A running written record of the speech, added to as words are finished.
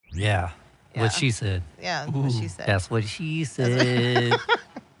Yeah. Yeah. What she said. Yeah, what she said. That's what she said.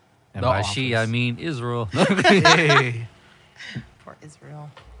 And by she, I mean Israel. Hey. For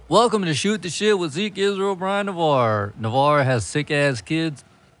Israel. Welcome to Shoot the Shit with Zeke, Israel, Brian Navarre. Navarre has sick-ass kids,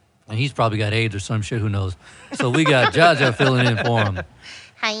 and he's probably got AIDS or some shit, who knows. So we got Jaja filling in for him.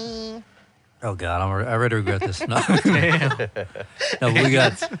 Hi. Oh, God, I already regret this. No, Damn. no, we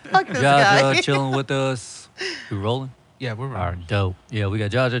got Fuck this guy. Jaja chilling with us. We rolling? Yeah, we're All right. right, dope. Yeah, we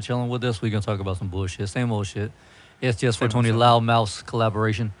got Jaja chilling with us. We're going to talk about some bullshit. Same old shit. It's just for Same 20 old shit. Loudmouths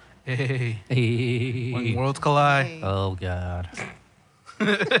collaboration. Hey. When Hey. worlds collide. Hey. Oh, God.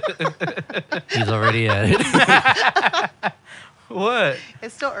 He's already at it. What?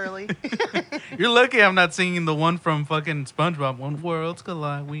 It's still early. You're lucky I'm not singing the one from fucking SpongeBob. When worlds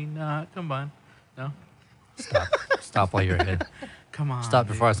collide, we not combine. No? Stop while you're ahead. Come on. Stop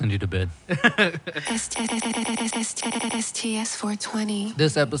before I send you to bed. STS 420.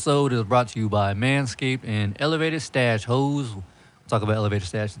 This episode is brought to you by Manscaped and Elevated Stash Hose. We'll talk about Elevated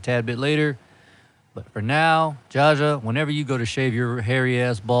Stash a tad bit later. But for now, Jaja, whenever you go to shave your hairy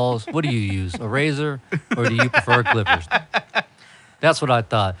ass balls, what do you use? A razor or do you prefer clippers? That's what I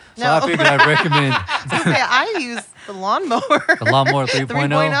thought. So No. I figured I'd recommend I use the lawnmower. the Lawnmower 3.0.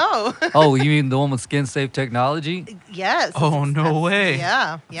 3.0. Oh, you mean the one with skin safe technology? Yes. Oh, no way.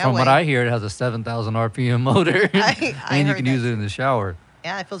 Yeah. Yeah. From what wait. I hear, it has a 7,000 RPM motor. I and you heard can that use it in the shower.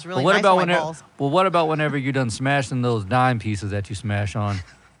 Yeah, it feels But really what nice about on my whenever? balls. Well, what about whenever you're done smashing those dime pieces that you smash on?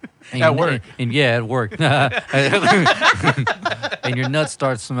 And At your- work. And yeah, it worked. And your nuts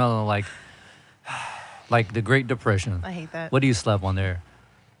start smelling like the Great Depression. I hate that. What do you slap on there?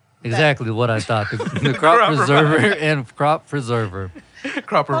 Exactly what I thought. The crop Crop preserver and crop preserver.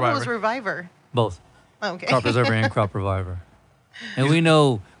 Crop I thought it was reviver. Reviver. Both. Okay. Crop preserver and crop reviver. And we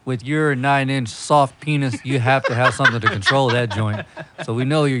know with your 9-inch soft penis, you have to have something to control that joint. So we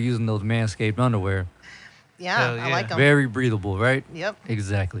know you're using those Manscaped underwear. Yeah, Hell I yeah. like them. Very breathable, right? Yep.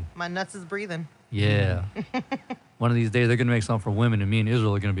 Exactly. My nuts is breathing. Yeah. One of these days, they're going to make something for women, and me and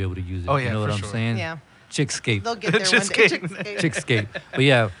Israel are going to be able to use it. Oh, You yeah, know what for I'm sure. saying? Yeah. Chickscape. They'll get there one day. Chickscape. Chickscape. Chickscape. But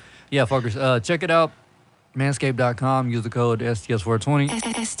yeah, fuckers. Check it out. Manscaped.com. Use the code STS420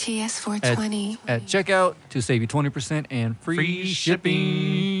 STS 420. at checkout to save you 20% and free Free shipping.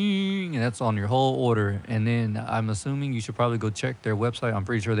 shipping. And that's on your whole order. And then I'm assuming you should probably go check their website. I'm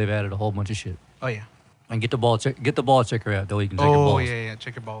pretty sure they've added a whole bunch of shit. Oh, yeah. And get the ball checker app. That way you can check your Oh, balls. yeah.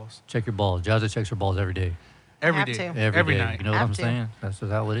 Check your balls. Check your balls. Jaja checks her balls every day. Every Have day. to. Every day. night. You know what Have I'm to. saying? That's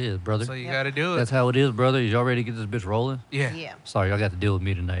just how it is, brother. So you Yep. got to do it. That's how it is, brother. Y'all ready to get this bitch rolling? Yeah. Yeah. Sorry, y'all got to deal with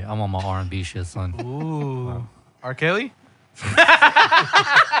me tonight. I'm on my R&B shit, son. Ooh. R. Kelly?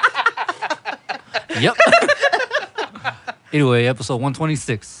 Yep. Anyway, episode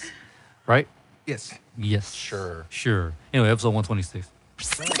 126, right? Yes. Yes. Sure. Anyway, episode 126.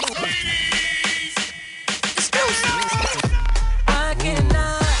 Why can't I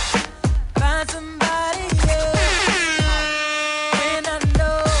find somebody else when I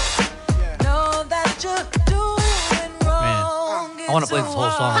know that you're doing wrong? I want to play this whole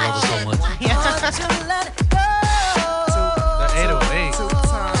song. I love it so much. Hard to let it go. The 808.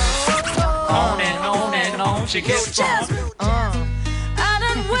 On and on, she gets I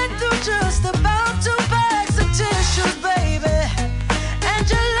done went through just about 2 bags of tissues, baby. And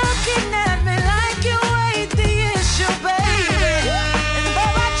you're looking at me like you ain't the issue, baby. And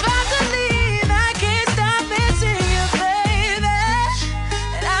though I tried to leave, I can't stop missing you, baby.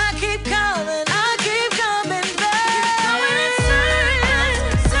 And I keep coming back. Going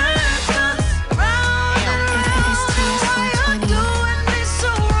in circles, round and round. Why you're doing me so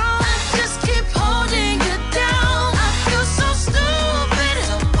wrong? I just keep holding you down. I feel so stupid,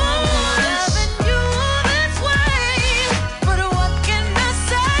 so fool, loving you this way. But what can I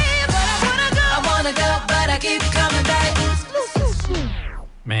say? But I wanna go, but I keep coming back.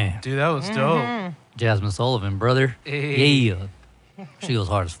 Man, Dude, that was dope. Jasmine Sullivan, brother. Hey. Yeah. She goes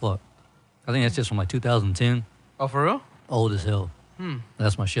hard as fuck. I think that's just from like 2010. Oh, for real? Old as hell.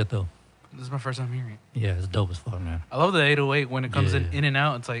 That's my shit, though. This is my first time hearing it. Yeah, it's dope as fuck, man. I love the 808 when it comes Yeah. in and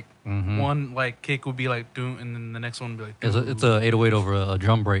out. It's like Mhm. one like kick would be like doom, and then the next one would be like. It's a 808 over a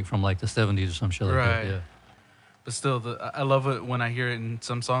drum break from like the 70s or some shit like that. Right. Yeah. But still, I love it when I hear it in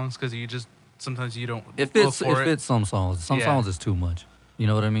some songs because you just sometimes you don't. It look fits. for It fits some songs. Some Yeah. songs is too much. You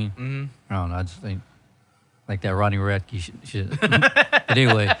know what I mean? Mm-hmm. I don't know. I just think like that Rodney Radke shit. But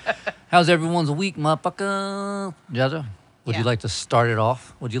anyway, how's everyone's week, motherfucker? Jaja, would you Yeah. like to start it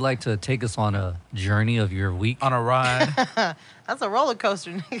off? Would you like to take us on a journey of your week? On a ride. That's a roller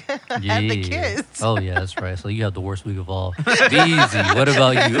coaster, nigga. I had the kids. Oh yeah, that's right. So you have the worst week of all. Easy. What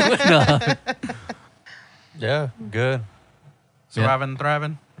about you? No. Yeah, good. Surviving,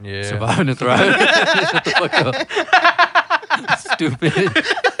 thriving. Yeah. Surviving and thriving. Shut the fuck up. Stupid.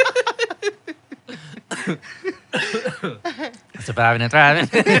 Surviving and thriving.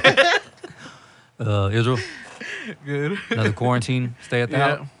 Israel, Good. another quarantine. Stay at the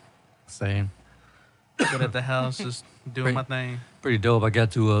Yeah. house. Same. Been at the house, just doing my thing. Pretty dope. I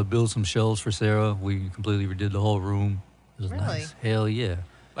got to build some shelves for Sarah. We completely redid the whole room. It was Really? nice. Hell yeah.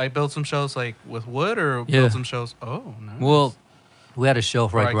 Like build some shelves like with wood or Yeah. build some shelves. Oh, nice. Well, we had a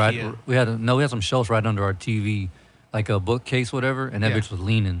shelf Or right. IKEA. We had some shelves right under our TV, like a bookcase, whatever. And that Yeah. bitch was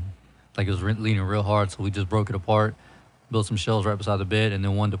leaning, like it was leaning real hard. So we just broke it apart, built some shelves right beside the bed, and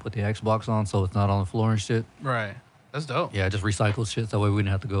then one to put the Xbox on, so it's not on the floor and shit. right. That's dope. Yeah, just recycled shit. That way we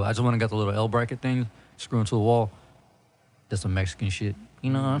didn't have to go. I just went and got the little L bracket thing, screw into the wall. That's some Mexican shit.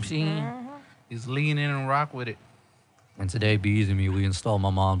 You know what I'm saying? He's lean in and rock with it. And today, Be Easy Me, we installed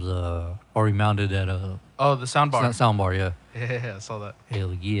my mom's already mounted at a Oh, the sound bar. sound bar. Yeah. Yeah, I saw that.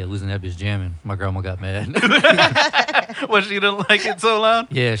 Hell yeah, losing that bitch jamming. My grandma got mad. What, she didn't like it so loud?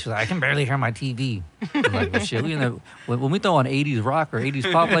 Yeah, she's like, I can barely hear my TV. I'm like, well, shit, when we throw on 80s rock or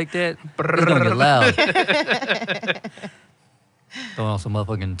 80s pop like that, it's gonna get loud. Throwing on some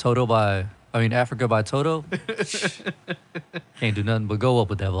motherfucking Africa by Toto. Can't do nothing but go up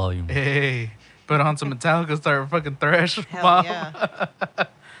with that volume. Hey, put on some Metallica, start fucking thrash. Hell Mom. yeah.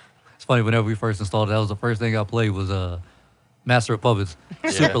 It's funny, whenever we first installed it, that was the first thing I played was Master of Puppets.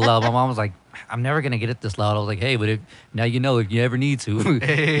 Super loud. My mom was like, I'm never gonna get it this loud. I was like, hey, but if you ever need to,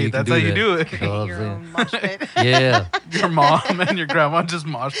 Hey, you can that's how you that. do it. You know what I'm Your saying? own mosh pit. Yeah. Your mom and your grandma just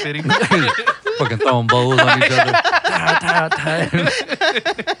mosh pitting. Fucking throwing bowls on each other.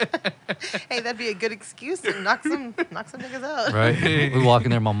 Hey, that'd be a good excuse to knock some niggas out. Right? We walk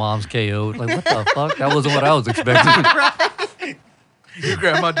in there, my mom's KO'd. Like, what the fuck? That wasn't what I was expecting. Your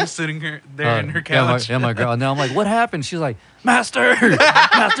grandma just sitting here there in her Yeah, couch. my girl. Now I'm like, what happened? She's like, Master of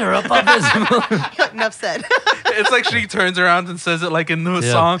Puppets. Enough said. It's like she turns around and says it like in the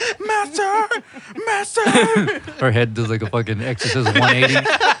Yeah. song, Master, Master. Her head does like a fucking Exorcist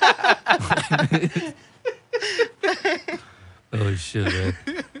 180. Oh shit, man.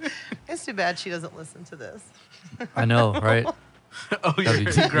 It's too bad she doesn't listen to this. I know, right? Oh, That'd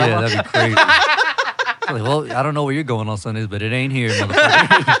be, your yeah, grandma. that'd be crazy. Like, well, I don't know where you're going on Sundays, but it ain't here,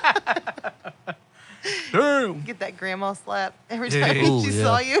 motherfucker. Damn. Get that grandma slap every time Hey. Ooh, she yeah.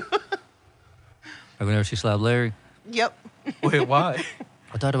 saw you. Like whenever she slapped Larry. Yep. Wait, why?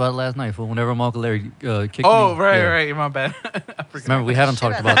 I talked about it last night. Fool. Whenever my Uncle Larry kicked me. Oh, right, yeah. right. My bad. I forgot. Remember, we haven't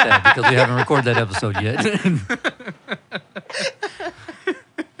talked about that because we haven't recorded that episode yet.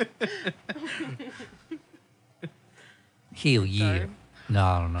 Hell yeah. Sorry. No,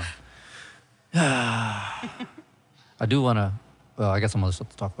 I don't know. I do want to, well, I guess some other stuff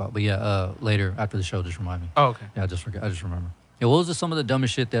to talk about. But yeah, later after the show, just remind me. Oh, okay. Yeah, I just forgot. I just remember. Yeah, what was some of the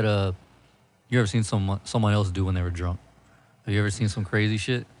dumbest shit that you ever seen someone else do when they were drunk? Have you ever seen some crazy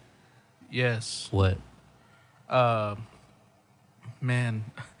shit? Yes. What? Man.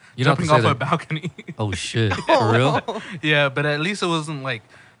 You don't have to Jumping say off a that- balcony. Oh shit, for real? Yeah, but at least it wasn't like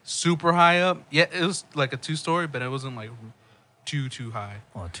super high up. Yeah, it was like a 2-story, but it wasn't like too high.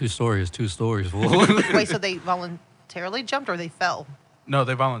 Well, 2 stories, 2 stories. Fool. Wait, so they voluntarily jumped or they fell? No,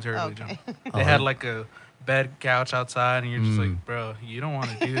 they voluntarily Okay. jumped. They had like a bed couch outside, and you're just like, bro, you don't want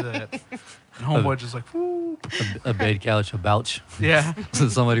to do that. And homeboy just like, whoo. a bed couch, a couch. Yeah. So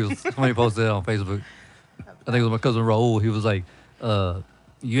somebody posted it on Facebook. I think it was my cousin Raul. He was like,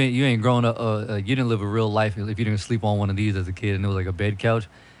 you ain't grown up. You didn't live a real life if you didn't sleep on one of these as a kid." And it was like a bed couch,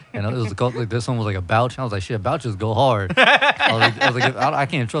 and it was like this one was like a couch. I was like, "Shit, couches go hard." I was like, I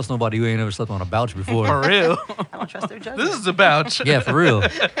can't trust nobody who ain't ever slept on a couch before. For real. I don't trust their judgment. This is a couch. Yeah, for real.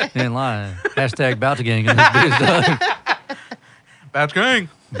 You ain't lying. Hashtag couch gang in this bitch. Dog. Couch gang.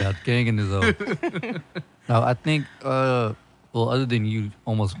 Couch gang in this zone. No, I think. Well, other than you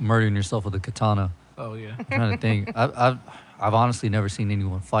almost murdering yourself with a katana. Oh, yeah. I'm trying to think. I've honestly never seen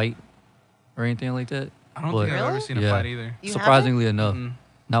anyone fight or anything like that. I don't But- think I've ever Really? seen a Yeah. fight either. You Surprisingly enough, Mm.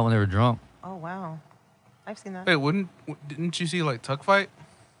 not when they were drunk. Oh, wow. I've seen that. Wait, didn't you see like Tuck fight?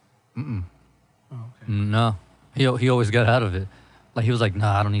 Mm-mm. Oh, okay. No, he always got out of it. Like he was like,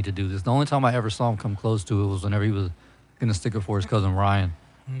 nah, I don't need to do this. The only time I ever saw him come close to it was whenever he was gonna stick it for his cousin Ryan.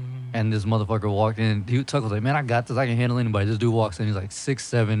 And this motherfucker walked in. Tuck was like, man, I got this. I can handle anybody. This dude walks in. He's like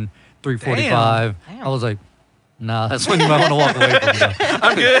 6'7", 345. Damn. I was like, nah, that's when you might want to walk away from him.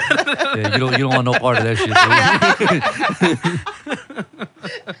 I'm good. Yeah, you don't want no part of that shit.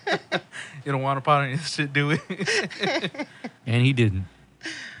 You don't want a part of this shit, do we? And he didn't.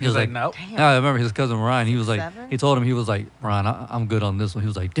 He He's like, nope. Damn. No, I remember his cousin Ryan. He was like, 6'7"? he told him, he was like, Ryan, I'm good on this one. He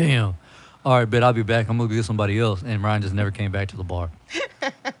was like, damn, all right, bet I'll be back. I'm going to get somebody else. And Ryan just never came back to the bar.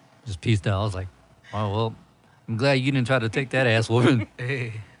 Just peaced out. I was like, oh, well, I'm glad you didn't try to take that ass whooping.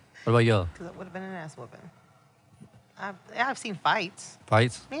 Hey. What about y'all? Because it would have been an ass whooping. I've seen fights.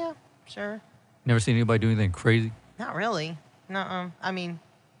 Fights? Yeah, sure. Never seen anybody do anything crazy? Not really. Nuh-uh. I mean,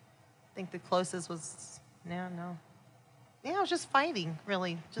 I think the closest was, no. Yeah, it was just fighting,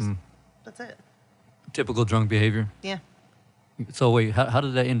 really. Just, that's it. Typical drunk behavior? Yeah. So wait, how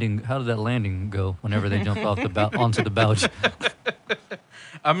did that landing go whenever they jumped off onto the couch?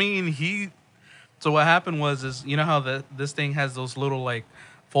 I mean, so what happened was you know how this thing has those little like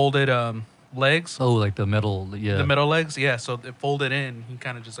folded legs? Oh, like the metal, yeah. The metal legs? Yeah, so it folded in. He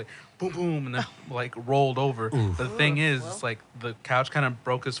kind of just like boom, boom, and then like rolled over. Oof. But the thing is, it's like the couch kind of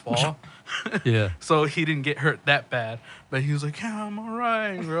broke his fall. Yeah. So he didn't get hurt that bad. But he was like, yeah, I'm all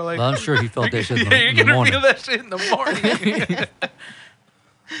right. We we're like, Well, I'm sure he felt that shit in yeah, the, you're in the going to morning. feel that shit in the morning.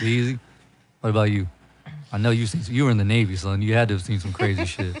 Easy. What about you? I know you were in the Navy, son. You had to have seen some crazy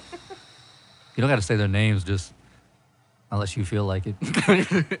shit. You don't got to say their names, just unless you feel like it.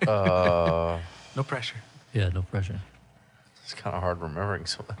 No pressure. Yeah, no pressure. It's kind of hard remembering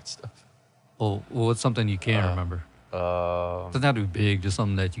some of that stuff. Well, what's something you can remember? Doesn't have to be big, just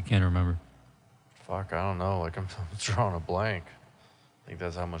something that you can remember. Fuck, I don't know. Like, I'm drawing a blank. I think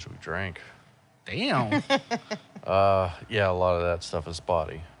that's how much we drank. Damn. Yeah, a lot of that stuff is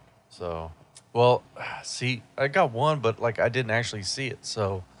spotty. So, well, see, I got one, but, like, I didn't actually see it,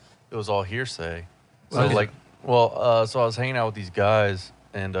 so it was all hearsay. So, Okay. so I was hanging out with these guys,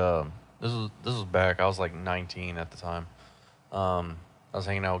 and this was back. I was, like, 19 at the time. I was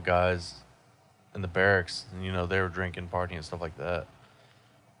hanging out with guys in the barracks, and, you know, they were drinking, partying, and stuff like that.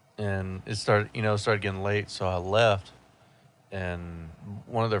 And it started getting late, so I left. And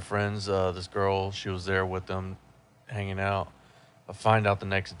one of their friends, this girl, she was there with them, hanging out. I find out the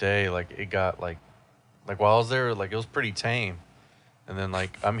next day, like, it got, like while I was there, like, it was pretty tame. And then,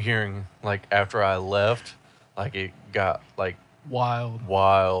 like, I'm hearing, like, after I left, like, it got, like,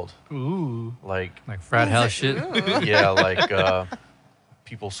 Wild. Ooh. like, Frat house shit. yeah, like,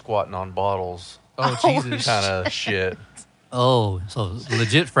 people squatting on bottles, Oh, Jesus. kind of shit. Oh, so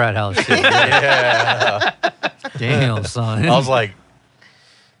legit frat house shit. Yeah. Damn, son. I was like,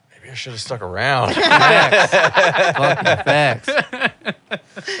 maybe I should have stuck around. Fucking facts.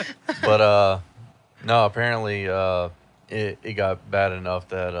 But no, apparently it got bad enough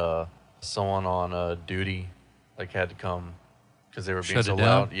that someone on duty like had to come because they were being Shut so it down?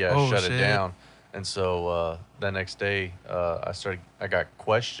 loud. Yeah, Oh, shut shit. it down. And so that next day, I got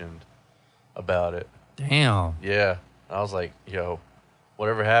questioned about it. Damn. Yeah, I was like, yo,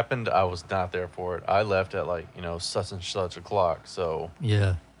 whatever happened, I was not there for it. I left at like such and such o'clock. So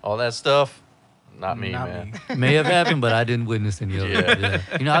Yeah. all that stuff, not me, Not man. me. May have happened, but I didn't witness any of it. Yeah.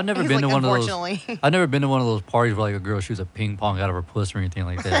 Yeah. I've never He's been like, to one of those. unfortunately. I've never been to one of those parties where like a girl shoots a ping pong out of her puss or anything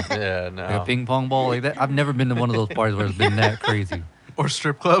like that. Yeah, no. Like a ping pong ball like that. I've never been to one of those parties where it's been that crazy. Or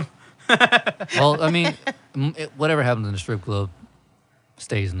strip club. Well, I mean, whatever happens in the strip club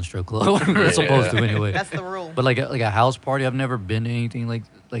stays in the strip club. It's supposed to anyway. That's the rule. But like a house party, I've never been to anything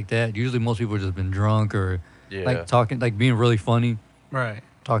like that. Usually, most people have just been drunk or Yeah. like talking, like being really funny, Right.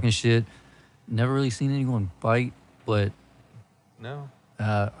 talking shit. Never really seen anyone fight, but No.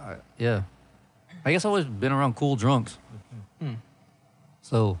 yeah, I guess I've always been around cool drunks.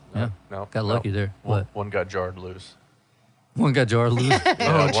 So yeah, No. got lucky there. One got jarred loose. One got jarred loose.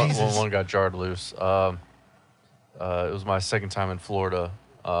 Yeah, Jesus. one got jarred loose. It was my second time in Florida.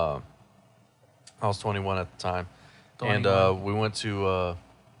 I was 21 at the time. 21. And we went to a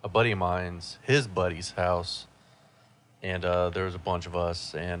buddy of mine's, his buddy's house. And there was a bunch of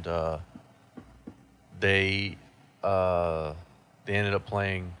us. And they ended up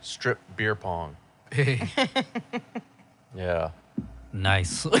playing strip beer pong. Hey. Yeah.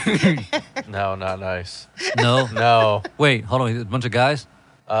 Nice. No, not nice. No. No. Wait, hold on. A bunch of guys.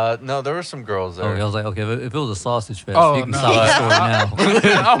 No, there were some girls there. Okay, I was like, okay, if it was a sausage fest, Oh, you can no. stop the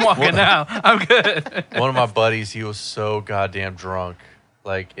story now. I'm walking out. I'm good. One of my buddies, he was so goddamn drunk.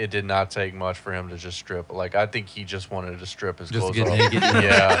 Like, it did not take much for him to just strip. Like, I think he just wanted to strip his Just clothes get off. naked.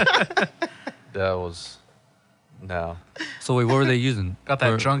 Yeah. That was... No. So wait, what were they using? Got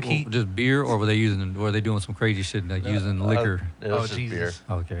that drunk heat? Just beer, or were they doing some crazy shit like using liquor? It was Oh, just Jesus.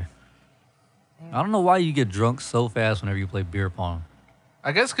 beer. Okay. I don't know why you get drunk so fast whenever you play beer pong.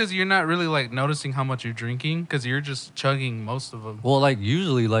 I guess because you're not really like noticing how much you're drinking because you're just chugging most of them. Well, like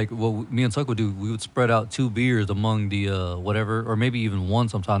usually, like what me and Tuck would do, we would spread out 2 beers among the whatever, or maybe even one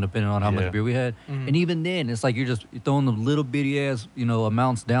sometime, depending on how Yeah. much beer we had. And even then, it's like you're throwing the little bitty ass,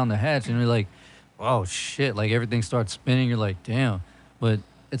 amounts down the hatch, and you're like, oh shit, like everything starts spinning. You're like, damn. But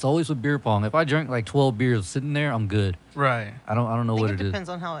it's always with beer pong. If I drink like 12 beers sitting there, I'm good. Right. I don't know I think what it it is. depends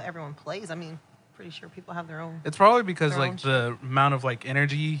on how everyone plays. I mean, pretty sure people have their own. It's probably because Their own like the amount of like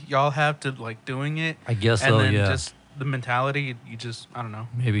energy y'all have to like doing it. I guess and so, then yeah. just the mentality. You just I don't know.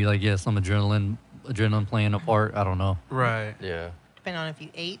 Maybe like some adrenaline playing a part. I don't know. Right. Yeah. Depending on if you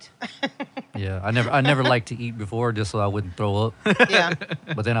ate. Yeah, I never liked to eat before just so I wouldn't throw up. Yeah.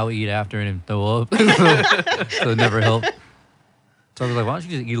 But then I would eat after and then throw up. So it never helped. So I was like, why don't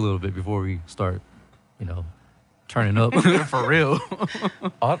you just eat a little bit before we start, turning up? For real.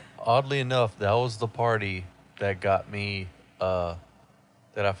 Oddly enough, that was the party that got me. That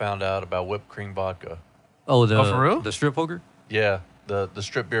I found out about whipped cream vodka. Oh, for real? the strip poker? Yeah, the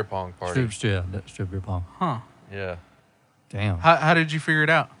strip beer pong party. That strip beer pong. Huh. Yeah. Damn. How did you figure it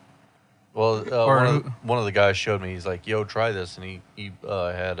out? Well, Or one of the guys showed me. He's like, "Yo, try this," and he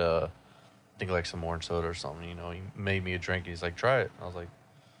had I think like some orange soda or something. He made me a drink. He's like, "Try it." I was like,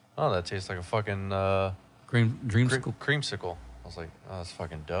 "Oh, that tastes like a fucking Dreamsicle. creamsicle." I was like, "Oh, that's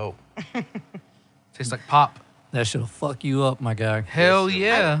fucking dope." Tastes like pop. That shit'll fuck you up, my guy. Hell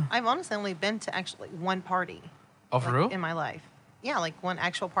yeah. I've honestly only been to actually one party. Oh, for like, real? in my life. Yeah, like one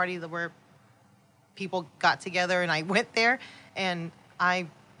actual party where people got together and I went there and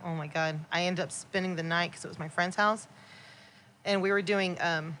oh my God, I ended up spending the night because it was my friend's house. And we were doing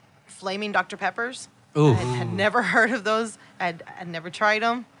flaming Dr. Peppers. Ooh. I had never heard of those. I'd never tried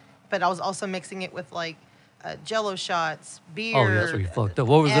them. But I was also mixing it with like Jello shots, beer. Oh, yeah, that's where you fucked up.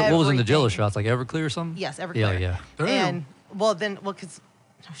 What was in the Jello everything. shots? Like Everclear or something? Yes, Everclear. Yeah, yeah. Damn. And because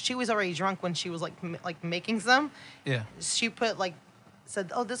she was already drunk when she was like making some. Yeah. She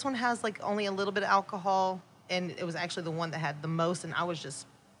said, "Oh, this one has like only a little bit of alcohol," and it was actually the one that had the most. And I was just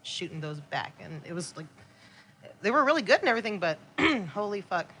shooting those back, and it was like they were really good and everything, but holy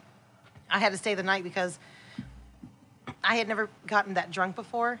fuck, I had to stay the night because I had never gotten that drunk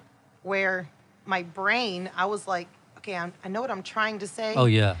before. Where my brain, I was like, okay, I know what I'm trying to say. Oh,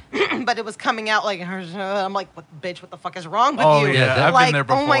 yeah. But it was coming out like, I'm like, what the fuck is wrong with Oh, you? yeah, that- I've Like, been there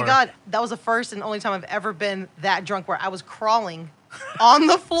before. oh my God, that was the first and only time I've ever been that drunk where I was crawling on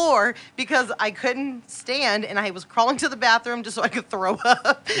the floor because I couldn't stand and I was crawling to the bathroom just so I could throw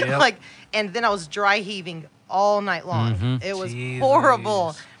up. Yep. And then I was dry heaving all night long. Mhm. It was Jeez horrible.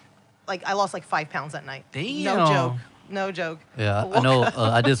 Louise. Like I lost like 5 pounds that night. No Damn. joke. No joke. Yeah, I know.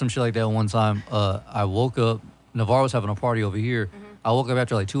 I did some shit like that one time. I woke up. Navarro was having a party over here. I woke up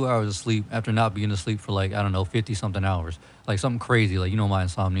after like 2 hours of sleep after not being asleep for like, I don't know, 50-something hours. Like something crazy, like my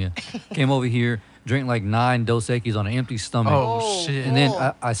insomnia. Came over here, drank like 9 Dos Equis on an empty stomach. Oh, shit. And then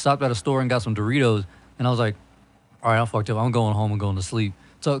cool. I stopped at a store and got some Doritos. And I was like, all right, I'm fucked up. I'm going home and going to sleep.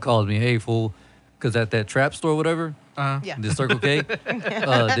 Tuck calls me, hey, fool. Because at that trap store, whatever, Yeah. the Circle K,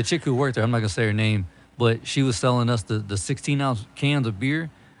 the chick who worked there, I'm not going to say her name, but she was selling us the 16-ounce cans of beer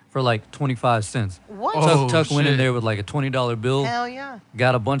for like 25 cents. What? Oh, Tuck went in shit. there with like a $20 bill, Hell yeah.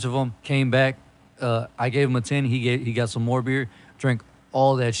 got a bunch of them, came back. I gave him a 10. He got some more beer, drank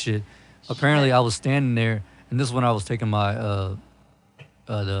all that shit. Apparently, I was standing there, and this is when I was taking my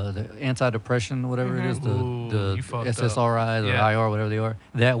the antidepressant, whatever it is, Ooh, the you fucked up. SSRIs or Yeah. IR, whatever they are.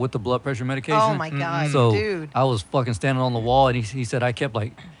 That with the blood pressure medication. Oh my God, So dude. I was fucking standing on the wall, and he said I kept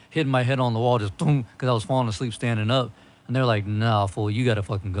like hitting my head on the wall, just boom, because I was falling asleep standing up. And they're like, "Nah, fool, you gotta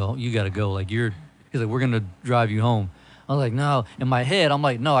fucking go. You gotta go. Like he's like, we're gonna drive you home." I was like, "No." In my head, I'm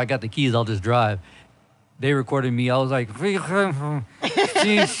like, "No, I got the keys. I'll just drive." They recorded me. I was like, "Fuck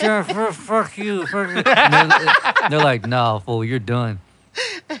you." And they're like, "Nah, fool, you're done."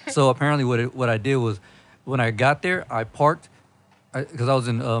 So apparently, what I did was, when I got there, I parked, because I was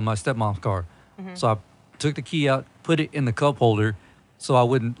in my stepmom's car. So I took the key out, put it in the cup holder, so I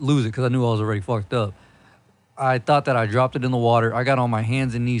wouldn't lose it, because I knew I was already fucked up. I thought that I dropped it in the water. I got on my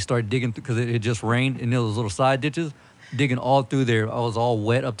hands and knees, started digging, because it had just rained, and there was little side ditches, digging all through there. I was all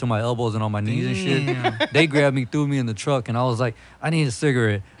wet up to my elbows and on my knees and shit. They grabbed me, threw me in the truck, and I was like, I need a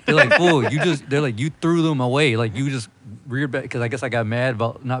cigarette. They're like, fool, they're like, you threw them away. Like, you just reared back, because I guess I got mad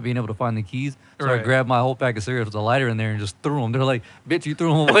about not being able to find the keys. So I Right. grabbed my whole pack of cigarettes with a lighter in there and just threw them. They're like, bitch, you threw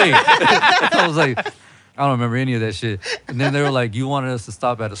them away. I was like, I don't remember any of that shit. And then they were like, you wanted us to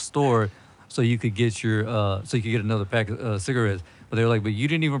stop at a store so you could get another pack of cigarettes. But they were like, but you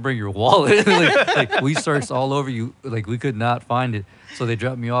didn't even bring your wallet. like we searched all over you, like we could not find it. So they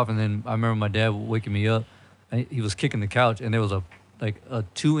dropped me off, and then I remember my dad waking me up, and he was kicking the couch, and there was a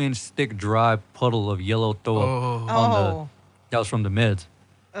 2-inch thick dry puddle of yellow throw up Oh. on Oh. that was from the meds.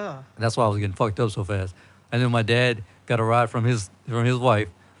 Ugh. And that's why I was getting fucked up so fast. And then my dad got a ride from his wife,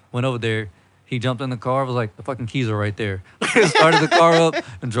 went over there. He jumped in the car, was like, the fucking keys are right there. Started the car up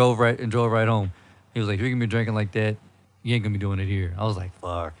and drove right home. He was like, you're gonna be drinking like that. You ain't gonna be doing it here. I was like,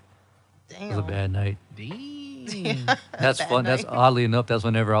 fuck. Damn. It was a bad night. Damn. That's Bad fun. That's night. oddly enough. That's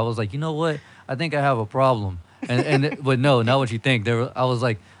whenever I was like, you know what? I think I have a problem. But no, not what you think. I was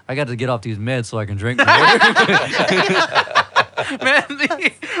like, I got to get off these meds so I can drink more. Man,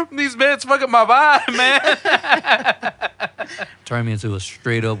 these meds fucking my vibe, man. Turned me into a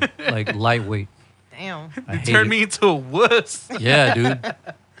straight up like lightweight. Damn. I hate Turned it. me into a wuss. Yeah, dude.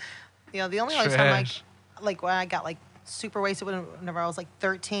 You know, the only other time Trash. like when I got like super wasted whenever I was like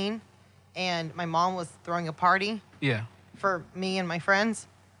 13, and my mom was throwing a party Yeah. for me and my friends,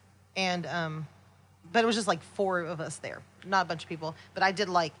 and but it was just like 4 of us there, not a bunch of people. But I did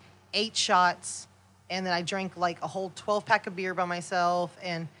like 8 shots, and then I drank like a whole 12-pack of beer by myself,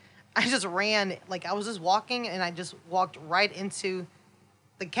 and I just ran, like I was just walking, and I just walked right into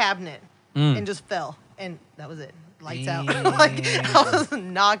the cabinet and just fell, and that was it. Lights out. Like I was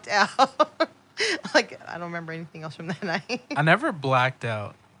knocked out. Like I don't remember anything else from that night. I never blacked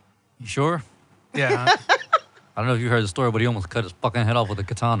out. You sure? Yeah. I don't know if you heard the story, but he almost cut his fucking head off with a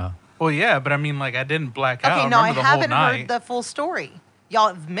katana. Well, yeah, but I mean, like, I didn't black out. Okay, no, I remember the whole haven't night. heard the full story. Y'all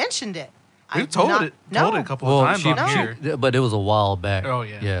have mentioned it. We've I've told not- it No. a couple of times on here. but it was a while back. Oh,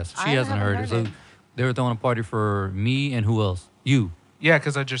 yeah. Yes, I she hasn't haven't heard it. heard So it. they were throwing a party for me and who else? You. Yeah,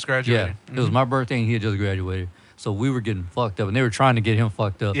 because I just Yeah. graduated. It was my birthday and he had just graduated. So we were getting fucked up and they were trying to get him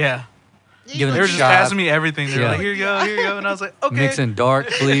fucked up. Yeah. Giving They him were just shots, passing me everything. They were Yeah. like, here you go, here you go. And I was like, okay. mixing dark,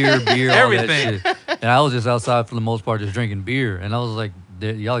 clear beer, all Everything. that shit. And I was just outside for the most part just drinking beer. And I was like,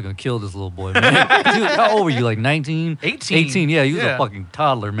 y'all are going to kill this little boy, man. Dude, how old were you? Like 19? 18. 18, yeah. He was Yeah. a fucking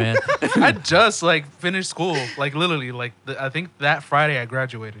toddler, man. I just, like, finished school. Like, literally, like, I think that Friday I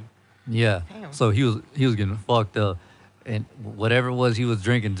graduated. Yeah. Damn. So he was getting fucked up, and whatever it was he was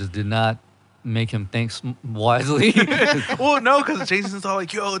drinking just did not make him think wisely. Well, no, because Jason's all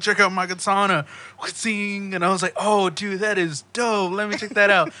like, yo, check out my katana. Sing. And I was like, oh, dude, that is dope. Let me check that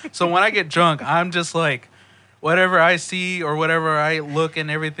out. So when I get drunk, I'm just like, whatever I see or whatever I look and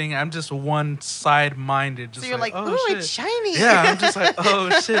everything, I'm just one side minded. So you're like, oh, ooh, shit. it's shiny. Yeah, I'm just like, oh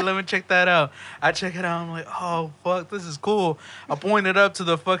shit, let me check that out. I check it out. I'm like, oh fuck, this is cool. I point it up to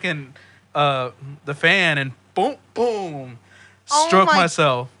the fucking the fan and boom, boom, Oh struck my-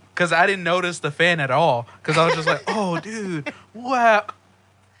 myself because I didn't notice the fan at all. Because I was just like, oh dude, wow,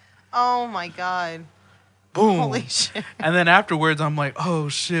 Oh my god. boom. Holy shit. And then afterwards, I'm like, oh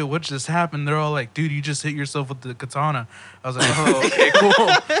shit, what just happened? They're all like, dude, you just hit yourself with the katana. I was like, oh, okay,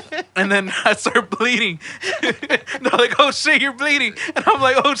 cool. And then I start bleeding. They're like, oh shit, you're bleeding. And I'm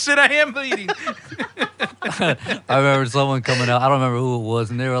like, oh shit, I am bleeding. I remember someone coming out. I don't remember who it was,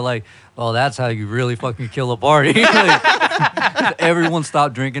 and they were like, "Oh, that's how you really fucking kill a party." Like, everyone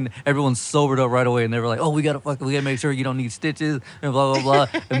stopped drinking. Everyone sobered up right away, and they were like, "Oh, we gotta make sure you don't need stitches," and blah blah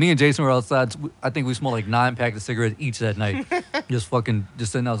blah. And me and Jason were outside. I think we smoked like 9 packs of cigarettes each that night, just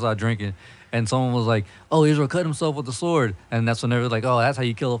sitting outside drinking. And someone was like, "Oh, Israel cut himself with a sword," and that's when they were like, "Oh, that's how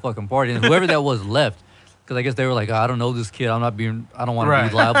you kill a fucking party." And whoever that was left. Because I guess they were like, oh, I don't know this kid. I don't want to Right.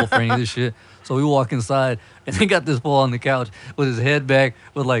 be liable for any of this shit. So we walk inside, and they got this fool on the couch with his head back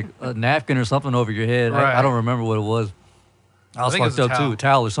with like a napkin or something over your head. Right. I don't remember what it was. I was think it was fucked a up too, towel. a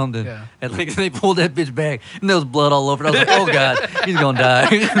towel or something. Yeah. And like they pulled that bitch back, and there was blood all over it. I was like, oh God, he's gonna die.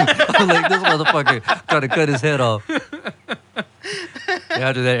 I was like, this motherfucker tried to cut his head off.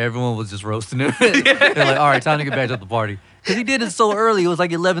 After that, everyone was just roasting him. They're like, all right, time to get back to the party. Because he did it so early. It was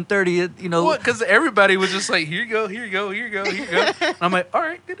like 11:30, you know. What? Because everybody was just like, here you go, here you go, here you go, here you go. And I'm like, all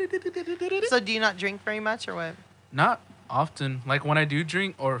right. So do you not drink very much or what? Not often. Like when I do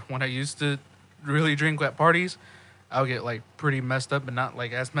drink or when I used to really drink at parties, I'll get like pretty messed up, but not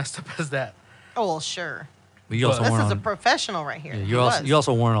like as messed up as that. Oh well, sure. But you also This weren't is a on, professional right here. yeah, He you was.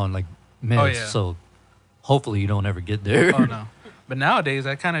 also weren't on like meds, Oh, yeah. so hopefully you don't ever get there. Oh no. But nowadays,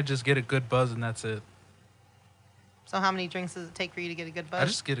 I kind of just get a good buzz and that's it. So how many drinks does it take for you to get a good buzz? I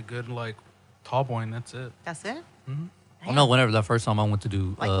just get a good like tall boy and that's it. That's it. I know whenever that first time I went to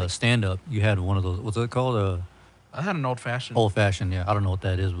do Like- stand up, you had one of those. What's it called? I had an old fashioned. Old fashioned. Yeah, I don't know what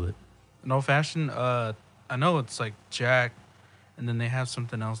that is, but An old fashioned. I know it's like Jack, and then they have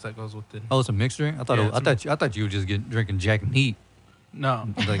something else that goes with it. oh, it's a mixed drink. I thought Yeah, I thought you were just drinking Jack neat. No.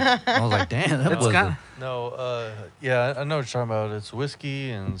 Like I was like, damn, that It's was. kind No, yeah, I know what you're talking about. It's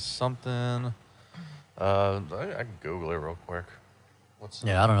whiskey and something. I can Google it real quick. What's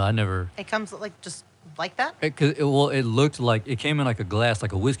Yeah, I don't know. I never. It comes like just like that. It looked like it came in like a glass,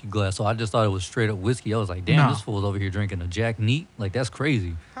 like a whiskey glass. So I just thought it was straight up whiskey. I was like, damn, No. this fool's over here drinking a Jack neat. Like that's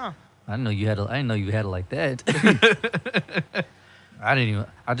crazy. Huh. I didn't know you had it like that. I didn't even.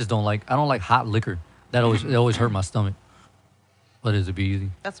 I just don't like. I don't like hot liquor. It always hurt my stomach. But it'd be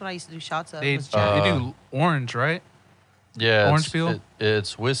easy. That's what I used to do shots of. They was Jack. they do orange, right? Yeah, Orange it's, peel?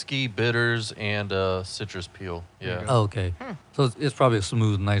 it's whiskey, bitters, and citrus peel. Yeah. Oh, okay. So it's probably a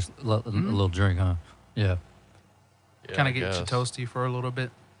smooth, nice little drink, huh? Yeah. Yeah, Kind I of get you guess. toasty for a little bit.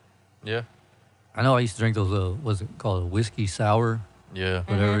 Yeah. I know I used to drink those, what's it called? Whiskey sour, Yeah.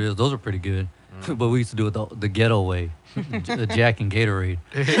 whatever it is. Those are pretty good. But we used to do it the ghetto way. Jack and Gatorade.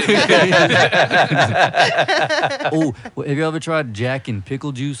 Oh, well, have you ever tried Jack and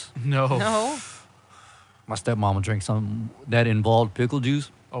pickle juice? No. No. My stepmama drank something that involved pickle juice.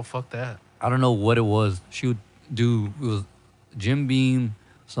 Oh, fuck that. I don't know what it was. She would do, it was Jim Beam,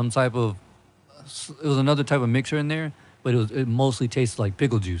 some type of, it was another type of mixer in there, but it mostly tasted like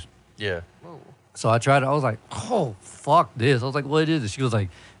pickle juice. Yeah. So I tried it. I was like, oh, fuck this. I was like, what is it? She was like,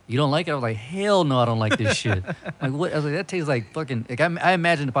 you don't like it? I was like, hell no, I don't like this shit. Like, what? I was like, that tastes like fucking, like, I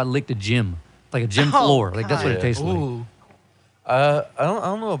imagine if I licked a gym, like a gym Oh, floor. Like, that's what it God. tastes like. Ooh. I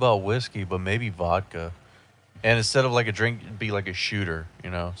don't know about whiskey, but maybe vodka. And instead of like a drink, it'd be like a shooter, you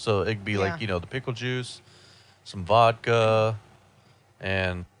know. So it'd be Yeah. like, you know, the pickle juice, some vodka,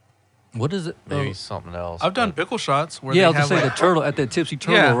 and What is it? maybe Oh, something else. I've done but- pickle shots where yeah, I they was gonna have say like, the turtle at that Tipsy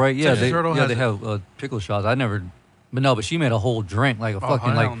Turtle, Yeah, right? Yeah, Tipsy Turtle they has have pickle shots. I never, but no, but she made a whole drink, like a Oh, fucking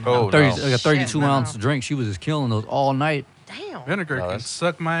hell like no. Oh, 30, no. like a 32 Shit, no. ounce drink. She was just killing those all night. Damn. vinegar No, can that's-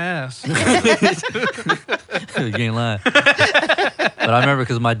 suck my ass. You ain't lying. But I remember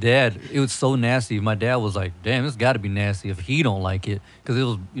because my dad, it was so nasty. My dad was like, "Damn, it's got to be nasty if he don't like it," because it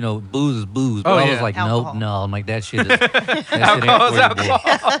was, you know, booze is booze. But Oh, I was yeah. like, Alcohol. no, I'm like that shit. Is, that shit ain't Alcohol's for you,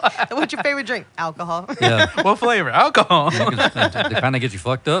 boy. What's your favorite drink? Alcohol. Yeah, What flavor? Alcohol. to kind of get you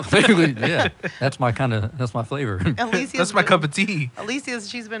fucked up. Yeah, that's my flavor. Alicia's That's my been- cup of tea. Alicia,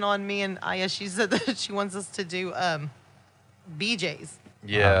 she's been on me and Aya. She said that she wants us to do BJ's.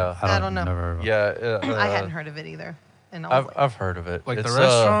 Yeah. I don't know. Never heard of it. Yeah. I hadn't heard of it either. And I was like, I've heard of it. Like It's, the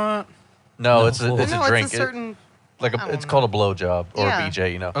restaurant. No, No, it's a well, it's no, a drink. it's a certain. like I a, don't it's know. called a blowjob or Yeah. a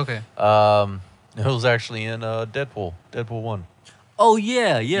BJ, you know. Okay. It was actually in Deadpool 1. Oh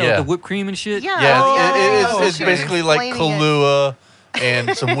yeah, with Yeah. the whipped cream and shit. Yeah. Yeah, Oh, it's okay. basically like Explaining it. Kahlua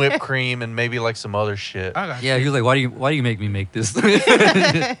and some whipped cream and maybe like some other shit. I got Yeah, you. he was like, why do you make me make this?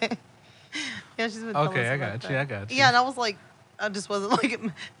 Yeah, she's been telling Okay, us I about got you, that. I got you. Yeah, and I was like, I just wasn't like,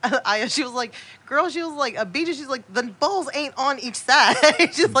 Aya, she was like, girl, she was like, a BJ, she's like, the balls ain't on each side.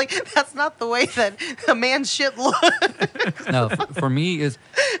 She's like, that's not the way that a man's shit looks. No, for me,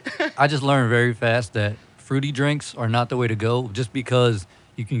 I just learned very fast that fruity drinks are not the way to go just because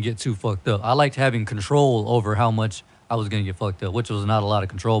you can get too fucked up. I liked having control over how much I was going to get fucked up, which was not a lot of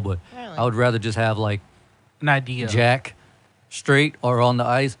control, but Really? I would rather just have like An idea. Jack straight or on the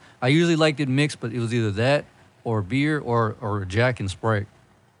ice. I usually liked it mixed, but it was either that or beer or Jack and Sprite.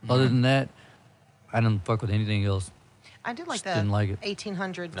 Other than that, I didn't fuck with anything else. I did like Just that. didn't like it.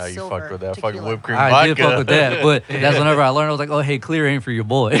 1800 No, you silver fucked with that tequila. fucking whipped cream I vodka. did fuck with that, but that's whenever I learned. I was like, "Oh, hey, clear ain't for your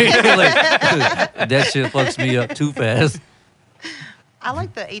boy." Like, that shit fucks me up too fast. I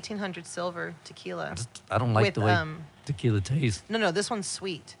like the 1800 silver tequila. I don't like With, the way tequila tastes. No, this one's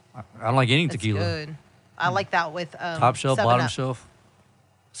sweet. I don't like any It's tequila. good. I like that with Top shelf, 7 bottom Up. shelf.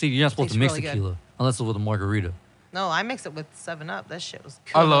 See, you're not supposed Tastes to mix really good. tequila unless it's with a margarita. No, I mix it with 7 Up. That shit was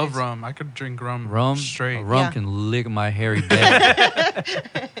I good. love rum. I could drink rum. Rum, straight. rum Yeah. can lick my hairy back.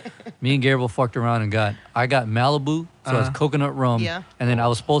 Me and Gabriel fucked around and I got Malibu, so it's coconut rum. Yeah. And then I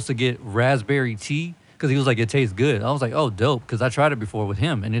was supposed to get raspberry tea because he was like, it tastes good. I was like, oh, dope, because I tried it before with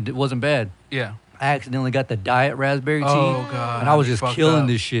him and it wasn't bad. Yeah. I accidentally got the diet raspberry tea. Oh god. And I was you just fucked killing up.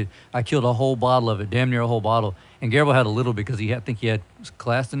 this shit. I killed a whole bottle of it, damn near a whole bottle. And Gabriel had a little because I think he had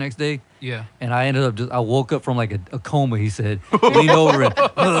class the next day. Yeah. And I ended up I woke up from like a coma, he said. Leaned over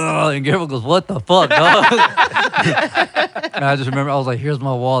and Gabriel goes, what the fuck, dog? And I just remember, I was like, here's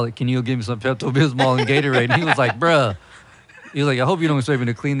my wallet. Can you give me some Pepto-Bismol and Gatorade? And he was like, bruh. He was like, I hope you don't expect me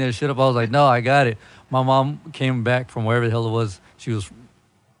to clean that shit up. I was like, no, I got it. My mom came back from wherever the hell it was she was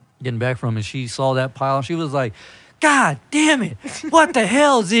getting back from, and she saw that pile, and she was like, God damn it. What the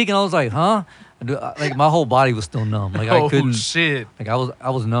hell, Zeke? And I was like, huh? Like, my whole body was still numb. Like, I Oh couldn't. shit. Like I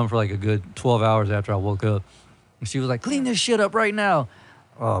was numb for like a good 12 hours after I woke up. And she was like, clean this shit up right now.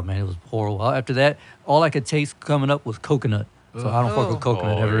 Oh man, it was horrible. After that, all I could taste coming up was coconut. So I don't fuck with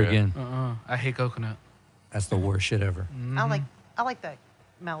coconut Oh, ever yeah. again. I hate coconut. That's the worst shit ever. I like that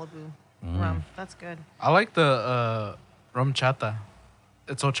Malibu rum. That's good. I like the rum chata.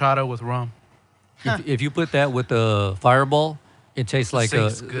 It's horchata with rum. If you put that with the Fireball, it tastes like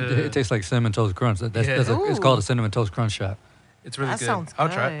tastes good. it tastes like cinnamon toast crunch. That's Yeah. it's Ooh. called a cinnamon toast crunch shot. It's really That good. sounds I'll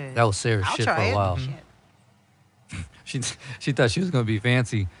good. try it. That was serious I'll shit try for a it. while. Shit. She thought she was gonna be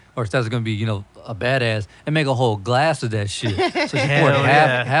fancy, or she thought it was gonna be, a badass, and make a whole glass of that shit. So she poured Hell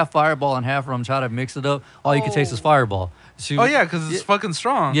yeah. half Fireball and half rum chata, mix it up. All you can taste is Oh. Fireball. She Oh was- yeah, because it's fucking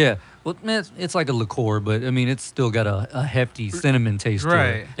strong. Yeah. Well, man, it's like a liqueur, but I mean, it's still got a hefty cinnamon taste to Right.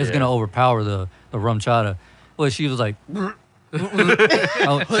 it. It's Yeah. gonna overpower the rum chata. Well, she was like, oh, she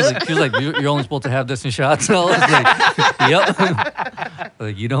was like, you're only supposed to have this in shots. I was like, yep.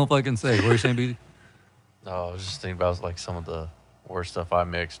 Like, you don't fucking say. What are you saying, BD? Oh, I was just thinking about like some of the worst stuff I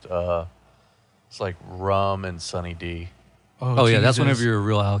mixed. It's like rum and Sunny D. Oh yeah, that's Jesus. whenever you're a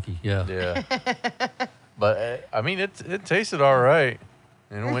real alky. Yeah. Yeah. But I mean, it tasted all right.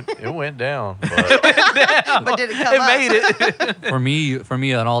 And it went down. But But did it come It up? made it. For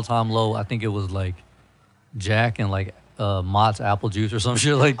me, an all-time low. I think it was like Jack and like Mott's apple juice or some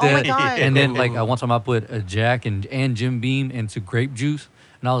shit like Oh my that. God. And then like one time I put a Jack and Jim Beam into grape juice,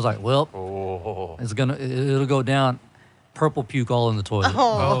 and I was like, well, oh, it'll go down. Purple puke all in the toilet.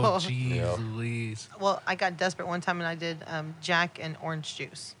 Oh, Oh. jeez, Yeah. Louise. Well, I got desperate one time and I did Jack and orange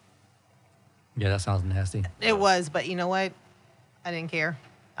juice. Yeah, that sounds nasty. It was, but you know what? I didn't care.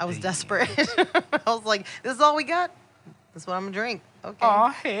 I was desperate. I was like, this is all we got. This is what I'm gonna drink. Okay. Oh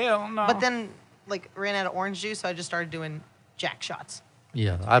hell no. But then, like, ran out of orange juice, so I just started doing Jack shots.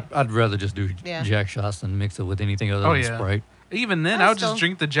 Yeah, I'd rather just do Yeah. Jack shots than mix it with anything other Oh, than yeah. Sprite. even then, I I would still- just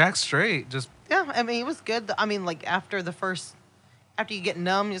drink the Jack straight. Just Yeah, I mean, it was good. I mean, like, after you get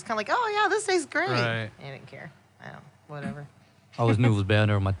numb, you're just kind of like, oh, yeah, this tastes great. Right. I didn't care. I don't, whatever. I always knew it was bad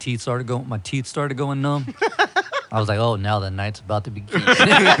whenever my teeth started going numb. I was like, oh, now the night's about to begin.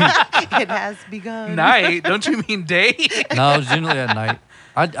 It has begun. night. Don't you mean day? No, it was generally at night.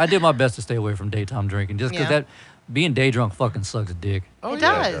 I did my best to stay away from daytime drinking, just because Yeah. that being day drunk fucking sucks dick. Oh, It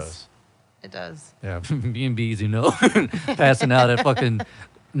yeah. does. It does. Yeah, being bees, you know, passing out at fucking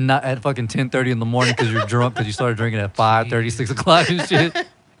not at fucking 10:30 in the morning because you're drunk because you started drinking at 5:30, 6 o'clock and shit.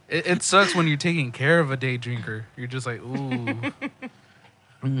 It sucks when you're taking care of a day drinker. You're just like, ooh.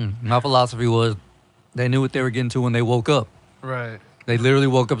 My philosophy was, they knew what they were getting to when they woke up. Right. They literally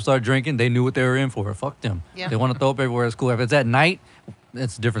woke up, started drinking. They knew what they were in for. Fuck them. Yeah. They want to throw up everywhere at school. If it's at night,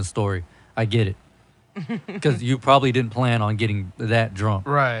 it's a different story. I get it. Because you probably didn't plan on getting that drunk.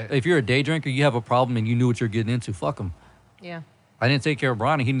 Right. If you're a day drinker, you have a problem and you knew what you're getting into. Fuck them. Yeah. I didn't take care of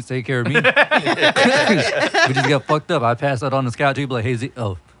Bronny. He didn't take care of me. We just got fucked up. I passed out on the couch. He'd be like, hey, Z.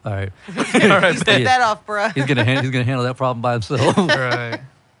 Oh, all right. All right. Step Yeah. that off, bruh. He's gonna handle that problem by himself. Right.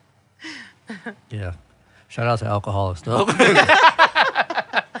 Yeah. Shout out to alcoholic stuff.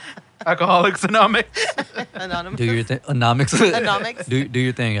 Alcoholics Anonymous. Anonymous. Do your thing. Anomics. Anomics. do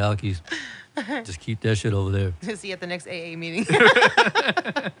your thing, Alkies. Just keep that shit over there. See you at the next AA meeting.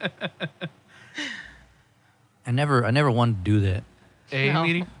 I never wanted to do that. A No.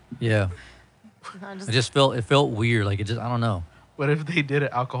 meeting. Yeah. I just- It felt weird. Like I don't know. What if they did an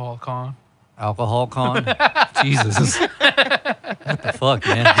alcohol con? Alcohol con. Jesus. What the fuck,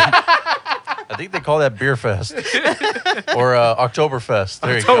 man? I think they call that Beer Fest or Oktoberfest.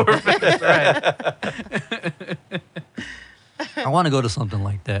 There you go. Right. I want to go to something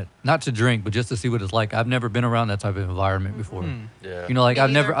like that. Not to drink, but just to see what it's like. I've never been around that type of environment before. Yeah. You know, like Me I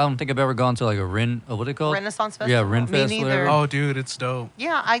neither. don't think I've ever gone to like a what they call it? Renaissance Yeah, Festival? Ren Me Fest, neither. whatever. Oh, dude, it's dope.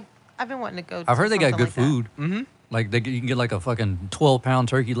 Yeah, I've been wanting to go. I've heard they got good food. Mm-hmm. Like you can get like a fucking 12-pound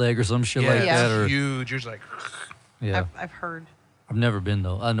turkey leg or some shit Yeah, like Yeah. that. Or huge. You're just like, yeah, I've heard. I've never been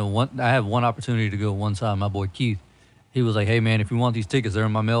though. I have one opportunity to go one time. My boy Keith, he was like, "Hey man, if you want these tickets, they're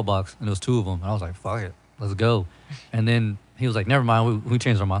in my mailbox." And there was 2 of them. And I was like, "Fuck it, let's go." And then he was like, "Never mind, we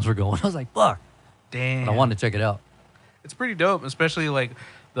changed our minds. We're going." I was like, "Fuck!" damn. But I wanted to check it out. It's pretty dope, especially like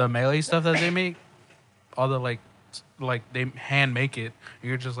the melee stuff that they make. All the like they hand make it.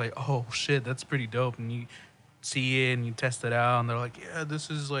 You're just like, oh shit, that's pretty dope. And you see it and you test it out, and they're like, yeah,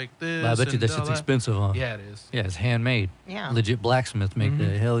 this is like this. But I bet you and that all shit's expensive, huh? Yeah, it is. Yeah, it's handmade. Yeah. Legit blacksmith make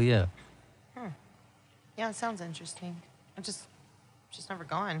that. Hell yeah. Yeah, it sounds interesting. I just never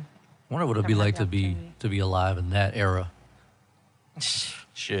gone. I wonder what it'd Never be had like the to be opportunity. alive in that era,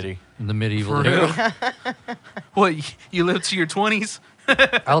 Shitty. in the medieval For real. era. What, you live to your 20s?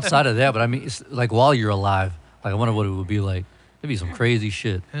 Outside of that, but I mean, it's like while you're alive, like I wonder what it would be like. It'd be some crazy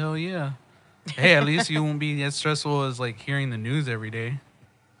shit. Hell yeah. Hey, at least you won't be as stressful as like hearing the news every day.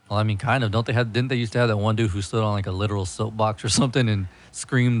 Well, I mean, kind of. Didn't they used to have that one dude who stood on like a literal soapbox or something and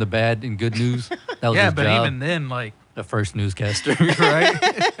screamed the bad and good news? That was Yeah, his but job. even then, like, The first newscaster.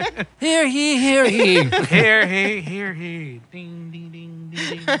 right? Hear ye, hear ye. Here, hey, here, hey. Ding, ding, ding, ding,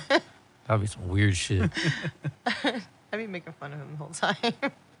 ding. That'd be some weird shit. I'd be making fun of him the whole time.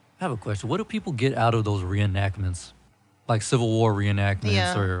 I have a question. What do people get out of those reenactments? Like Civil War reenactments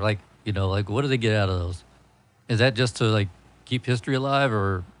Yeah. or like, like what do they get out of those? Is that just to like keep history alive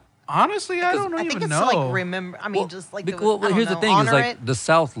or Honestly, I don't I think even it's know. to like remember. I mean, just like well, I don't here's the know, thing is honor like it. the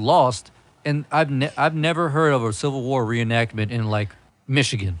South lost and I've never heard of a Civil War reenactment in like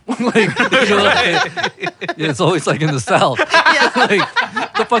Michigan. Like, you know, like, it's always like in the South. Like,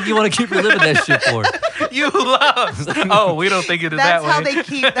 the fuck you want to keep reliving that shit for? You love. Oh, we don't think of it That's that how way. they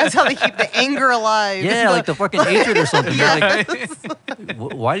keep. That's how they keep the anger alive. Yeah, like the fucking hatred or something. They're Yes. like,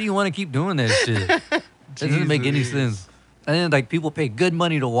 why do you want to keep doing that shit? It doesn't make any Jesus. sense. And then like people pay good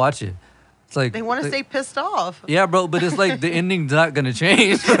money to watch it. It's like They want to stay pissed off. Yeah, bro, but it's like the ending's not gonna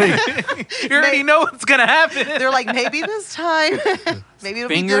change. Like, You already know what's gonna happen. They're like, maybe this time, maybe it'll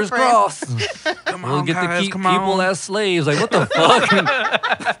fingers be different. crossed. Come We'll on, get to guys, keep come people on. as slaves. Like, what the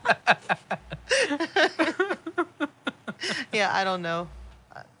fuck? Yeah, I don't know.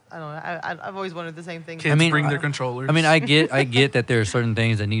 I don't know. I've always wondered the same thing. Kids I mean, bring their controllers. I mean, I get that there are certain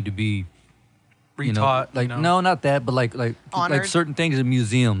things that need to be, you know, retaught. like you know? no, not that, but like Honored. certain things in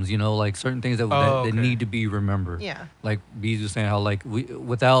museums, you know, like certain things that Oh, that okay. need to be remembered. Yeah. Like Bees was saying, how like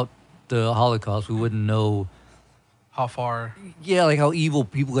without the Holocaust, we wouldn't know. How far? Yeah, like how evil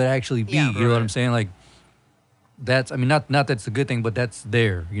people could actually be. Yeah. You know what I'm Right. saying? Like that's, I mean, not that's a good thing, but that's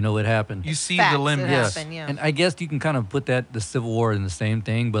there. You know, it happened. You see Facts, the it limits. happened. Yeah. And I guess you can kind of put that the Civil War in the same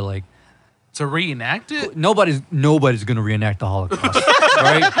thing, but like To reenact it? nobody's gonna reenact the Holocaust,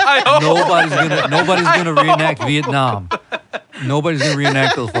 right? Nobody's gonna reenact Vietnam. Nobody's gonna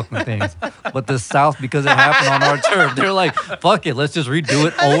reenact those fucking things. But the South, because it happened on our turf, they're like, fuck it, let's just redo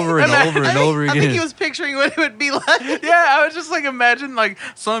it over and over and over I think he again. was picturing what it would be like. Yeah, I was just like, imagine like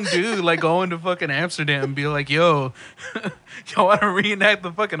some dude like going to fucking Amsterdam and be like, yo, y'all want to reenact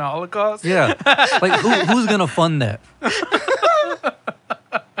the fucking Holocaust? Yeah, like who's gonna fund that?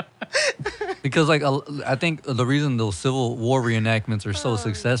 Because like I think the reason those Civil War reenactments are so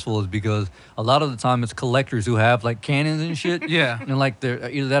successful is because a lot of the time it's collectors who have like cannons and shit. Yeah. And like they're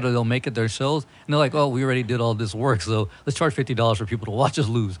either that or they'll make it themselves, and they're like, oh, we already did all this work, so let's charge $50 for people to watch us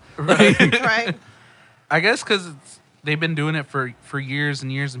lose. Right. I guess because they've been doing it for years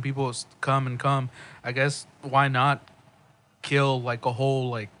and years, and people come and come. I guess why not kill like a whole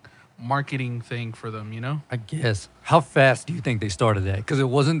like marketing thing for them? You know? I guess. How fast do you think they started that? Because it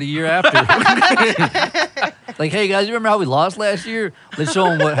wasn't the year after. Like, hey guys, you remember how we lost last year? Let's show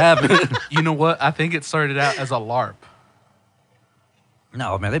them what happened. You know what? I think it started out as a LARP.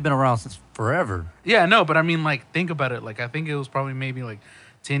 No, man, they've been around since forever. Yeah, no, but I mean, like, think about it. Like, I think it was probably maybe like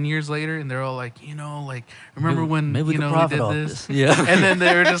 10 years later, and they're all like, you know, like, remember when maybe we you could know we profit did off this? this. Yeah. And then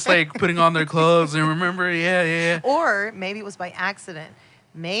they were just like putting on their clothes and remember, yeah. Or maybe it was by accident.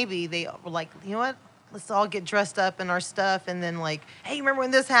 Maybe they were like, you know what? Let's all get dressed up in our stuff. And then like, hey, remember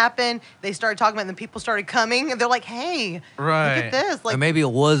when this happened? They started talking about it and then people started coming. And they're like, hey, look Right. at this. Like, Or maybe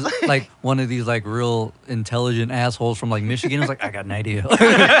it was like one of these like real intelligent assholes from like Michigan. It was like, I got an idea.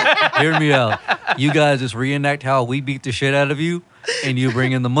 Hear me out. You guys just reenact how we beat the shit out of you, and you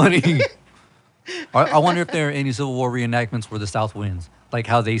bring in the money. I wonder if there are any Civil War reenactments where the South wins, like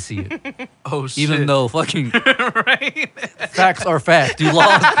how they see it. Oh, shit. Even though fucking right? facts are fact, you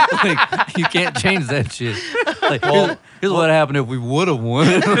lost. Like, you can't change that shit. Like, here's what happened if we would have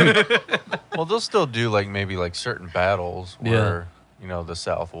won. Well, they'll still do like maybe like certain battles Yeah. where you know the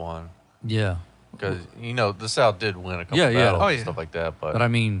South won Yeah, because you know the South did win a couple Yeah, yeah. battles Oh, and yeah. stuff like that. But, but I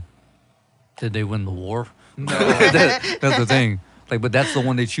mean, did they win the war? No. That's the thing. Like, but that's the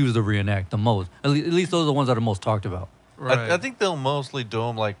one they choose to reenact the most. At least those are the ones that are most talked about. Right. I think they'll mostly do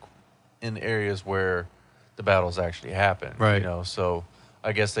them like in areas where the battles actually happen. Right. You know, so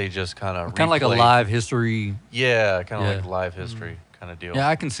I guess they just kind of Like a live history. Yeah, kind of Yeah. like live history kind of deal. Yeah,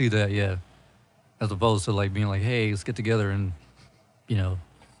 I can see that. Yeah, as opposed to like being like, hey, let's get together and, you know,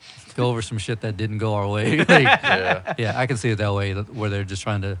 go over some shit that didn't go our way. Like, Yeah. yeah, I can see it that way, where they're just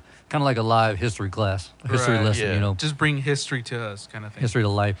trying to kind of like a live history class, a history Right, lesson. yeah. You know, Just bring history to us, kind of thing. history to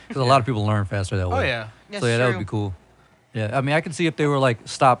life. Because a lot of people learn faster that way. Oh, yeah. That's So yeah, that would true. be cool. Yeah, I mean, I can see if they were like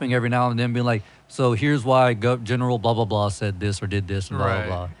stopping every now and then, being like, so here's why General blah blah blah said this or did this and blah Right.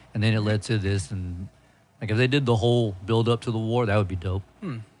 blah blah, and then it led to this, and like if they did the whole build up to the war, that would be dope.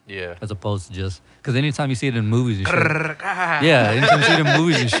 Yeah. As opposed to just because anytime you see it in movies and shit, Yeah. yeah, anytime you see it in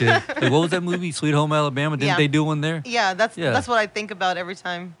movies and shit, like what was that movie, Sweet Home Alabama? Didn't Yeah. they do one there? yeah, that's Yeah. what I think about every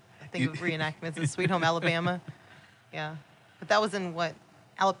time I think of reenactments in Sweet Home Alabama. Yeah. But that was in what?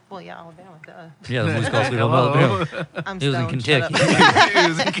 Alabama, duh. Yeah, the movie's called Sweet Home Hello. Alabama. I'm It was in stoned. Shut Kentucky. up. It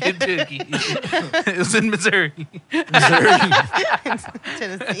was in Kentucky. It was in Missouri.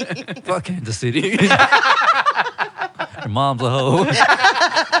 Tennessee. Fucking the city. Your mom's a hoe.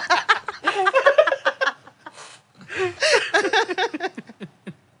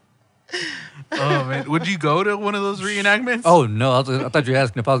 Oh man, would you go to one of those reenactments? Oh no, I thought you were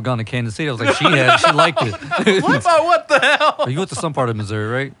asking if I was going to Kansas City. I was like, she liked it. what about what the hell? You went to some part of Missouri,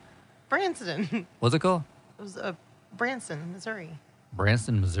 right? Branson. What's it called? It was Branson, Missouri.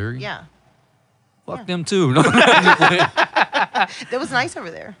 Branson, Missouri. Yeah. Fuck yeah. them too. No, I'm just playing. It was nice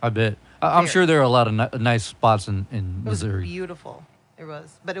over there. I bet. I'm Very. sure there are a lot of nice spots in It was Missouri. beautiful. It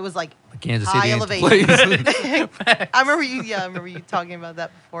was, but it was like Kansas high City ain't the elevation. place. I remember you. Yeah, I remember you talking about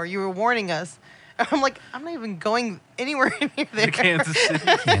that before. You were warning us. I'm like, I'm not even going anywhere near there. To Kansas City.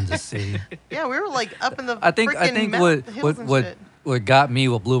 Kansas City. Yeah, we were like up in the. I think frickin' hills and shit. what got me,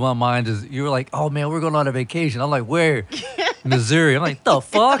 what blew my mind is you were like, oh man, we're going on a vacation. I'm like, where? Missouri. I'm like, the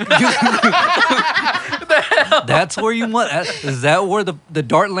fuck? That's where you want? Is that where the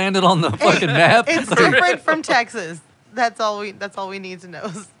dart landed on the fucking map? It's different from Texas. That's all we need to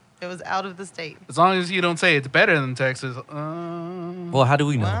know. It was out of the state. As long as you don't say it's better than Texas. Well, how do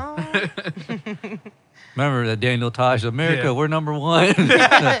we know? Well, Remember that Daniel Tosh, America, Yeah. we're number 1.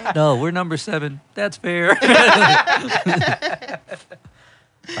 No, we're number 7. That's fair. I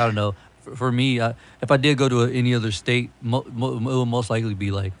don't know. For me, if I did go to any other state, it would most likely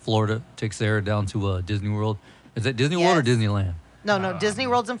be like Florida. Take Sarah down to Disney World. Is that Disney World or Yes. Disneyland? no. Disney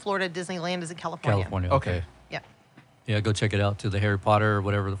World's in Florida. Disneyland is in California. California. Okay. Okay. Yeah. Yeah, go check it out to the Harry Potter or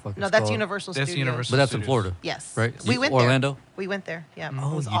whatever the fuck No, it's that's called. Universal That's Studios. Universal. But that's in Studios. Florida. Yes. Right? We went there. Orlando? We went there. Yeah. It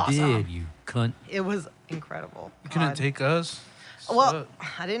Oh, was you awesome. did, you cunt. It was incredible. You couldn't God. take us. Well,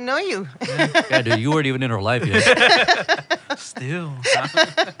 I didn't know you. Yeah, dude, you weren't even in her life yet. Still.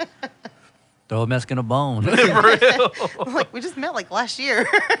 Throw a mask in a bone. Like we just met like last year.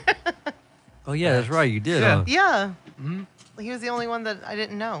 Oh, yeah, that's right. You did. Yeah. Huh? Yeah. Mhm. He was the only one that I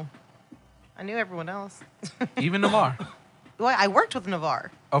didn't know. I knew everyone else. Even Navarre. Well, I worked with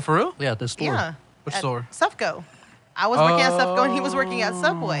Navarre. Oh, for real? Yeah, at the store. Yeah. Which at store? Sufco. I was working at Sufco and he was working at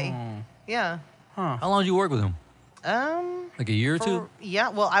Subway. Oh. Yeah. Huh. How long did you work with him? Like a year or for- two? Yeah.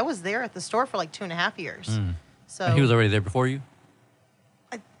 Well, I was there at the store for like 2.5 years. Mm. So And he was already there before you?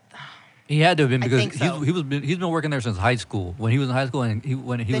 I- He had to have been I because think so. he's been working there since high school. When he was in high school and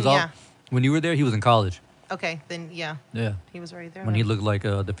when he was Then, out, yeah. when you were there, he was in college. Okay. Then yeah, Yeah. he was already there. When he looked like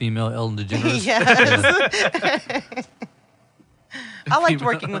the female Ellen DeGeneres. Yes. I liked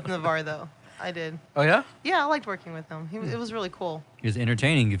working with Navarre though. I did. Oh, yeah? Yeah, I liked working with him. It was really cool. He was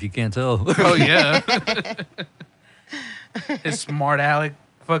entertaining if you can't tell. Oh, yeah. His smart aleck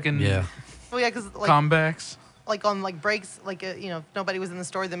fucking Yeah. Well, yeah, because like comebacks. like on like breaks, like if nobody was in the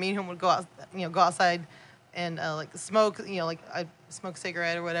store, then me and him would go out, go outside and like smoke, like I'd smoke a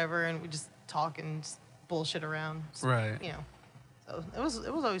cigarette or whatever, and we just talk and just bullshit around. So, Right. So it was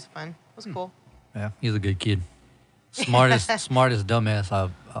always fun. It was cool. Yeah, he's a good kid. Smartest dumbass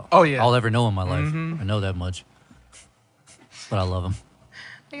I'll ever know in my life. Mhm. I know that much. But I love him.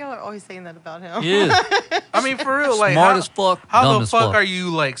 Y'all are always saying that about him. He is. I mean, for real, like Smart how, as fuck, How dumb the as fuck fuck. are you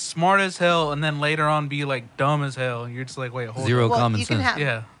like smart as hell and then later on be like dumb as hell? You're just like, wait, hold Zero Well, common you can sense. have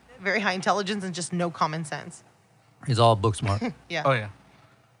Yeah. very high intelligence and just no common sense. He's all book smart. Yeah. Oh yeah.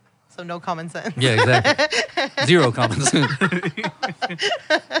 So no common sense. Yeah, exactly. Zero common sense.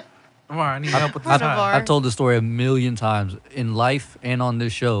 Come on, I need help with Poor this. Navarre. I've told this story a million times in life and on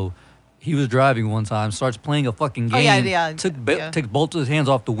this show. He was driving one time, starts playing a fucking game. Oh, yeah. Takes both of his hands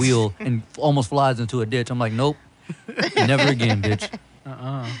off the wheel and almost flies into a ditch. I'm like, nope, never again, bitch.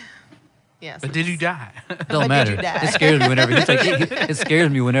 Yeah. But did you die? Don't But did matter. you die? It scares me whenever he's like. It scares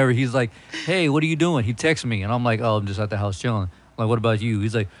me whenever he's like, "Hey, what are you doing?" He texts me, and I'm like, "Oh, I'm just at the house chilling." I'm like, "What about you?"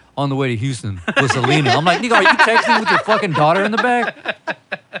 He's like, "On the way to Houston with Selena." I'm like, "Nigga, are you texting with your fucking daughter in the back?"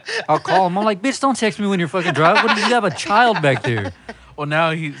 I'll call him. I'm like, "Bitch, don't text me when you're fucking driving. What do you have a child back there?" Well,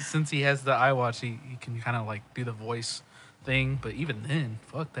 now since he has the iWatch, he can kind of like do the voice thing. But even then,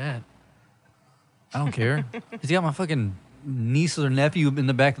 fuck that. I don't care. He's got my fucking niece or nephew in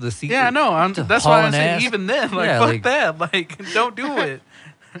the back of the seat. Yeah, I know. Just That's why I hauling say ass. even then, like Yeah, fuck like- that. Like, don't do it.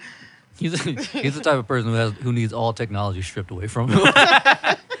 He's the type of person who needs all technology stripped away from him.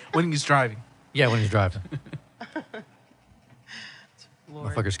 When he's driving. Yeah, when he's driving.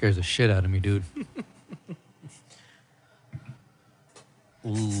 Lord. Motherfucker scares the shit out of me, dude.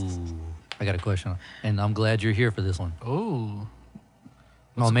 Ooh, I got a question, and I'm glad you're here for this one. Oh.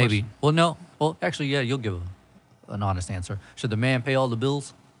 Well, the maybe. question? Well, no. Well, actually, yeah, you'll give an honest answer. Should the man pay all the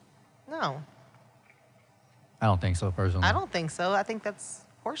bills? No, I don't think so, personally. I don't think so. I think that's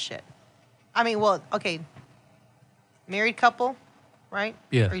horseshit. I mean, well, okay. Married couple, right?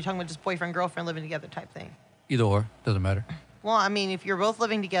 Yeah. Or are you talking about just boyfriend, girlfriend living together type thing? Either or, doesn't matter. Well, I mean, if you're both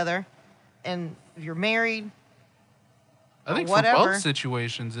living together and if you're married, I think whatever. for both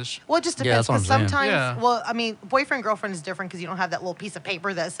situations, it's well, it just Yeah, depends. that's what I'm Because saying. sometimes, Yeah. well, I mean, boyfriend, girlfriend is different because you don't have that little piece of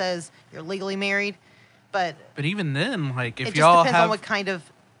paper that says you're legally married. But but even then, like it if just y'all depends have on what kind of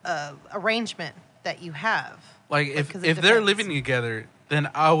arrangement that you have. like if 'cause it if they're depends. living together, then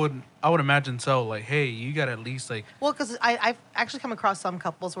I would imagine so. Like, hey, you got to at least like, Well, because I've actually come across some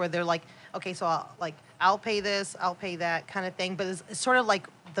couples where they're like, okay, so I'll pay this, I'll pay that kind of thing. But it's sort of like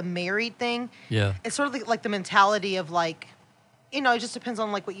the married thing. Yeah. It's sort of like the mentality of like, it just depends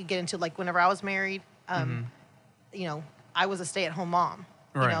on like what you get into. Like whenever I was married, I was a stay-at-home mom.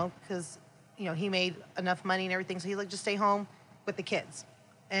 Right. Because he made enough money and everything, so he's like, just stay home with the kids.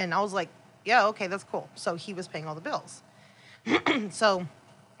 And I was like, yeah, okay, that's cool. So he was paying all the bills. So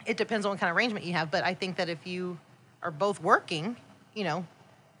it depends on what kind of arrangement you have. But I think that if you are both working,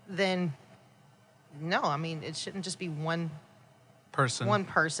 then no, I mean, it shouldn't just be one person.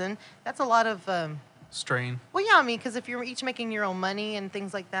 That's a lot of, strain. well, yeah, I mean, because if you're each making your own money and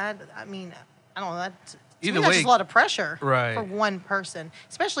things like that, I mean, I don't know, that's Either way, just a lot of pressure right. for one person,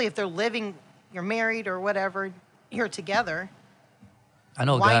 especially if they're living, you're married or whatever, you're together. I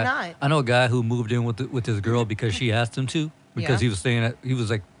know a Why guy. not? I know a guy who moved in with his girl because she asked him to. Because Yeah. he was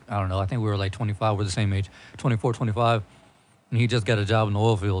like, I don't know, I think we were like 25, we're the same age, 24, 25, and he just got a job in the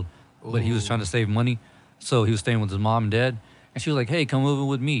oil field, but he was trying to save money, so he was staying with his mom and dad, and she was like, hey, come move in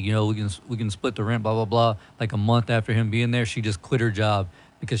with me, we can split the rent, blah blah blah. Like a month after him being there, she just quit her job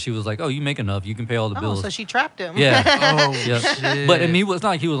because she was like, oh, you make enough, you can pay all the Oh, bills. so she trapped him. Yeah. Oh, Yeah. shit. But I mean, it's not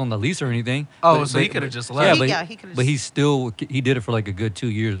like he was on the lease or anything. Oh, But- so he but- could have just Yeah, left. but, Yeah, he could've but just- he did it for like a good 2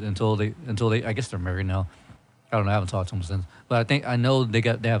 years until they I guess they're married now. I don't know. I haven't talked to him since. But I know they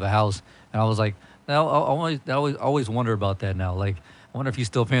have a house, and I was like, I always wonder about that now. Like, I wonder if he's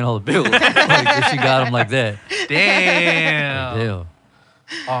still paying all the bills. Like, if she got him like that. Damn. Damn.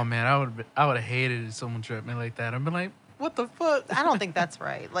 Oh man, I would have hated if someone tripped me like that. I'd been like, what the fuck? I don't think that's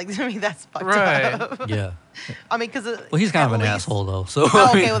right. Like, to me, that's fucked Right. up. Yeah. I mean, because Well, he's kind of an asshole though. So. Oh,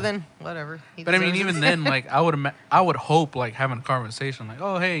 I mean, okay, well then, whatever. He But I mean, deserves even it. then, like I would hope like having a conversation, like,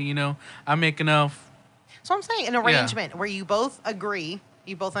 oh hey, I make enough. So I'm saying an arrangement where you both agree,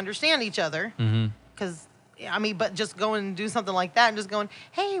 you both understand each other. Mhm. Because, I mean, but just going and do something like that and just going,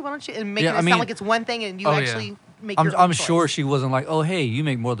 hey, why don't you, and making Yeah, it I sound mean- like it's one thing and you Oh, yeah. actually make your own I'm choice. sure she wasn't like, oh hey, you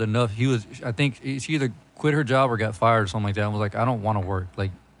make more than enough. I think she either quit her job or got fired or something like that. And was like, I don't want to work.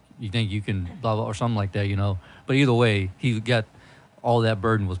 Like, you think you can blah blah or something like that, But either way, he got all that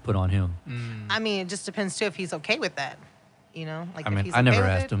burden was put on him. I mean, it just depends too if he's okay with that. Like I if mean, he's I never okay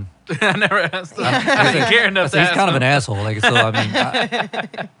with asked it. him. I never asked. I didn't care enough So to he's ask kind of him. an asshole. Like, so I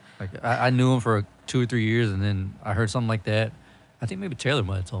mean, I knew him for 2 or 3 years, and then I heard something like that. I think maybe Taylor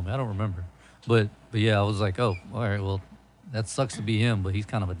might have told me. I don't remember. But yeah, I was like, oh, all right, well, that sucks to be him, but he's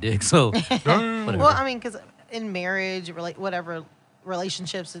kind of a dick. So whatever. Well, I mean, because in marriage, whatever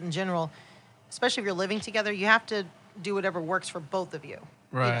relationships in general, especially if you're living together, you have to do whatever works for both of you.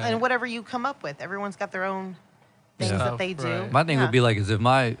 Right. And whatever you come up with. Everyone's got their own things Yeah. that they do. Right. My thing Yeah. would be like, is if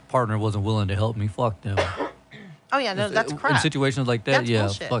my partner wasn't willing to help me, fuck them. Oh, yeah, no, that's In crap. situations like that, That's yeah,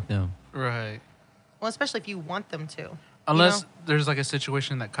 bullshit. fuck them. Right. Well, especially if you want them to. Unless know? there's like a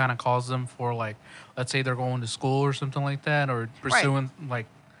situation that kind of calls them for like, let's say they're going to school or something like that, or pursuing like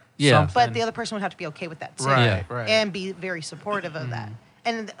Yeah. something. But the other person would have to be okay with that too. Right, Yeah. right. And be very supportive of that.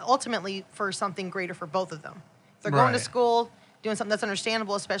 And ultimately for something greater for both of them. If they're going to Right. school, doing something that's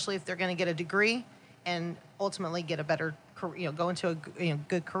understandable, especially if they're going to get a degree and ultimately get a better, go into a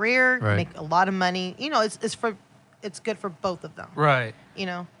good career, Right. make a lot of money. It's good for both of them. Right.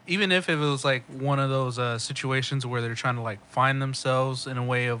 Even if it was like one of those situations where they're trying to like find themselves in a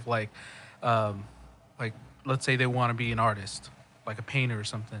way of like let's say they want to be an artist, like a painter or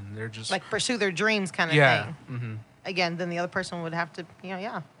something. They're just like pursue their dreams kind of yeah. thing. Mm-hmm. Again, then the other person would have to, be okay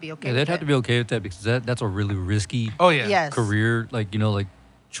Yeah, with they'd have it. to be okay with that because that's a really risky Oh yeah. Yes. career, like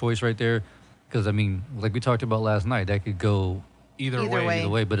choice right there. Because I mean, like we talked about last night, that could go Either, Either way. way. either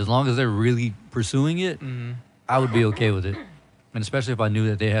way. But as long as they're really pursuing it, Mm-hmm. I would be okay with it. And especially if I knew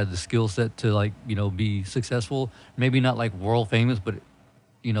that they had the skill set to be successful, maybe not like world famous, but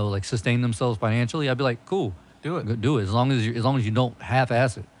like sustain themselves financially, I'd be like, cool, Do it. go do it. As long as you don't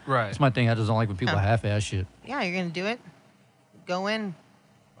half-ass it. Right. That's my thing. I just don't like when people Huh. half-ass shit. Yeah, you're going to do it. Go in.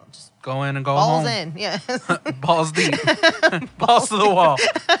 Just Go in and go balls home. in. Yeah. Balls deep. Balls to the wall.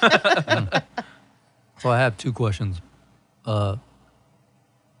 So I have two questions. Damn,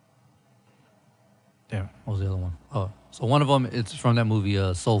 what was the other one? Oh, so one of them, it's from that movie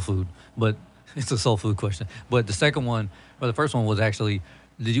Soul Food, but it's a soul food question. But the second one, or the first one was actually,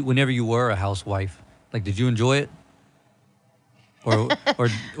 whenever you were a housewife, like, did you enjoy it? Or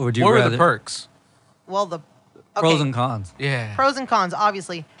would you What were rather? the perks? Well, the Pros okay, and cons. Yeah. pros and cons.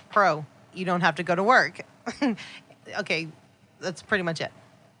 Obviously, pro, you don't have to go to work. Okay, that's pretty much it.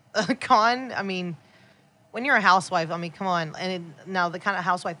 Con, I mean, when you're a housewife, I mean, come on. And now the kind of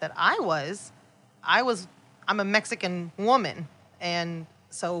housewife that I'm a Mexican woman, And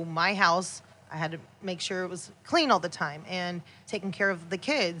so my house, I had to make sure it was clean all the time and taking care of the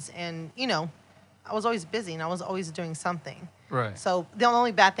kids. And, you know, I was always busy and I was always doing something. Right. So the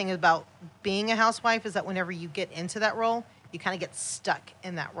only bad thing about being a housewife is that whenever you get into that role, you kind of get stuck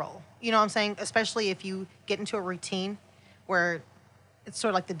in that role. You know what I'm saying? Especially if you get into a routine where it's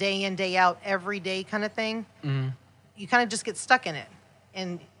sort of like the day in, day out, every day kind of thing. You kind of just get stuck in it.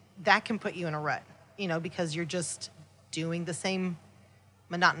 And that can put you in a rut, you know, because you're just doing the same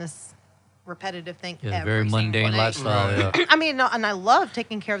monotonous, repetitive thing Yeah, every very single mundane day. lifestyle. Yeah. I mean, no, and I love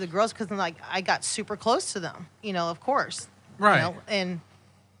taking care of the girls because, like, I got super close to them, you know, of course. Right. You know,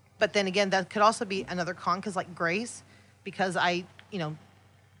 but then again, that could also be another con because, like, Grace, because I, you know,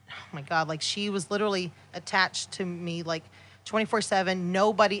 oh my God, like, she was literally attached to me, like, 24/7.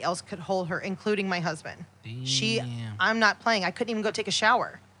 Nobody else could hold her, including my husband. Damn. I'm not playing. I couldn't even go take a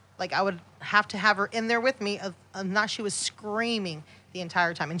shower. Like, I would have to have her in there with me. Not, she was screaming the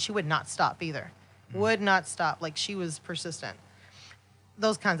entire time, and she would not stop either. Would not stop. Like, she was persistent.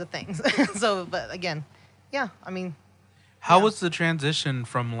 Those kinds of things. So, but again, yeah, I mean. How Yeah. was the transition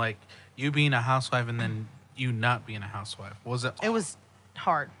from like you being a housewife and then you not being a housewife? Was it? It was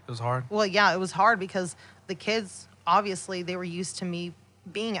hard. It was hard. Well, yeah, it was hard because the kids, obviously, they were used to me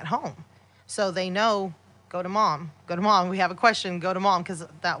being at home. So they know, go to mom. Go to mom. We have a question, go to mom. Because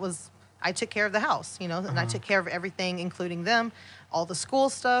I took care of the house, you know, and I took care of everything, including them. All the school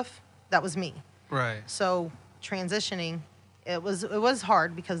stuff, that was me. Right. So transitioning, it was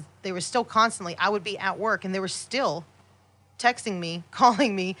hard because they were still constantly, I would be at work and they were still texting me,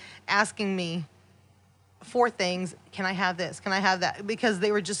 calling me, asking me for things. Can I have this? Can I have that? Because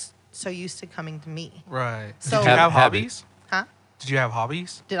they were just so used to coming to me. Right. So- Did you have Habit. hobbies? Huh? Did you have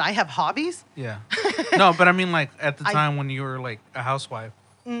hobbies? Did I have hobbies? Yeah. No, but I mean like at the I- time when you were like a housewife.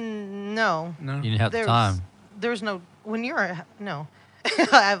 No. No. You didn't have the time. There's no, when you're, no.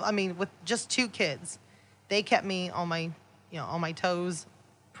 I mean, with just 2 kids, they kept me on my, you know, on my toes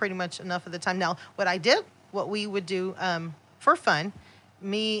pretty much enough of the time. Now, what we would do for fun,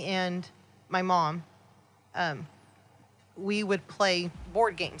 me and my mom, we would play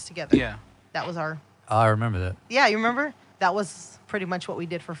board games together. Yeah. That was our, I remember that. yeah, you remember? That was pretty much what we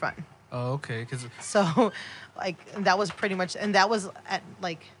did for fun. Oh, okay. Because So, like, that was pretty much, and that was at,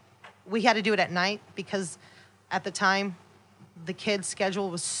 like, we had to do it at night because at the time, the kids' schedule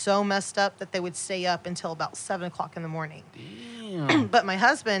was so messed up that they would stay up until about 7 o'clock in the morning. But my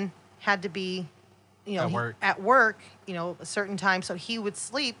husband had to be, you know, At work. You know, a certain time. So he would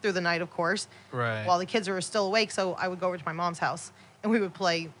sleep through the night, of course, right. while the kids were still awake. So I would go over to my mom's house and we would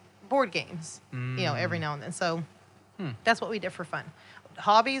play board games, you know, every now and then. So that's what we did for fun.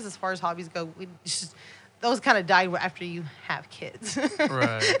 Hobbies, as far as hobbies go, those kind of died after you have kids.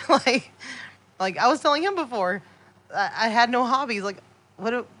 Right. like I was telling him before, I had no hobbies. Like,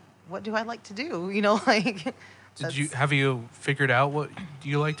 what do I like to do? You know, like. Have you figured out what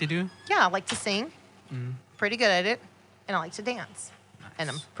you like to do? Yeah, I like to sing. Pretty good at it, and I like to dance, and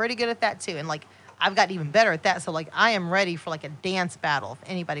I'm pretty good at that too. And like, I've gotten even better at that. So like, I am ready for like a dance battle. If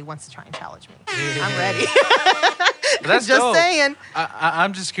anybody wants to try and challenge me, I'm ready. That's just dope. saying.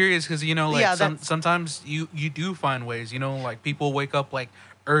 I'm just curious because you know, like Yeah, that's- sometimes you do find ways. You know, like people wake up like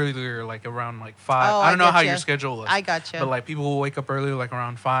earlier, like around like 5. Oh, I don't know how getcha. your schedule is. I gotcha. But like people will wake up earlier, like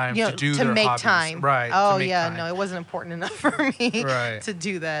around 5 You know, to do to their make hobbies. time. Right. to Oh make yeah, time. no, it wasn't important enough for me Right. to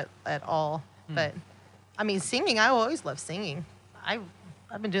do that at all. But I mean, singing, I always loved singing. I've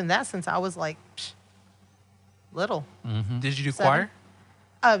been doing that since I was like little. Did you do 7.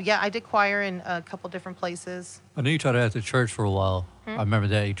 choir? Yeah, I did choir in a couple different places. I know you tried it at the church for a while. I remember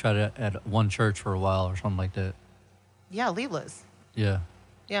that. You tried it at one church for a while or something like that. Yeah, Leela's. Yeah.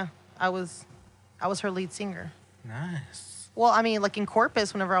 Yeah, I was her lead singer. Nice. Well, I mean, like in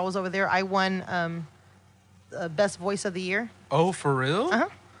Corpus, whenever I was over there, I won Best Voice of the Year. Oh, for real? Uh-huh.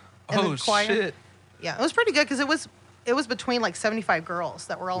 And Oh the choir. shit. Yeah, it was pretty good because it was between like 75 girls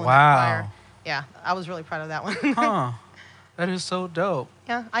that were all in Wow. the choir. Yeah, I was really proud of that one. Huh. That is so dope.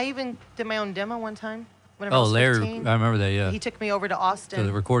 Yeah, I even did my own demo one time. Whenever I Oh, was Larry. 15. I remember that. Yeah. He took me over to Austin. To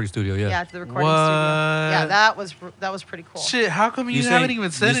the recording studio. Yeah. Yeah, to the recording studio. Yeah, What? that was pretty cool. Shit, how come you, sang- haven't even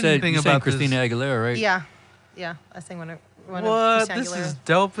said anything you sang about Christina this? Aguilera, right? Yeah, I sang one of What? Christina This Aguilera. is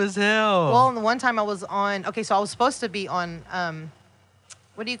dope as hell. Well, and the one time I was on. Okay, so I was supposed to be on.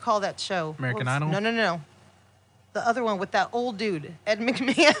 What do you call that show? American What was- Idol? No. The other one with that old dude, Ed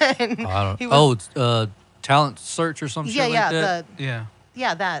McMahon. I don't. He was- Talent Search or some shit like that. yeah.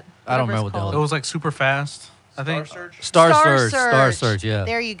 That. I don't whatever remember it's what the hell It called. was like super fast. I think. Star Search. Yeah.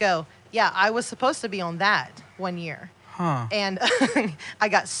 There you go. Yeah, I was supposed to be on that one year. Huh. And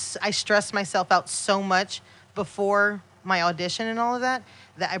I stressed myself out so much before my audition and all of that,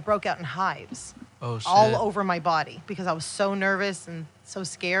 that I broke out in hives Oh shit. all over my body because I was so nervous and so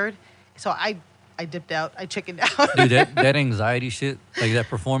scared. So I dipped out. I chickened out. Dude, that anxiety shit, like that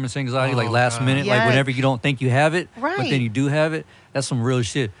performance anxiety, like Oh, last God. minute, like Yes. whenever you don't think you have it, but Right. then you do have it, that's some real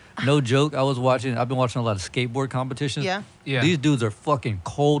shit. No joke. I've been watching a lot of skateboard competitions. Yeah. Yeah. These dudes are fucking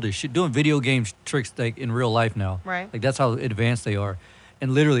cold as shit, doing video game tricks like in real life now. Right. Like that's how advanced they are.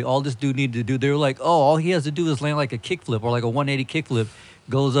 And literally, all this dude needed to do, they were like, oh, all he has to do is land like a kickflip or like a 180 kickflip,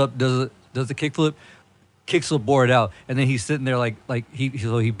 goes up, does the kickflip, kicks the board out, and then he's sitting there like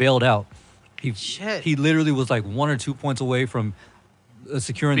he bailed out. Shit. He literally was like 1 or 2 points away from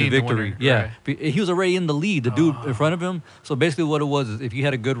securing Being the the victory. winner, Yeah, right. He was already in the lead. The dude in front of him. So basically, what it was is, if you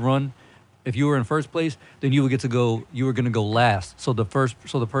had a good run, if you were in first place, then you would get to go. You were gonna go last. So the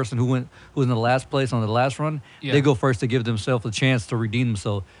person who was in the last place on the last run, Yeah. they go first to give themselves a chance to redeem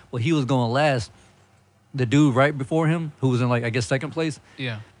themselves. Well, he was going last. The dude right before him, who was in like I guess second place,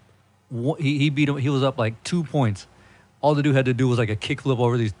 Yeah. he beat him. He was up like 2 points. All the dude had to do was like a kickflip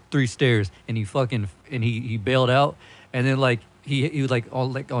over these 3 stairs, and he bailed out. And then like he was like all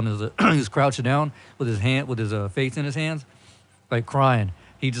like on his he was crouching down with his face in his hands, like crying.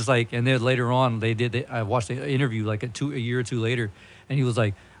 He just like, and then later on I watched the interview like a year or two later, and he was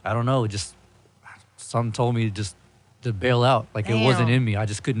like, I don't know, just something told me just to bail out. Like it wasn't Damn. in me. I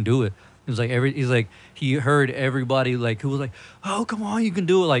just couldn't do it. It was like he heard everybody like who was like, oh come on, you can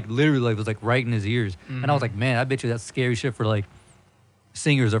do it. Like literally like it was like right in his ears. And I was like, man, I bet you that's scary shit for like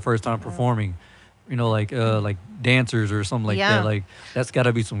singers their first time performing. You know, like dancers or something like Yeah. that. Like that's got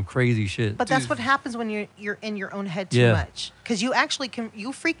to be some crazy shit. But that's Dude. what happens when you're in your own head too Yeah. much, because you actually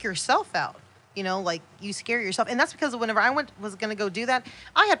you freak yourself out. You know, like you scare yourself, and that's because whenever I was gonna go do that,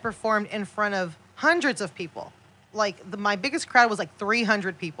 I had performed in front of hundreds of people. Like my biggest crowd was like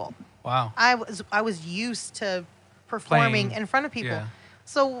 300 people. Wow. I was used to performing Playing, in front of people. yeah.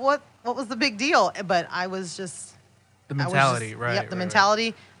 So what was the big deal? But I was just The I was mentality, just- right? Yep, the right,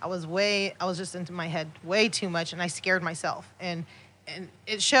 mentality. I was just into my head way too much, and I scared myself, and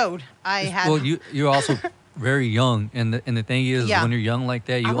it showed. I had. well, you're also very young, and the thing is, Yeah. when you're young like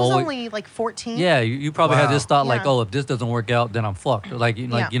that, you I was always only like 14. yeah, you probably had this Wow. thought like, Yeah. oh, if this doesn't work out, then I'm fucked. Like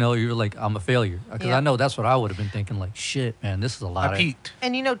Yeah. you know, you're like I'm a failure because Yeah. I know that's what I would have been thinking. Like shit, man, this is a lot. I of peaked.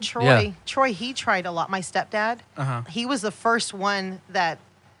 And you know, Troy, Yeah. Troy, he tried a lot. My stepdad, Uh-huh. he was the first one that,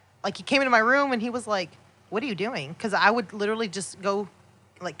 like, he came into my room and he was like, "What are you doing?" Because I would literally just go,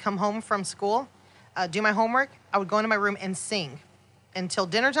 like, come home from school, do my homework. I would go into my room and sing until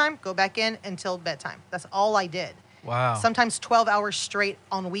dinner time. Go back in until bedtime. That's all I did. Wow. Sometimes 12 hours straight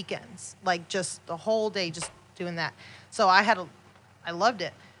on weekends, like just the whole day just doing that. So I loved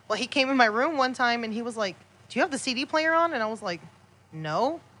it. Well, he came in my room one time and he was like, "Do you have the CD player on?" And I was like,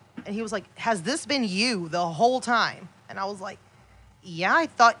 "No." And he was like, "Has this been you the whole time?" And I was like, "Yeah, I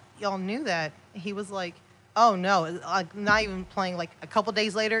thought y'all knew that." He was like, "Oh no." Like, not even playing. Like a couple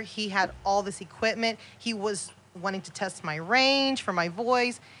days later, he had all this equipment. He was wanting to test my range for my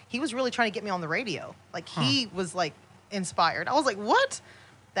voice. He was really trying to get me on the radio. Like he was like inspired. I was like, "What?"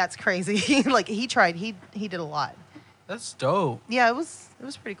 That's crazy. Like he tried. He did a lot. That's dope. Yeah, it was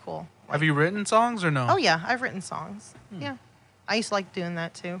pretty cool. Have you written songs or no? Oh yeah, I've written songs. Yeah, I used to like doing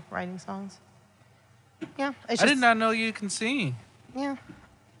that too, writing songs. Yeah, it's I just, did not know you can sing. Yeah,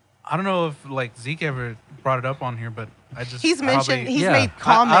 I don't know if like Zeke ever brought it up on here, but I just he's mentioned. probably- He's Yeah. made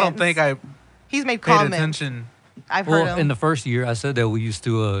comments. I don't think I He's made paid comments. attention. I've heard Well, him. in the first year, I said that we used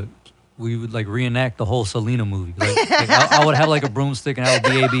to we would like reenact the whole Selena movie. Like I would have like a broomstick and I would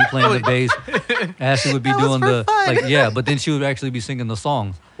be AB playing the bass. Ashley would be That was doing for the fun. like yeah, but then she would actually be singing the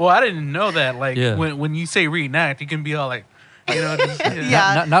songs. Well, I didn't know that. Like Yeah. when you say reenact, you can be all like, you know, just,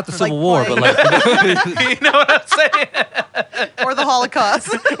 Yeah. Not the like Civil War, but playing- like you know what I'm saying? or the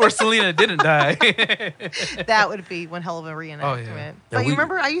Holocaust. Or Selena didn't die. That would be one hell of a reenactment. Oh, yeah. But Yeah, you we-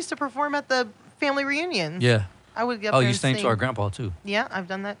 remember, I used to perform at the family reunions. yeah. I would get up Oh, there you and sang sing. to our grandpa too. Yeah, I've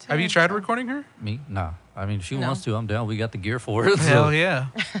done that too. Have you tried so- recording her? Me? Nah. I mean, if she No. wants to, I'm down. We got the gear for it. so- Hell yeah.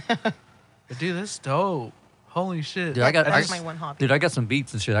 But dude, that's dope. Holy shit. Dude, I got That's I- my one hobby. Dude, I got some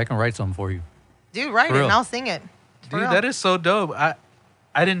beats and shit. I can write something for you. Dude, write For it real. and I'll sing it. For Dude, real. that is so dope.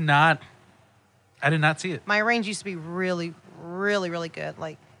 I did not see it. My range used to be really, really, really good.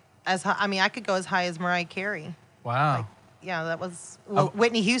 Like, I could go as high as Mariah Carey. Wow. Yeah, that was Oh.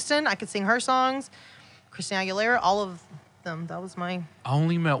 Whitney Houston. I could sing her songs. Christina Aguilera, all of them. That was my. I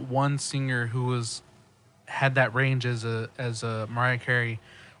only met one singer who had that range as a Mariah Carey,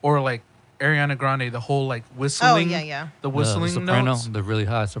 or like Ariana Grande, the whole like whistling. Oh, yeah. The The whistling soprano, notes. the really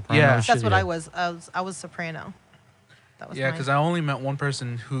high soprano. Yeah. shit, That's what yeah. I was. I was soprano. That was Yeah, my- because I only met one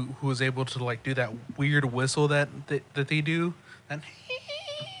person who was able to like do that weird whistle that they do. And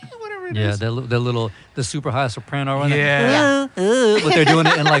whatever it Yeah, is. the super high soprano one. Yeah. But they're doing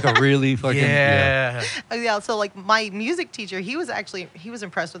it in like a really fucking Yeah. Yeah, so like my music teacher, he was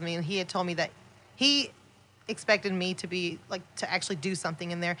impressed with me, and he had told me that he expected me to be like to actually do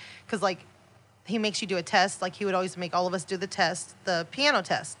something in there, because like he makes you do a test. Like he would always make all of us do the test, the piano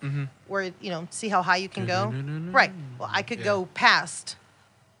test, where see how high you can go. Right. Well, I could go past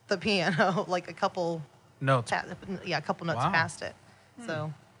the piano, like a couple Notes. a couple notes Wow. past it.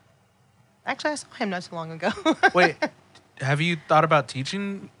 So actually, I saw him not too long ago. Wait, have you thought about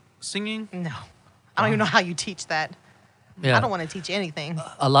teaching singing? No, I don't even know how you teach that. Yeah. I don't want to teach anything.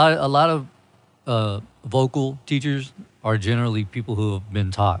 A lot of vocal teachers are generally people who have been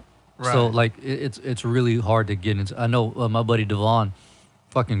taught. So Right. like it's really hard to get into. I know my buddy Devon,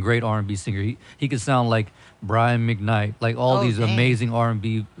 fucking great R&B singer. He could sound like Brian McKnight, like all Oh, these dang. amazing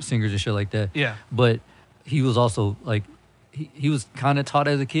R&B singers and shit like that. Yeah. But he was also like he was kind of taught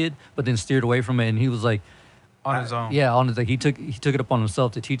as a kid, but then steered away from it, and he was like. On his own. Yeah, on his like he took it upon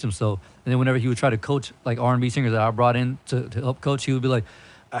himself to teach himself, and then whenever he would try to coach like R&B singers that I brought in to help coach, he would be like,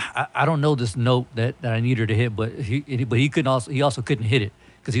 I don't know this note that I need her to hit, but he couldn't also couldn't hit it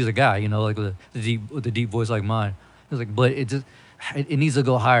because he's a guy, like with a deep voice like mine. He was like, but it needs to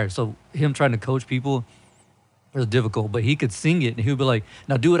go higher. So him trying to coach people was difficult, but he could sing it, and he would be like,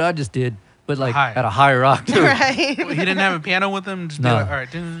 now do what I just did, but like Higher. at a higher octave. Right. Well, he didn't have a piano with him. Just be No. like, all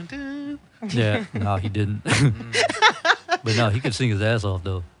right. Dun, dun. Yeah, no, he didn't. But no, he could sing his ass off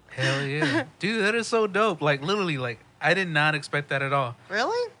though. Hell yeah, dude, that is so dope. Like literally, like I did not expect that at all.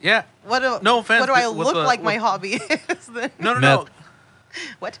 Really? Yeah. What do, No offense, What do I but with look the- like my with- hobby is then? No, no, Meth.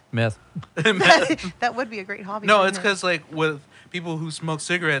 What? Meth. no. That would be a great hobby. No, wouldn't it's it? because like with people who smoke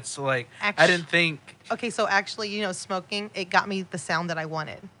cigarettes, like I Actu- didn't think. Okay, so actually, smoking, it got me the sound that I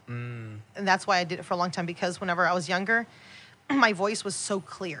wanted. And that's why I did it for a long time, because whenever I was younger, my voice was so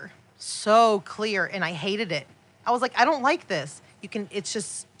clear, and I hated it. I was like, I don't like this. It's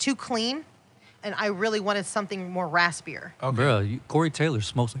just too clean, and I really wanted something more raspier. Okay. Bro, Corey Taylor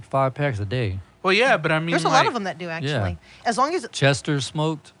smokes like 5 packs a day. Well, yeah, but I mean, There's a like, lot of them that do, actually. As long as, Chester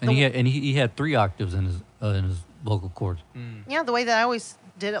smoked, and The- he had 3 octaves in his vocal cords. the way that I always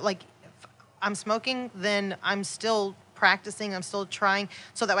did it, like, if I'm smoking, then I'm still practicing, I'm still trying,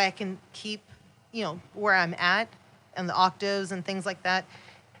 so that way I can keep, where I'm at, and the octaves and things like that.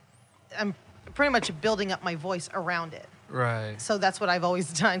 I'm pretty much building up my voice around it. Right. So that's what I've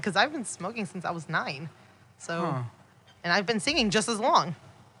always done, because I've been smoking since I was 9. So, Huh. and I've been singing just as long.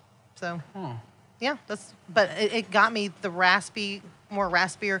 So, Huh. yeah, but it got me the more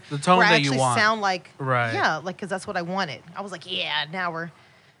raspier. The tone where I that you actually want. sound like, Right. yeah, like, because that's what I wanted. I was like, yeah, now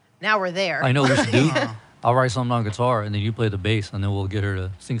we're there. I know what we should do. I'll write something on guitar, and then you play the bass, and then we'll get her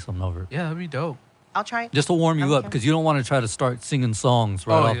to sing something over it. Yeah, that'd be dope. I'll try it. Just to warm you up, Okay. because you don't want to try to start singing songs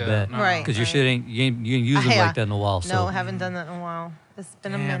right Oh, off yeah, the bat. no. Right. Because your right. shit you ain't using Yeah. like that in a while. No, So I haven't done that in a while. It's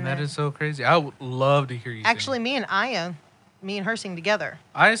been a Damn, minute. that is so crazy. I would love to hear you. Actually, sing. me and her sing together.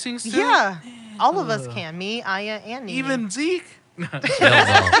 I sing still. Yeah, all of us can. Me, Aya, and Nene. Even Zeke. hell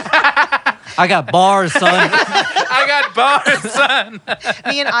no. I got bars, son. I got bars, son.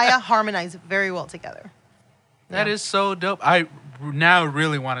 me and Aya harmonize very well together. That Yeah. is so dope. I now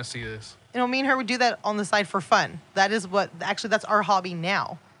really want to see this. Me and her would do that on the side for fun. That's our hobby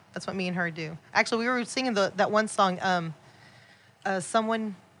now. That's what me and her do. Actually, we were singing that one song,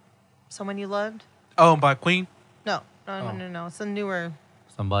 Someone You Loved. Oh, by Queen. No. Oh. It's a newer,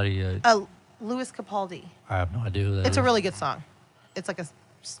 Somebody, Louis Capaldi. I have no idea who that It's a is. really good song. It's like a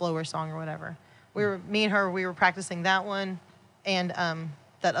slower song or whatever. Me and her, we were practicing that one, and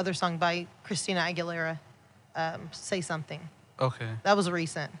that other song by Christina Aguilera, "Say Something." Okay, That was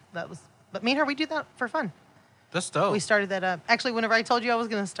recent. But me and her, we do that for fun. that's dope. We started that up. Actually, whenever I told you I was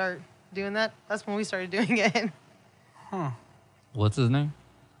gonna start doing that, that's when we started doing it. What's his name?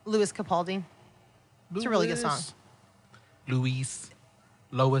 Louis Capaldi. It's a really good song. Luis,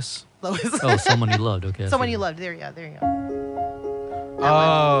 Lois. Lois. Oh, Someone You Loved. Okay. I Someone see. You Loved. There you go.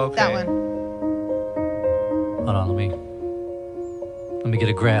 Oh, okay. That one. Hold on, let me get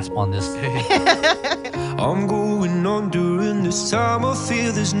a grasp on this. I'm going on during this time. I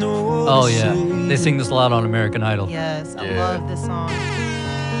feel there's no one Oh to yeah, save. they sing this a lot on American Idol. Yes, I Yeah. love this song.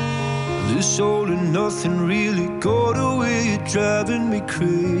 This all and nothing really got away. You're driving me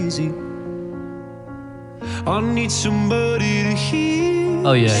crazy. I need somebody to hear.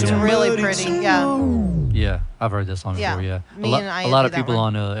 Oh, yeah, It's yeah. really somebody pretty, to yeah. know. Yeah, I've heard that song Yeah, before. Yeah, me and I a lot do of that people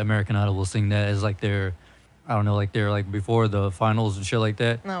one. on American Idol will sing that as like their I don't know, like they're like before the finals and shit like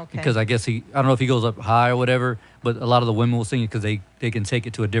that. Oh, okay. Because I guess I don't know if he goes up high or whatever, but a lot of the women will sing it because they can take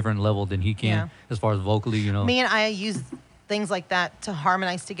it to a different level than he can Yeah. as far as vocally, you know. Me and I use things like that to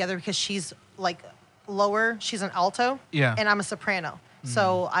harmonize together because she's like lower, she's an alto, Yeah. and I'm a soprano.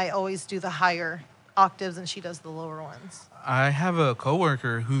 So I always do the higher octaves and she does the lower ones. I have a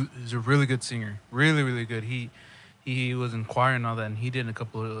coworker who is a really good singer, really, really good. He was in choir and all that, and he did a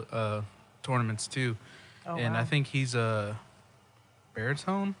couple of tournaments too. Oh, and wow. I think he's a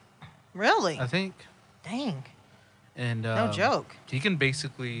baritone. Really? I think. Dang. And No joke. He can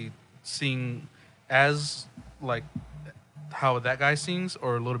basically sing as like how that guy sings,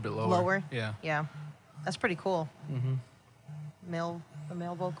 or a little bit lower. Lower? Yeah. Yeah. That's pretty cool. Mm-hmm. The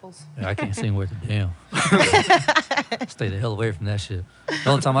male vocals. Yeah, I can't sing worth a damn. Stay the hell away from that shit. The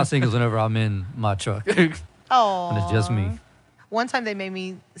only time I sing is whenever I'm in my truck. And Oh. it's just me. One time they made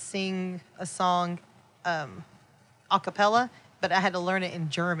me sing a song a cappella, but I had to learn it in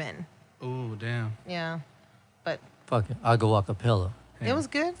German. Oh damn. Yeah. But Fuck it. I go a cappella. it was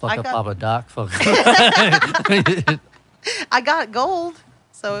good. Fuck up Papa Doc. Fuck I got gold,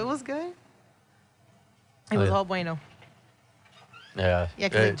 so it was good. It Oh, was yeah. all bueno. Yeah. Yeah,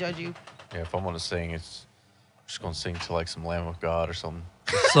 because they judge you. Yeah, if I'm gonna sing, it's I'm just gonna sing to like some Lamb of God or something.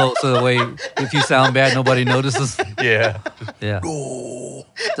 so the way if you sound bad, nobody notices. Yeah. Yeah.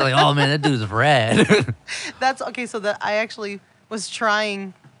 It's like, oh man, that dude's rad. That's okay. So that I actually was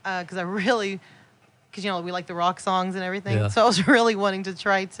trying because I really, because you know we like the rock songs and everything. Yeah. So I was really wanting to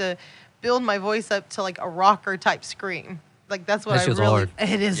try to build my voice up to like a rocker type scream. Like that's what That I shit's really. hard.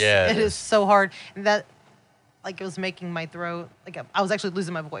 It is. Yeah, it it is is. so hard, and that like it was making my throat like I was actually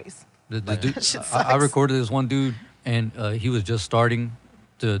losing my voice. The dude, That shit I sucks. recorded this one dude, and he was just starting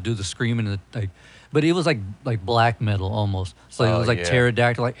to do the screaming, and like, but it was like black metal almost. So it Oh, was like yeah.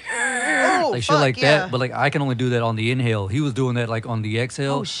 pterodactyl, like Oh, like shit fuck, like yeah. that. But like I can only do that on the inhale. He was doing that like on the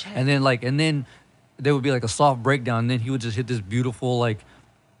exhale, Oh, shit. and then there would be like a soft breakdown, and then he would just hit this beautiful like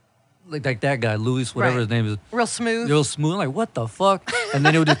that guy Luis, whatever Right. his name is. Real smooth. Real smooth. I'm like, what the fuck? And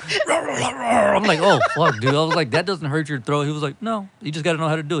then it would just. I'm like, oh fuck, dude. I was like, that doesn't hurt your throat. He was like, no, you just got to know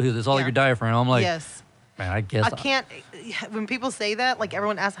how to do it. It's all Yeah. your diaphragm. I'm like, yes. man, I guess I can't. When people say that, like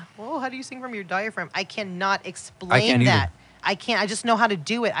everyone asks, "Well, how do you sing from your diaphragm?" I cannot explain either. that. I can't. I just know how to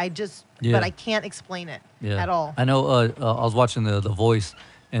do it. Yeah. But I can't explain it Yeah. at all. I know. I was watching the Voice,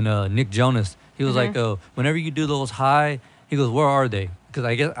 and Nick Jonas. He was Mm-hmm. like, whenever you do those high, he goes, where are they? Because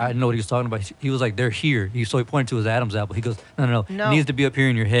I guess I know what he was talking about. He was like, they're here. So he pointed to his Adam's apple. He goes, no. No. It needs to be up here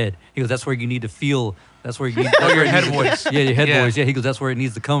in your head. He goes, that's where you need to feel. That's where you need. Oh, your head voice. Yeah, your head Yeah. voice. Yeah, he goes, that's where it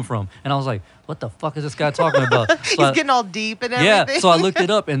needs to come from. And I was like, what the fuck is this guy talking about? He's So I- getting all deep and yeah, everything. so I looked it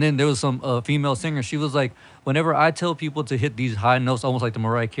up, and then there was some female singer. She was like, whenever I tell people to hit these high notes, almost like the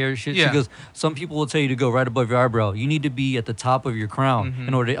Mariah Carey shit, Yeah. she goes, some people will tell you to go right above your eyebrow. You need to be at the top of your crown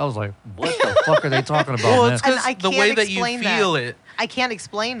in order to, I was like, what the fuck are they talking about, Well, man? it's And because I the can't way that you explain feel that. it. I can't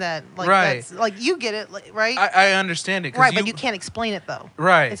explain that. Like Right. That's, like you get it, like, right? I understand it. 'cause Right, but you can't explain it though.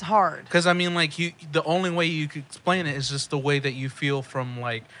 Right. It's hard. Because I mean, like the only way you could explain it is just the way that you feel from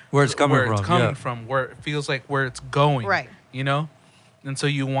like Where it's coming where it's from, coming yeah. from, where it feels like where it's going. Right. You know, and so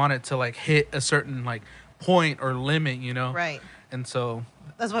you want it to like hit a certain like point or limit. You know. Right. And so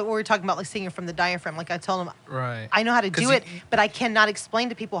That's what we were talking about, like singing from the diaphragm. Like I told him, right. I know how to 'Cause do you- it, but I cannot explain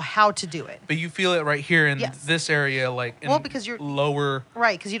to people how to do it. But you feel it right here in Yes. this area, like in Well, because you're- lower.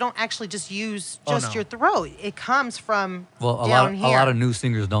 Right, because you don't actually just use Oh, just no. your throat. It comes from Well, down here. a lot of new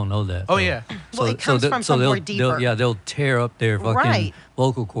singers don't know that. Oh though. yeah. Well, it comes from somewhere deeper. Yeah, they'll tear up their fucking Right.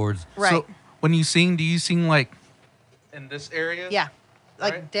 vocal cords. Right. So when you sing, do you sing like in this area? Yeah.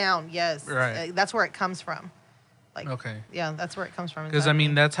 Like Right? down, yes. Right. That's where it comes from. Like Okay. Yeah, that's where it comes from. Because I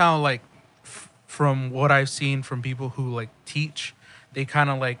mean, that's how like from what I've seen from people who like teach, they kind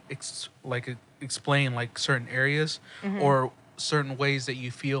of like explain like certain areas Mm-hmm. or certain ways that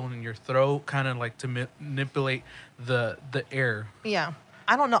you feel in your throat, kind of like to manipulate the air. Yeah.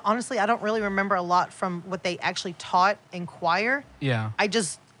 I don't know. Honestly, I don't really remember a lot from what they actually taught in choir. Yeah. I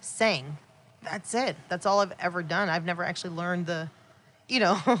just sang. That's it. That's all I've ever done. I've never actually learned the,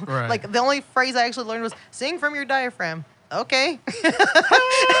 Right. like the only phrase I actually learned was sing from your diaphragm. Okay.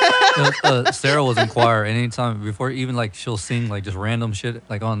 Sarah was in choir, and anytime before, even like she'll sing like just random shit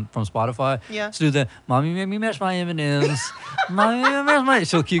like from Spotify. Yeah. She'll do that. Mommy made me mash my M&Ms. Mommy made me mash my.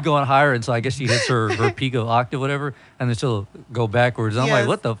 She'll keep going higher, and so I guess she hits her peak of octave, whatever, and then she'll go backwards. I'm like, Yes.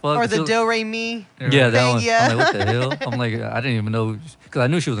 what the fuck? Or the She'll- do re mi. Yeah, that thing, one. yeah. I'm like, what the hell? I'm like, I didn't even know because I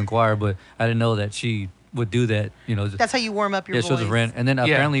knew she was in choir, but I didn't know that she would do that. You know, That's how you warm up your yeah, voice. she'll just rant. And then Yeah.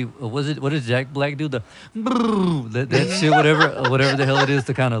 apparently, what did Jack Black do? The that shit, whatever the hell it is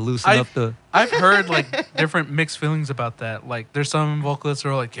to kind of loosen up the. I've heard like different mixed feelings about that. Like there's some vocalists who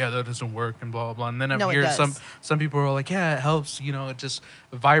are like, yeah, that doesn't work and blah blah blah. And then No, I've it heard does. some people are like, yeah, it helps. You know, it just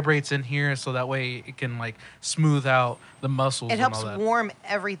vibrates in here, so that way it can like smooth out the muscles. It and helps all that. warm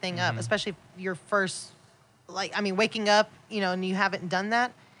everything up, especially if your first, like, I mean, waking up, you know, and you haven't done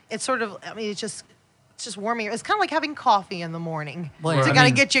that. It's sort of, I mean, it's just warming. It's kind of like having coffee in the morning Well, to I kind of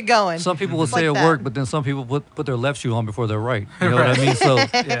mean, get you going. Some people will It's say like it that. worked, but then some people put their left shoe on before their right. You know what I mean? So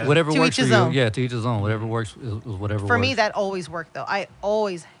whatever To works each for his you. own. Yeah, to each his own. Whatever works is whatever For works. me, that always worked though. I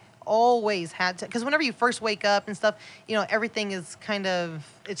always had to, because whenever you first wake up and stuff, you know, everything is kind of,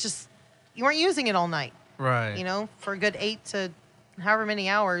 it's just, you weren't using it all night, Right. you know, for a good 8 to however many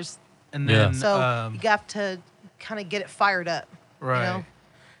hours. And Yeah. then So you have to kind of get it fired up. right. You know?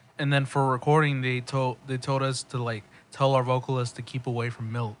 And then for recording, they told us to like tell our vocalist to keep away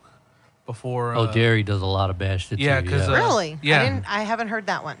from milk before. Oh, Jerry does a lot of bad shit yeah, too. 'cause, Yeah. Really? yeah. I haven't heard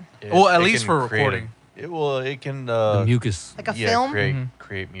that one. Well, at It least can for create recording. It can The mucus. Like a yeah, film?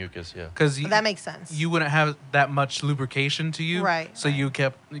 create mucus. Yeah. Because That makes sense. you wouldn't have that much lubrication to you, Right, So right.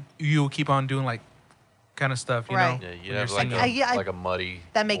 you keep on doing like kind of stuff, you Right. know. Yeah, you when have you're like singing. I- like a muddy.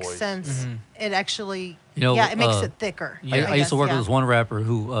 That makes voice. sense. It actually, You know, yeah, it makes uh, it thicker. I used to work guess, with this one rapper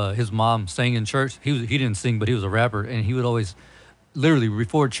who his mom sang in church. He didn't sing, but he was a rapper, and he would always, literally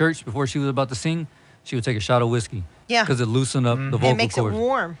before church, before she was about to sing, she would take a shot of whiskey. Yeah. Because it loosened up the vocal It makes cords. it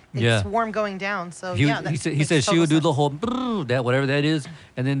warm. It's Yeah. warm going down. So He, yeah, he said makes she total would do the sense. whole that whatever that is,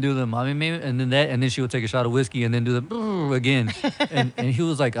 and then do the mommy maybe, and then that, and then she would take a shot of whiskey and then do the again, and he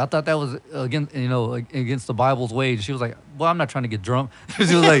was like, I thought that was against the Bible's way. And she was like, well, I'm not trying to get drunk. she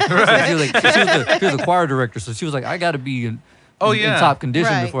was like, she was a choir director, so she was like, I got to be in top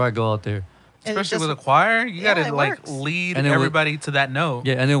condition Right. before I go out there. And it Especially just- with a choir, you Yeah, gotta it like works. lead And then everybody to that note.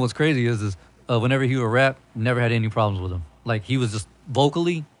 Yeah, and then what's crazy is whenever he would rap, never had any problems with him. Like he was just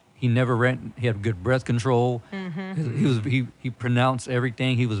vocally, he never ran. He had good breath control. He pronounced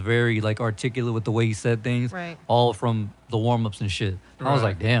everything. He was very like articulate with the way he said things. Right. All from the warm ups and shit. I was Right.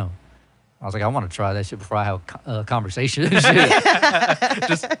 like, damn. I was like, I want to try that shit before I have a conversation and shit.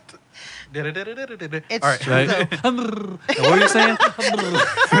 Just. It's All right. true, Right? though. What were you saying?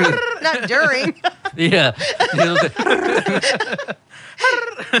 Not during. Yeah. You know what I'm saying?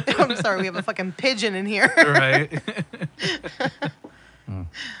 I'm sorry, we have a fucking pigeon in here. Right.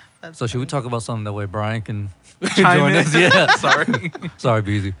 That's So should we talk about something that way Brian can Chime join in. us? Yeah. Sorry. Sorry,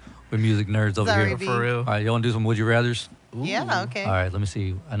 Beezy. We're music nerds over Sorry, here. B. For real. All right, you want to do some Would You Rathers? Yeah, okay. All right, let me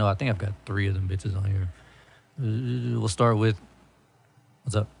see. I think I've got 3 of them bitches on here. We'll start with,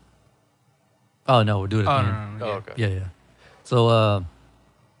 what's up? Oh, no, we'll do it at Oh, the no, end. no, Oh, yeah. okay. Yeah. So,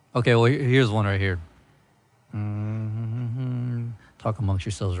 okay, well, here's one right here. Talk amongst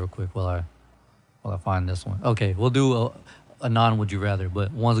yourselves real quick while I find this one. Okay, we'll do a non-Would You Rather,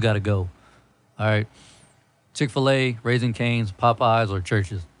 but one's got to go. All right. Chick-fil-A, Raising Cane's, Popeyes, or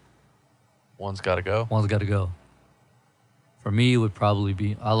Churches? One's got to go. One's got to go. For me, it would probably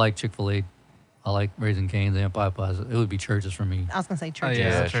be, I like Chick-fil-A. I like Raising Cane's and Popeyes. It would be Churches for me. I was gonna say Oh, churches.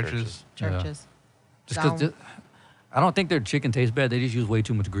 yeah, Yeah, churches. Churches. Just Down. because I don't think their chicken tastes bad. They just use way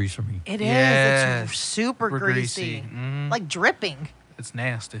too much grease for me. It is. Yes. It's super Super greasy. greasy. Mhm. Like dripping. It's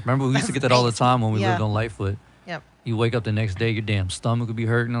nasty. Remember, we used to That's get that all the nasty. time when we Yeah. lived on Lightfoot. Yep. You wake up the next day, your damn stomach would be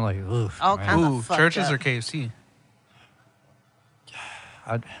hurting. I'm like, ugh. All man. kinds of Ooh, fucked churches up. or KFC?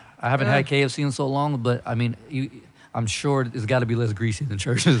 I haven't had KFC in so long, but I mean, I'm sure it's got to be less greasy than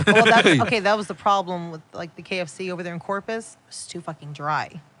Churches. Well, that's, okay, that was the problem with like the KFC over there in Corpus. It's too fucking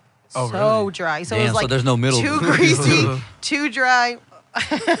dry. Oh, so really? dry. So it Damn, was so like there's no middle. too greasy, too dry.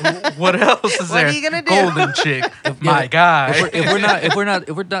 What else is What there? are you gonna do? Golden chick. My Yeah, guy. if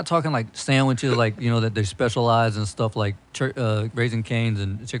we're not talking like sandwiches, like that they specialize in stuff like Raising Cane's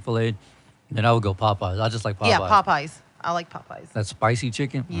and Chick-fil-A, then I would go Popeyes. I just like Popeyes. Yeah, Popeyes. I like Popeyes. That spicy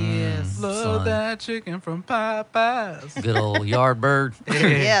chicken. Yes. Love son. that chicken from Popeyes. Good old yard bird.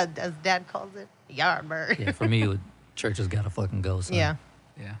 Yeah, as Dad calls it, Yardbird. Yeah, for me, Churches got to fucking go. Son. Yeah,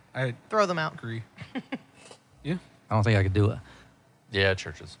 Yeah, I throw them out. agree. I don't think I could do it. Yeah,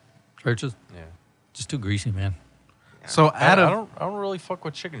 churches. Churches, Yeah. just too greasy, man. So I out of don't really fuck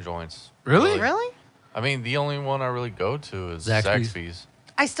with chicken joints. really, Really? I mean, the only one I really go to is Zaxby's. Zaxby's.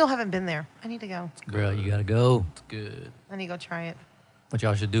 I still haven't been there. I need to go. Bro, you gotta go. it's good. I need to go try it. What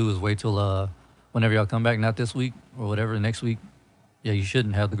y'all should do is wait till whenever y'all come back, not this week or whatever, next week. Yeah, you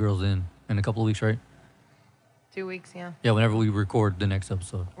shouldn't have the girls in a couple of weeks, right? 2 weeks, yeah. Yeah, whenever we record the next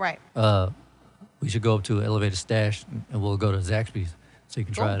episode. Right. We should go up to Elevated Stash and we'll go to Zaxby's so you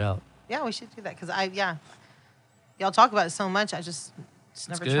can try Cool. it out. Yeah, we should do that because y'all talk about it so much. I just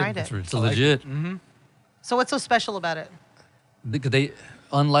never good. tried it. It's legit. Mm-hmm. So what's so special about it? Because they,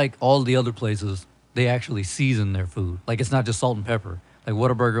 unlike all the other places, they actually season their food. Like it's not just salt and pepper. Like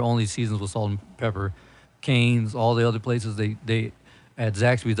Whataburger only seasons with salt and pepper. Cane's, all the other places, they at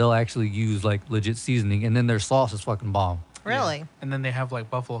Zaxby's they'll actually use like legit seasoning, and then their sauce is fucking bomb. Really? And then they have like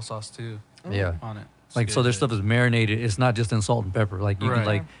buffalo sauce too Yeah. on it. It's Like so, their good. stuff is marinated. It's not just in salt and pepper. Like you can Right.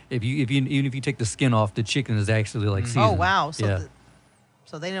 like if you even if you take the skin off, the chicken is actually like seasoned. Oh wow! So yeah,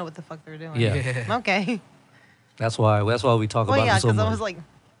 so they know what the fuck they're doing. Yeah. Yeah. Okay. that's why we talk Well, about yeah, it so because much. I was like,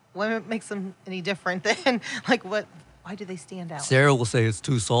 what makes them any different than like what? Why do they stand out? Sarah will say it's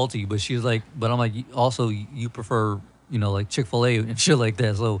too salty, but she's like, but I'm like, also you prefer like Chick-fil-A and shit like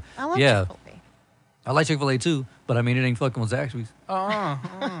that. So I love yeah, Chick-fil-A. I like Chick-fil-A too, but I mean it ain't fucking with Zaxby's.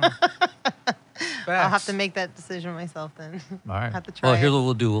 I'll have to make that decision myself then. All right. Have to try Well, here's it. what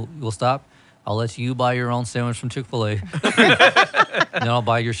we'll do. We'll stop. I'll let you buy your own sandwich from Chick-fil-A. Then I'll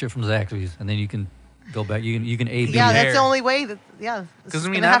buy your shit from Zaxby's, and then you can go back. You can A B. Yeah, that's there. the only way. Because Because I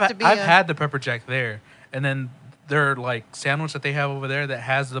mean, I've had the pepper jack there, and then their like sandwich that they have over there that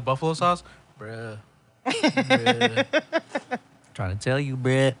has the buffalo sauce, bruh. Bruh. Trying to tell you,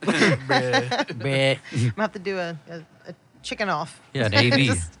 bruh. Bruh. Bruh. I'm gonna have to do a chicken off. Yeah, an AB.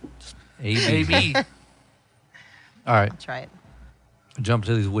 Just AB. AB. All right. try it. Jump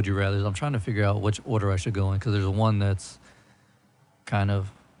to these would you rather's. I'm trying to figure out which order I should go in because there's one that's kind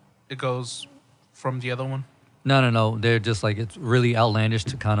of It goes from the other one. no. They're just like it's really outlandish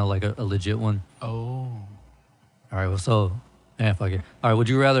to kind of like a legit one. Oh. All right. Well, so fuck it. All right. Would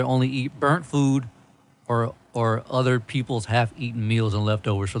you rather only eat burnt food, or other people's half-eaten meals and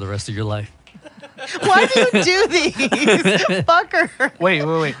leftovers for the rest of your life? Why do you do these, fucker?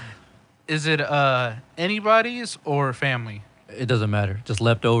 Wait. Is it anybody's or family? It doesn't matter. Just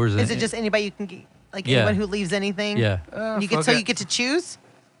leftovers. Is it just anybody you can get? Like Yeah. anyone who leaves anything? Yeah. You get fuck so it. you get to choose.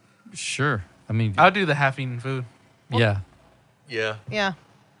 Sure. I mean, I'll do the half-eaten food. yeah. Yeah. Yeah.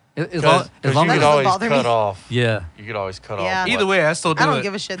 As long Because as you That could doesn't always bother cut me. off. yeah. You could always cut Yeah. off. Either way, I still do I don't it.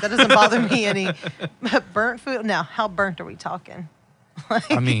 give a shit. That doesn't bother me any. But burnt food? Now, how burnt are we talking?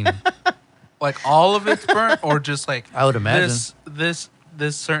 I mean, Like all of it's burnt, or just like I would imagine. this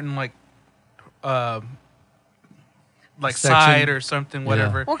certain like Section. side or something,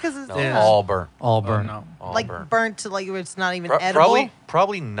 whatever. Well, because it's No, Yeah. all burnt. all Oh, burnt. no. All like burnt. burnt to like where it's not even edible.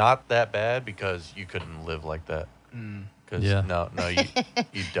 Probably not that bad because you couldn't live like that. Because Yeah. no,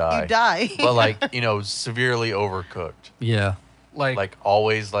 you die. You die. But like severely overcooked. Yeah. Like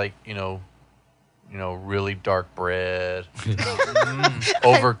Always really dark bread,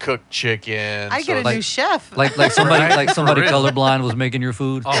 overcooked chicken. I get a like- new chef. Like somebody Right? like somebody For real. colorblind was making your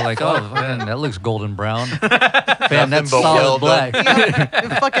food. Oh, They're like, fuck, oh, man. man, that looks golden brown. Fam, that's but well solid black. done.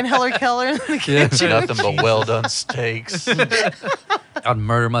 Fucking Heller Keller in the Yeah. kitchen. Nothing but well done steaks. I'd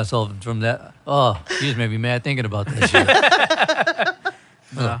murder myself from that. Oh, you just made me mad thinking about that shit.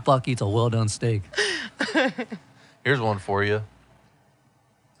 Who the fuck eats a well done steak? Here's one for you.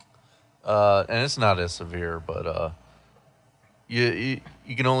 And it's not as severe, but you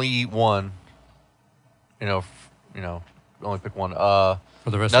can only eat one. Only pick one. For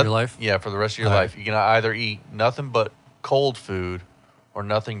the rest of your life? Yeah, for the rest of your All right. life. You can either eat nothing but cold food or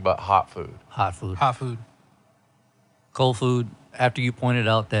nothing but hot food. Hot food. hot food. Cold food, after you pointed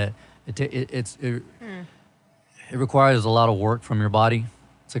out that it requires a lot of work from your body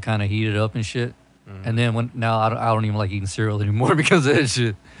to kind of heat it up and shit. And then now I don't even like eating cereal anymore because of that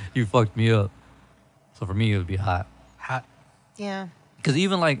shit. You fucked me up. So for me, it would be hot. Hot. Yeah. Because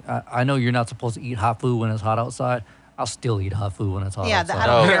even like, I know you're not supposed to eat hot food when it's hot outside. I'll still eat hot food when it's hot Yeah, outside. I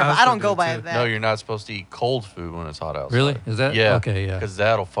don't No. care. I I don't still go do by too. that. No, you're not supposed to eat cold food when it's hot outside. Really? Is that? Yeah. Okay, yeah. Because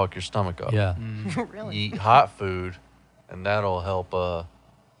that'll fuck your stomach up. Yeah. really. You eat hot food, and that'll help. That'll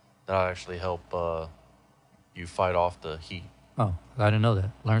actually help you fight off the heat. Oh, I didn't know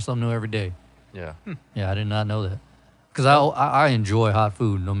that. Learn something new every day. Yeah. Yeah, I did not know that. Because I enjoy hot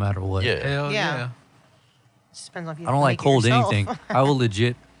food no matter what. Yeah. Hell Yeah. yeah. Just depends on if you I don't like make it cold yourself. anything. I will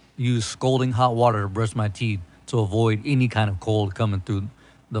legit use scalding hot water to brush my teeth to avoid any kind of cold coming through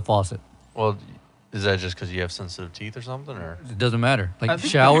the faucet. Well, is that just because you have sensitive teeth or something, or? It doesn't matter. I Like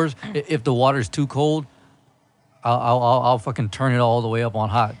think- showers, if the water's too cold, I'll fucking turn it all the way up on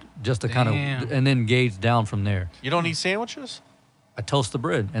hot just to kind Damn. of, and then gauge down from there. You don't eat sandwiches? I toast the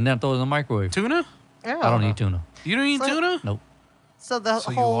bread and then throw it in the microwave. Tuna? Yeah. I don't eat tuna. You don't eat So- tuna? Nope. So the So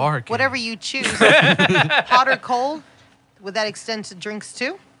you whole are gay. whatever you choose, hot or cold, would that extend to drinks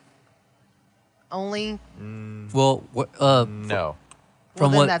too? Only Well, No. Well,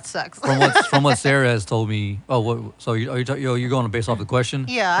 From then what- that sucks. From what Sarah has told me. Oh, what? So you're going to base off the question?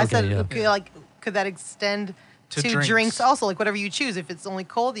 Yeah, I Okay, said, yeah. could that extend To to drinks. drinks. Also? Like, whatever you choose. If it's only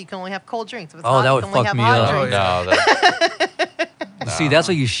cold, you can only have cold drinks. If it's Oh, hot, that you would can only fuck have me hot up. drinks. No, that, See, that's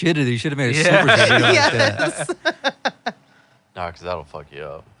what you should have. You should have made it Yeah. super specific like Yes. that. no, because that'll fuck you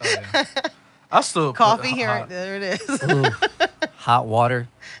up. I'll still put Coffee hot- here, there it is. Ooh, hot water.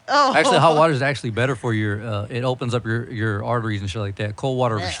 Oh, Actually, hot water is actually better for your. It opens up your arteries and shit like that. Cold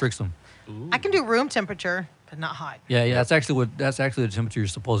water Yeah. restricts them. I can do room temperature, but not hot. Yeah, yeah. That's actually the temperature you're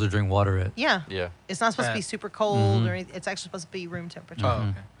supposed to drink water at. Yeah. Yeah. It's not supposed to be Yeah. super cold or anything. It's actually supposed to be room temperature. Oh,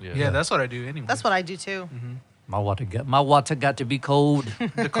 okay. Yeah. Yeah, that's what I do anyway. That's what I do too. My water got to be cold.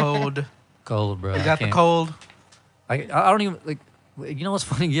 the cold. Cold, bro. You I got the can't- cold. I don't even like. You know what's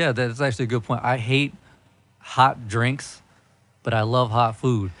funny? Yeah, that's actually a good point. I hate hot drinks, but I love hot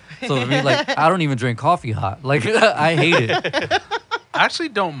food. So for me, like, I don't even drink coffee hot. Like, I hate it. I actually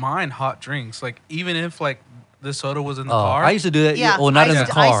don't mind hot drinks. Like even if like the soda was in the Oh, car. I used to do that. Yeah, well, not I in the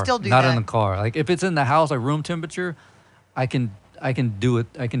st- I car. still do not in that. the car. Like if it's in the house, like room temperature, I can do it.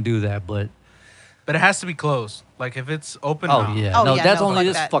 I can do that. But but it has to be closed. Like if it's open. oh no. yeah, Oh, no, yeah, that's no, only fuck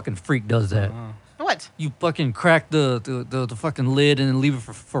this that. fucking freak does that. What? You fucking crack the fucking lid and then leave it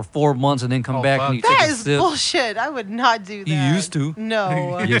for 4 months and then come Oh, back fuck. and you That take a is sip. bullshit. I would not do that. You used to.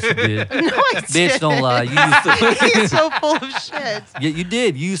 No. Yes, you did. No, I Bitch, didn't. don't lie. You used to. He's so full of shit. Yeah, you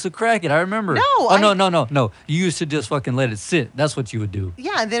did. You used to crack it. I remember. No, Oh I- no. You used to just fucking let it sit. That's what you would do.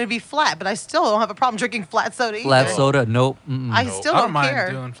 Yeah, and then it'd be flat, but I still don't have a problem drinking flat soda either. Flat soda, nope. Mm-mm. I still I don't don't mind care.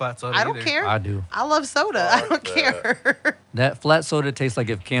 doing flat soda. I don't either. care. I do. I love soda. I Fuck don't that. care. That flat soda tastes like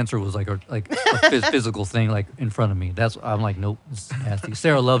if cancer was like a physical thing, like in front of me. That's I'm like, nope, it's nasty.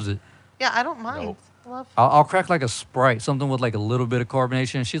 Sarah loves it. Yeah, I don't mind. Nope. I love. I'll crack like a Sprite, something with like a little bit of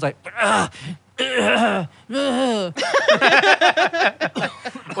carbonation. She's like,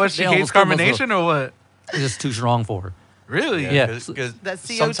 What, she They hates almost killed myself. carbonation or what? it's just too strong for her. Really? Yeah. Because That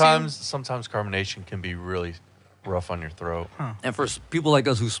CO2? sometimes carbonation can be really rough on your throat. And for people like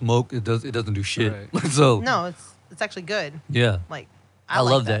us who smoke, it doesn't do shit. Right. So No, it's actually good. yeah, Like I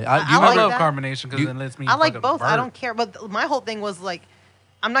like love that. I, You I like love that. carbonation because You- it lets me. I like fucking both. I burp. don't care. But my whole thing was like,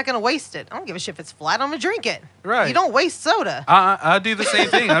 I'm not gonna waste it. I don't give a shit if it's flat. I'm gonna drink it. Right. You don't waste soda. I do the same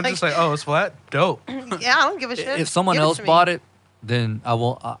thing. I'm just like, oh, it's flat. Dope. Yeah, I don't give a shit. if someone Give else to me. bought it, then I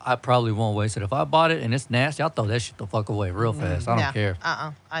won't. I probably won't waste it. If I bought it and it's nasty, I'll throw that shit the fuck away real fast. I don't Yeah. care.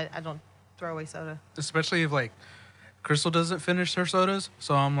 I don't throw away soda. Especially if like Crystal doesn't finish her sodas,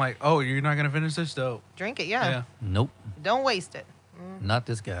 so I'm like, oh, you're not gonna finish this? Dope. Drink it. Yeah. Yeah. Nope, Don't waste it. not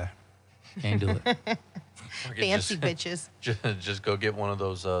this guy. Can't do it. Fucking Fancy bitches. Just go get one of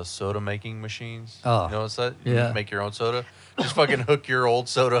those soda making machines. Oh, You know what's that? You yeah. make your own soda. Just fucking hook your old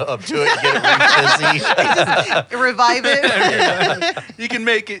soda up to it and get it refizzy. Revive it. You can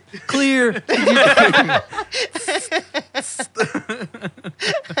make it. Clear.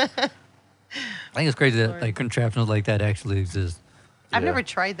 I think it's crazy that like contraptions like that actually exist. I've Yeah. never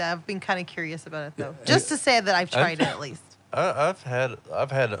tried that. I've been kind of curious about it though. Just to say that I've tried it at least. I've had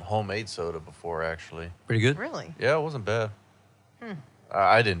homemade soda before actually. Pretty good. Really? Yeah, it wasn't bad.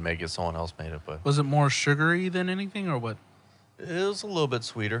 I didn't make it. Someone else made it, but Was it more sugary than anything, or what? it was a little bit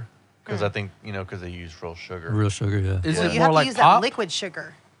sweeter because I think because they use real sugar. Real sugar, yeah. Is Well, it you more have like to use pop? that liquid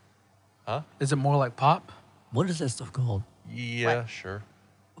sugar. Is it more like pop? What is that stuff called? Yeah, sure.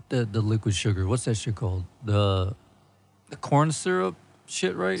 The liquid sugar. What's that shit called? The corn syrup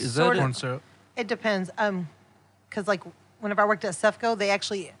shit, right? Is Sort that of. Corn it? syrup. It depends. Because like whenever I worked at Sefco, they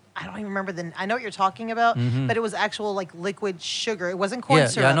actually I don't even remember I know what you're talking about, but it was actual like liquid sugar. It wasn't corn Yeah, yeah,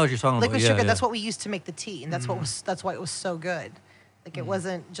 I syrup. know what you're talking about. Liquid Yeah, sugar. yeah. That's what we used to make the tea, and that's why it was so good. Like it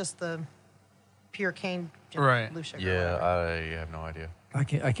wasn't just the pure cane Right. blue sugar. or Yeah, whatever. I have no idea. I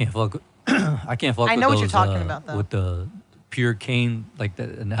can't fuck with I can't fuck I with know what you're those, talking about, though. With the pure cane, like that,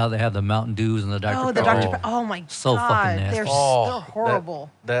 and how they have the Mountain Dews and the Dr. Oh, the Pepper. Dr. Pepper. Oh my So god, fucking nasty. they're Oh, horrible.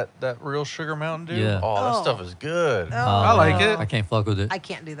 That real sugar Mountain Dew. Yeah. Oh, that Oh. stuff is good. Oh. I like it. I can't fuck with it. I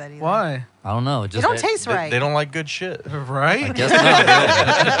can't do that either. Why? I don't know. It It just don't taste They- right. They don't like good shit. I Right? guess not.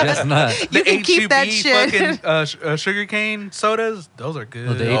 I guess not. You can keep that H-E-B shit. Fucking, sugar cane sodas, those are good.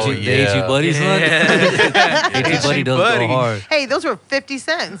 Oh, the Oh, HE yeah. buddies, son. HE buddy does Buddy. go hard. Hey, those were 50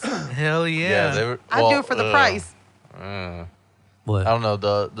 cents. Hell yeah. they were. I'd do it for the price. What? I don't know.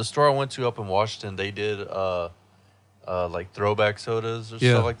 The store I went to up in Washington, they did like throwback sodas or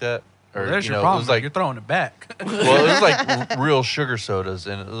Yeah. stuff like that. Or There's you your know, problem. it was like You're throwing it back. well, it was like real sugar sodas,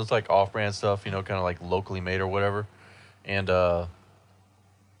 and it was like off-brand stuff, you know, kind of like locally made or whatever. And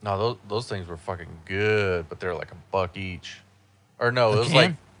no, those things were fucking good, but they're like $1 each. Or no, A it was can?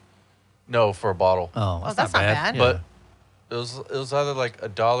 like no for a bottle. Oh, Oh, that's, not bad. But was either like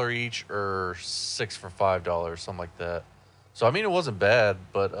 $1 each or 6 for $5, something like that. So I mean, it wasn't bad,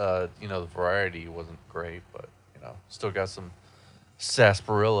 but you know, the variety wasn't great, but you know, still got some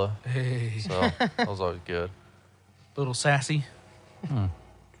sarsaparilla. Hey, So that was always good. little sassy.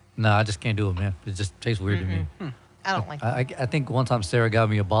 No, I just can't do it, man. It just tastes weird to me. I don't like. I think one time Sarah got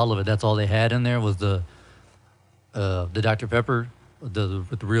me a bottle of it. That's all they had in there was the Dr Pepper, with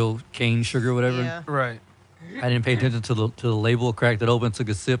the real cane sugar, or whatever. Yeah. Right. I didn't pay attention to the label. Cracked it open, took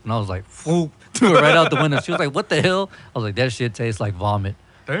a sip, and I was like, "Whoop!" Threw it right out the window. She was like, "What the hell?" I was like, "That shit tastes like vomit."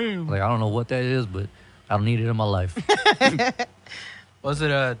 Damn. Like I don't know what that is, but I don't need it in my life. Was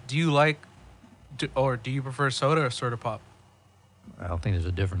it do you like, or do you prefer soda or soda pop? I don't think there's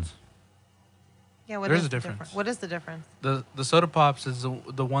a difference. Yeah. What There's is a the difference. What is the difference? The soda pops is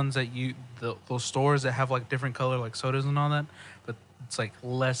the ones that those stores that have like different color like sodas and all that, but it's like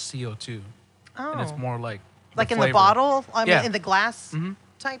less CO2 Oh. and it's more like like in flavor. the bottle. I mean, Yeah. in the glass Mhm.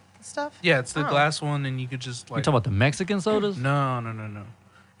 type stuff. Yeah, it's the Oh. glass one, and you could just You like. talking about the Mexican sodas? No.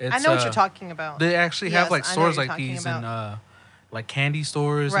 It's, I know what you're talking about. They actually have Yes, like I know stores what you're like talking these about. in like candy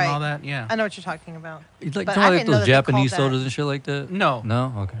stores Right. and all that. Yeah. I know what you're talking about. You like But talking I about didn't know those that they called Japanese that- sodas and shit like that? No.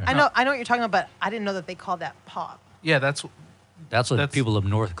 No? Okay. I know what you're talking about, but I didn't know that they called that pop. Yeah, that's That's what That's- people up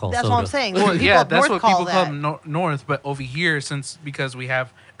north call That's soda. what I'm saying. well, People yeah, up that's north what people call that. them north. But over here, because we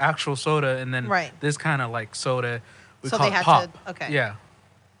have actual soda, and then Right. this kind of like soda, we So call they it had pop. to- okay. Yeah,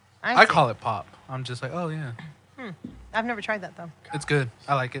 I I see. call it pop. I'm just like, oh yeah, I've never tried that though. it's good.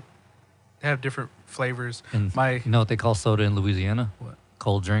 I like it. They have different flavors. And My you know what they call soda in Louisiana? What?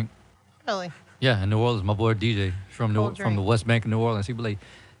 Cold drink. Really? Yeah, in New Orleans, my boy DJ from Cold from the drink. West Bank of New Orleans. He'd be like,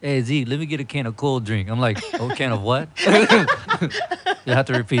 "Hey Z, let me get a can of cold drink." I'm like, "Oh, can of what?" You have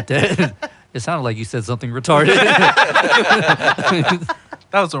to repeat that. It sounded like you said something retarded.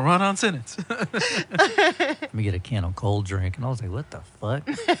 that was a run-on sentence. Let me get a can of cold drink, and I was like, "What the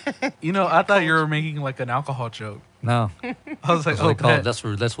fuck?" You know, I thought you were making like an alcohol joke. No, I was like, that's oh, what they call it.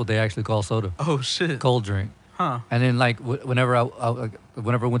 bet. That's what they actually call soda. Oh shit. Cold drink. Huh. And then like whenever I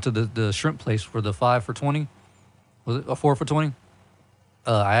went to the shrimp place for the 5 for $20, was it a 4 for $20?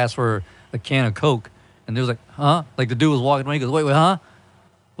 I asked for a can of Coke, and they was like, "Huh?" Like the dude was walking away. He goes, "Wait, huh?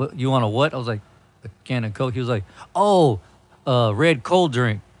 What you want a what?" I was like, "A can of Coke." He was like, "Oh, red cold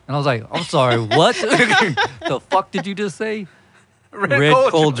drink." And I was like, "I'm sorry, what? The fuck did you just say?" Red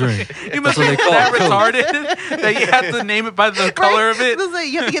cold drink. You must That's what be they call that it, Coke. retarded that you have to name it by the color of it. I was like,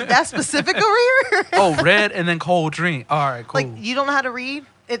 you have to get that specific over here. Oh, red and then cold drink. All right, cool. Like you don't know how to read?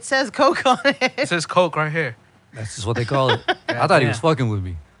 It says Coke on It it. says Coke right here. That's just what they call it. I thought he was fucking with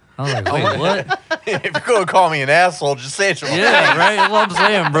me. I was like, "Wait, what?" If you're going to call me an asshole, just say it. Yeah, right. That's what I'm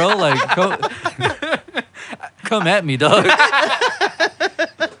saying, bro. Like, come at me, dog.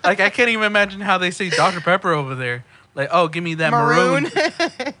 Like I can't even imagine how they say Dr. Pepper over there. Like, oh, give me that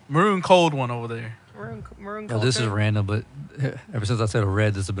maroon cold one over there. Maroon Well, this is Coke. random, but ever since I said a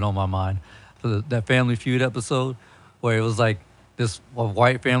red, this has been on my mind. So that Family Feud episode where it was like this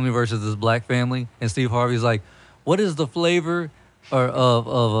white family versus this black family, and Steve Harvey's like, "What is the flavor or of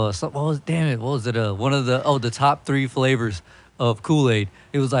what was what was it? One of the top 3 flavors of Kool-Aid."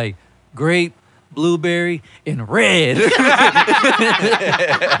 It was like grape, blueberry, and red.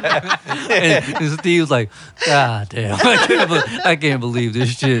 and Steve was like, "God damn, I can't believe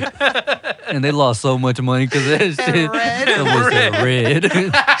this shit." And they lost so much money because of that shit. red. That was that red.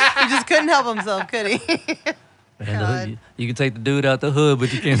 He just couldn't help himself, could he? Man, God. you can take the dude out the hood,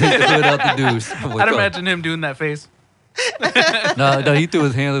 but you can't take the hood out the dude. I'd imagine him doing that face. No, he threw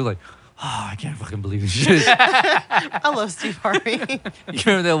his hand. He was like, "Oh, I can't fucking believe this shit." I love Steve Harvey. You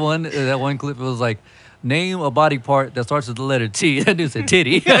remember that one clip? It was like, "Name a body part that starts with the letter T." That dude said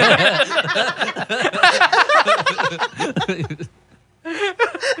titty.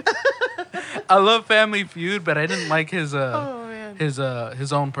 I love Family Feud, but I didn't like his Oh, man.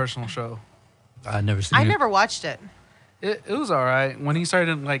 his own personal show. I never seen I it. never watched it. It was all right. When he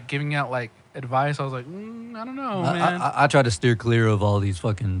started like giving out like advice, I was like, I don't know, man. I try to steer clear of all these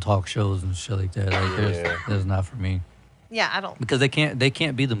fucking talk shows and shit like that. Like, Yeah. there's not for me Yeah, I don't. because they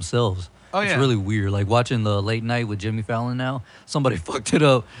can't be themselves. Oh, It's yeah. really weird. Like watching the late night with Jimmy Fallon now. Somebody fucked it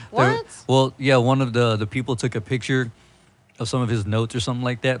up. What? Well, yeah, one of the people took a picture of some of his notes or something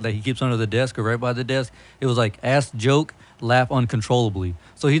like that he keeps under the desk or right by the desk. It was like ask, joke, laugh uncontrollably.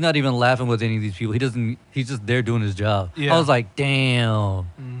 So he's not even laughing with any of these people. He's just there doing his job. Yeah. I was like, damn.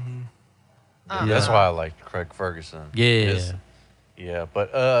 That's why I liked Craig Ferguson. Yeah. Yeah,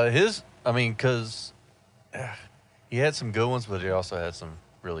 but because he had some good ones, but he also had some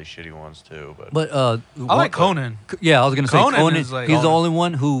really shitty ones too. But I like Conan. Yeah, I was gonna say Conan Conan. is like- He's the Conan. only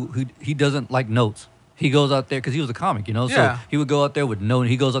one who he doesn't like notes. he goes out there because he was a comic, you know. Yeah. So he would go out there with no.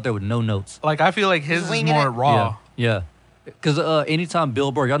 He goes out there with no notes. Like I feel like his is winging more it. raw. Yeah. Because anytime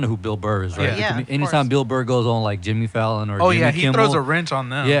Bill Burr, y'all know who Bill Burr is, right? Yeah. Like, Yeah, of anytime course. Bill Burr goes on like Jimmy Fallon or Oh Jimmy yeah, he Kimmel, throws a wrench on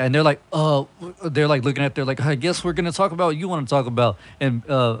them. yeah, and they're like, they're like looking at, they're like, I guess we're gonna talk about what you want to talk about, and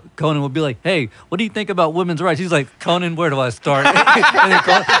Conan would be like, hey, what do you think about women's rights? He's like, Conan, where do I start? And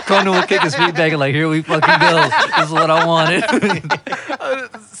then Conan would kick his feet back and like, here we fucking go. This is what I wanted.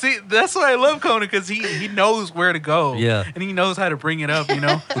 See, that's why I love Conan because he knows where to go. Yeah. and he knows how to bring it up. You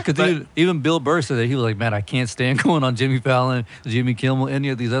know, Because But- even Bill Burr said that he was like, man, I can't stand going on Jimmy Fallon, Jimmy Kimmel, any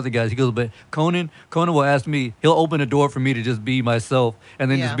of these other guys. He goes, but Conan will ask me, he'll open the door for me to just be myself,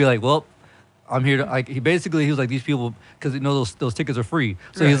 and then Yeah. just be like, well, I'm here to like. He was like these people because you know those tickets are free.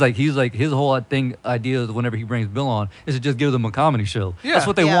 So he's like his whole idea is whenever he brings Bill on is to just give them a comedy show. Yeah. That's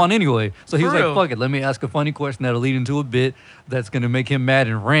what they Yeah. want anyway. So he's For like, real. fuck it, let me ask a funny question that'll lead into a bit that's gonna make him mad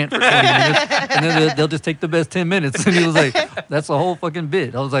and rant for 20 minutes, and then they'll just take the best 10 minutes. And he was like, that's a whole fucking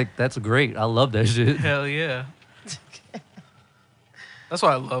bit. I was like, that's great. I love that shit. hell yeah. That's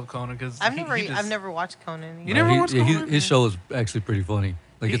why I love Conan because I've never watched Conan. You never watched Conan? His show is actually pretty funny.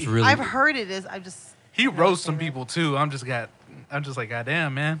 Like it's really I've heard it is. I've just. He never roasts seen some it. people too. I'm just like,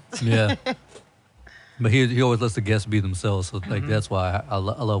 goddamn, man. yeah. But he always lets the guests be themselves, so like that's why I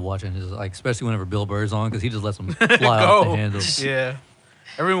love watching his, like, especially whenever Bill Burr's on, because he just lets them fly off the Go. handle. Yeah.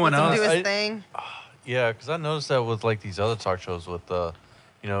 Everyone Let him do else. his thing. Yeah, because I noticed that with like these other talk shows with,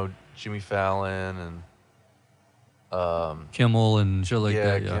 Jimmy Fallon and Kimmel and shit like yeah,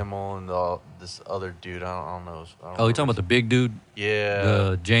 that. Yeah. Kimmel and this other dude. I don't know. Oh, you talking about the big dude,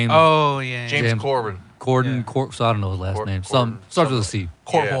 Yeah, James Oh yeah. James James- Corbin. Corden? Yeah. So I don't know his last name. Corden, Starts with a C.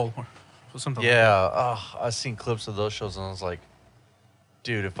 Cornhole. Or something. Yeah, I seen clips of those shows and I was like,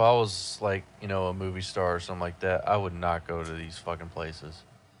 dude, if I was like, a movie star or something like that, I would not go to these fucking places.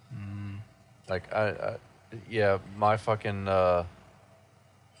 Like yeah, my fucking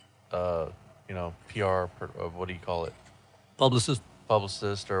PR, what do you call it? Publicist.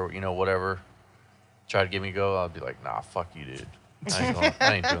 Publicist or whatever, try to get me to go. I'd be like, nah, fuck you, dude.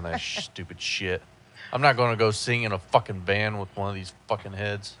 I ain't doing that stupid shit. I'm not going to go sing in a fucking band with one of these fucking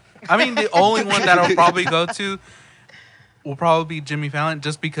heads. I mean, the only one that I'll probably go to will probably be Jimmy Fallon,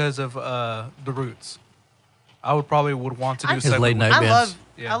 just because of the Roots. I would want to do His segment late night with- bands.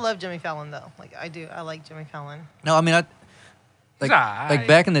 Yeah. I love Jimmy Fallon though. Like I do. I like Jimmy Fallon. No, I mean, like alright.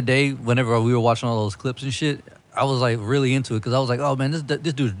 back in the day, whenever we were watching all those clips and shit, I was like really into it because I was like, oh man, this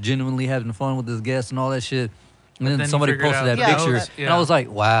dude's genuinely having fun with this guest and all that shit. And then then you somebody figure posted out that that picture, was- and I was like,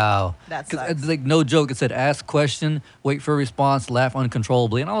 wow. That 'Cause sucks. it's like no joke. It said, ask question, wait for a response, laugh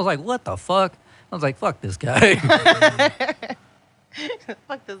uncontrollably. And I was like, what the fuck? I was like, fuck this guy.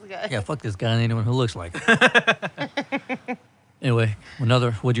 Fuck this guy. Yeah, fuck this guy and anyone who looks like him. Anyway,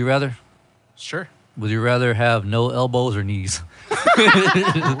 another, would you rather? Sure. Would you rather have no elbows or knees?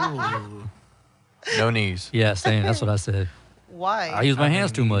 No knees. Yeah, same. That's what I said. Why? I use my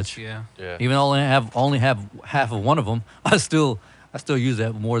hands too much. Yeah. Yeah. Even though I only have half of one of them, I still use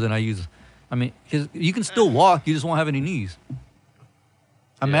that more than I use. I mean, you can still walk, you just won't have any knees.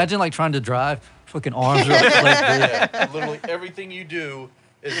 Imagine like trying to drive, fucking arms are up like this. Yeah, literally everything you do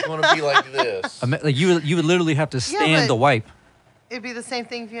is going to be like this. Like you would literally have to stand but- to wipe. It'd be the same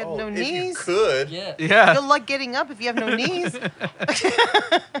thing if you had no if you knees. could. Yeah. Yeah. Good luck getting up if you have no knees.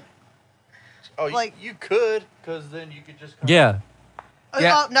 Oh, Like- you could, because then you could just. Yeah.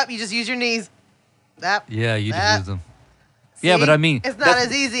 Yeah. Oh, nope, you just use your knees. That. Yeah, you just That- use them. Yeah, but See? I mean, It's not that's-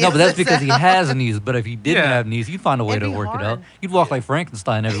 as easy No, as but that's it because he sounds. has knees. But if he didn't Yeah. have knees, you'd find a way It'd to be work it out. hard. You'd walk like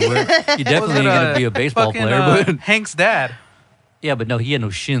Frankenstein everywhere. You Was definitely it, ain't gonna be a baseball fucking, player, but Hank's dad. yeah, but no, he had no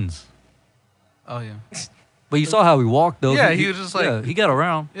shins. Oh yeah. But you saw how he walked though. Yeah, he was just like- yeah, he got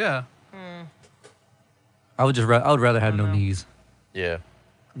around. Yeah. I would rather have no knees. Yeah.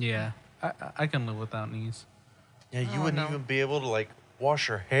 Yeah. I can live without knees. Yeah, you Oh, wouldn't no. even be able to like wash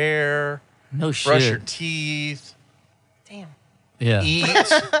your hair, No brush your shit. teeth, Damn. Yeah. eat.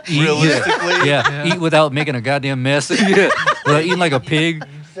 Eat, realistically, yeah. Eat without making a goddamn mess. Yeah. Without eating like a pig.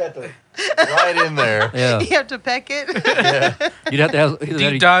 You just have to right in there. Yeah. You have to peck it. You'd have to have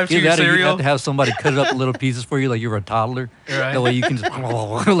Deep dive to either your that or you'd cereal. have to have somebody cut it up in little pieces for you, like you're a toddler. Right. That way you can just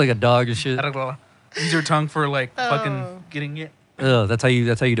like a dog and shit. Use your tongue for like Oh. fucking getting it. Ugh, that's how you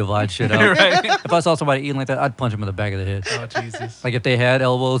divide shit out. Right. If I saw somebody eating like that, I'd punch him in the back of the head. Oh Jesus. Like if they had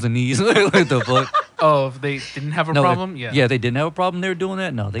elbows and knees, like the fuck. Oh, if they didn't have a No, problem, yeah, they didn't have a problem. They were doing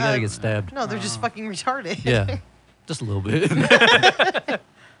that. No, they gotta get stabbed. No, they're just fucking retarded. Yeah, just a little bit.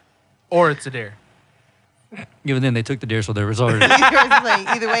 Or it's a dare. Even then, they took the dare, so they're retarded.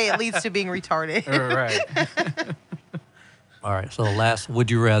 Either way, it leads to being retarded. Right. All right. So last,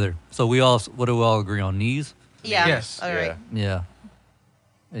 would you rather? So what do we all agree on? Knees? Yeah. Yes. All right. Yeah.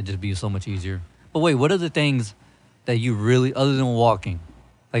 It'd just be so much easier. But wait, what are the things that you really, other than walking,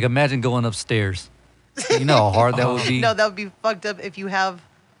 like imagine going upstairs. You know how hard that would be. No, that would be fucked up if you have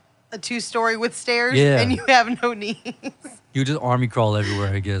a 2-story with stairs Yeah. and you have no knees. You just army crawl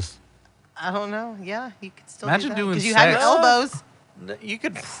everywhere, I guess. I don't know. Yeah, you could still Imagine do that. doing because you have your sex. elbows. You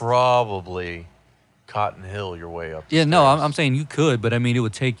could probably Cotton Hill your way up. the Yeah, no, stairs. I'm saying you could, but I mean it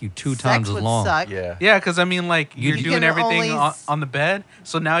would take you 2 Sex times as would long. Suck. Yeah. Yeah, because I mean, like you're You doing can everything only on the bed,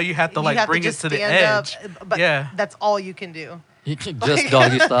 so now you have to You like have bring to it just to the stand edge. up, but Yeah. that's all you can do. You can just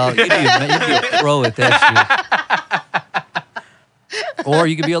doggy style. You'd be a pro at that shit. Or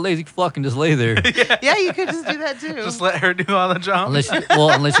you could be a lazy fuck and just lay there. Yeah, you could just do that too. Just let her do all the jump.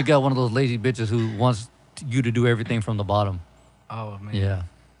 Unless you got one of those lazy bitches who wants you to do everything from the bottom. Oh man. Yeah.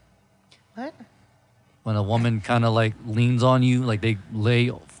 What? When a woman kind of like leans on you, like they lay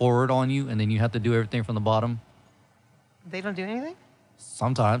forward on you, and then you have to do everything from the bottom. They don't do anything?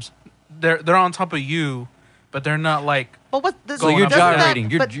 Sometimes. They're on top of you, but they're not like. But what? So you're doesn't that- gyrating.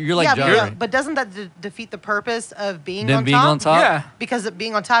 You're- but- you're like yeah, gyrating. But doesn't that defeat the purpose of being Them on being top? on top? Yeah. Because of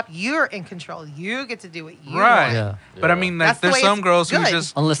being on top, you're in control. You get to do what you Right. want. Yeah. But I mean, like, That's the there's way some it's girls who good.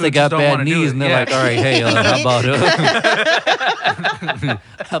 just Unless who they got just don't bad wanna do knees it. and they're Yeah. like, all right, hey,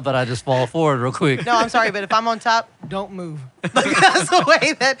 how about I just fall forward real quick? No, I'm sorry, but if I'm on top, don't move. Like, that's the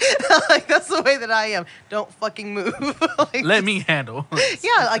way that I am. Don't fucking move. Like, Let me handle.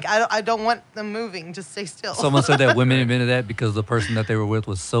 Yeah, like I don't want them moving. Just stay still. Someone said that women invented that because the person that they were with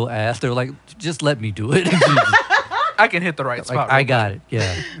was so ass. They were like, just let me do it. I can hit the right like, spot. I real got it.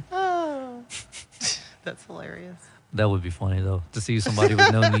 Yeah. Oh, that's hilarious. That would be funny, though, to see somebody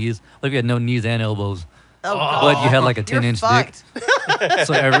with no knees. Like, you had no knees and elbows, Oh, God. but you had like a You're 10-inch dick. fucked.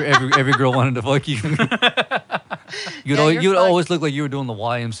 So every girl wanted to fuck you. You'd Yeah, you're you'd fucked. always look like you were doing the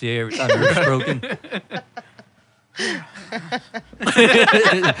YMCA every time you were stroking.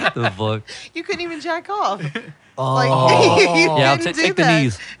 The fuck? You couldn't even jack off. Oh, Like, you yeah. I'll couldn't do take the that.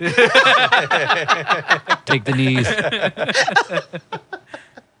 knees. Take the knees.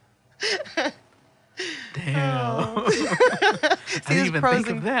 Damn. See, I didn't there's even pros think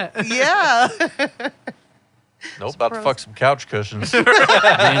of and- that. Yeah. Nope, about to pros. fuck some couch cushions. Ain't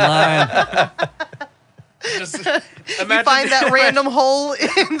lying. Just You imagine, find that random hole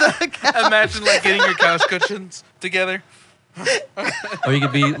in the couch. imagine like getting your couch cushions together. Or you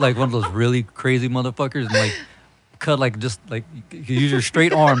could be like one of those really crazy motherfuckers and like cut like just like you could use your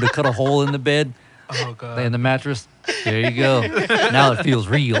straight arm to cut a hole in the bed Oh god. in the mattress. There you go. Now it feels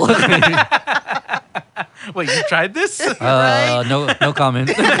real. Wait, you tried this? Right? No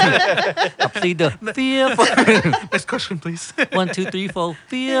comment. I plead the fifth. Next question, please. 1, 2, 3, 4,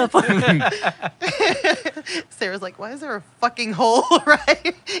 fifth. Sarah's like, why is there a fucking hole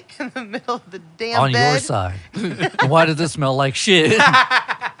right in the middle of the damn On bed? your side. And why does it smell like shit? It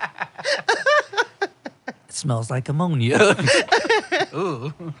smells like ammonia.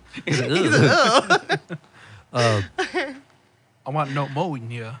 Ooh. He's like, "Ugh." I want no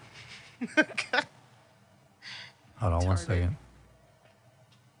ammonia. Hold on one second.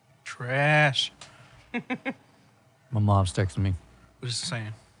 Trash. My mom's texting me. What is it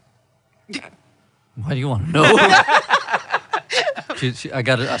saying? Why do you want to know?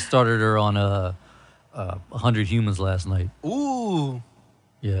 I started her on 100 Humans last night. Ooh.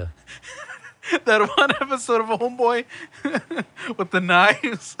 Yeah. That one episode of Homeboy with the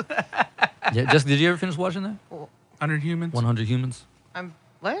knives. Yeah. Did you ever finish watching that? 100 Humans. 100 Humans.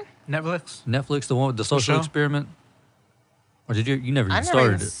 What? Netflix. Netflix, the one with the social show? experiment. Or did you? You never I even never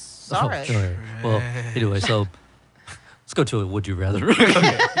started even it. saw it. okay. Well, anyway, so let's go to it. Would you rather?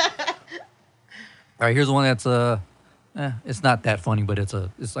 All right, here's one that's it's not that funny, but it's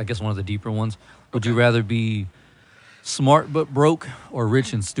I guess one of the deeper ones. Would you rather be smart but broke or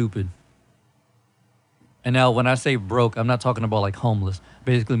rich and stupid? And now, when I say broke, I'm not talking about like homeless.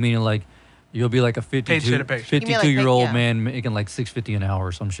 Basically, meaning like you'll be like a Paycheck to paycheck. 52-year-old yeah. man making like $6.50 an hour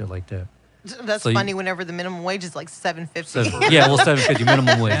or some shit like that. That's So you- funny whenever the minimum wage is like $7.50. Yeah, well, $7.50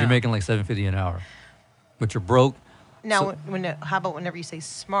 minimum wage. Yeah. You're making like $7.50 an hour, but you're broke. Now, So- how about whenever you say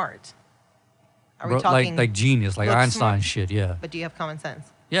smart? Are we Bro- talking? like genius, like look Einstein smart? shit? Yeah, But do you have common sense?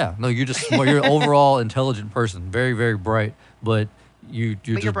 yeah. No, you're just smart. You're an overall intelligent person, very, very bright, but you're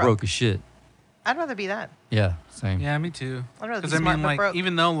you're just broke. broke as shit. I'd rather be that. Yeah, same. Yeah, me too. I'd rather be Because I smart mean, but like, broke.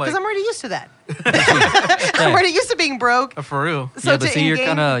 even though, like, Because I'm already used to that. I'm already used to being broke. for real. So Yeah, but to see,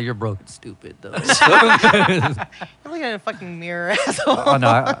 in-game- you're broke and stupid though. I'm looking at a fucking mirror, asshole. Oh no,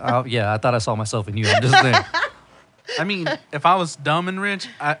 I thought I saw myself in you. I'm just saying. I mean, if I was dumb and rich,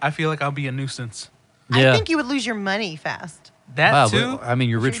 I feel like I'll be a nuisance. Yeah, I think you would lose your money fast. That Wow, too. but, I mean,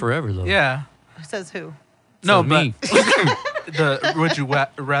 you're rich forever though. Yeah. Says who? No, So but me. the would you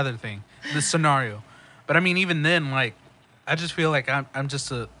rather thing, the scenario. But I mean, even then, like, I just feel like I'm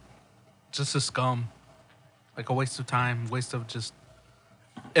just a scum, like a waste of time, waste of just.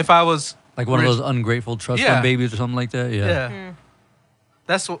 If I was Like one rich- of those ungrateful trust Yeah. fund babies or something like that. yeah, Hmm.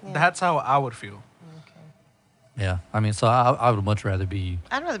 that's how I would feel. Yeah. I mean, so I would much rather be.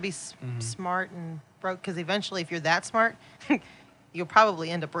 I'd rather be Mm-hmm. smart and broke because eventually, if you're that smart, you'll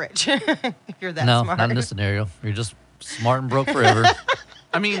probably end up rich. If you're that No, smart. not in this scenario. You're just smart and broke forever.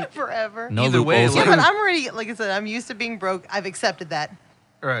 I mean, Forever. No Either way, loopholes. Yeah, like- but I'm already, like I said, I'm used to being broke. I've accepted that.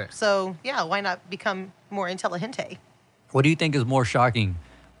 right. So, yeah, why not become more intelligente? What do you think is more shocking?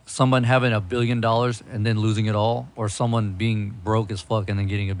 Someone having $1 billion and then losing it all, or someone being broke as fuck and then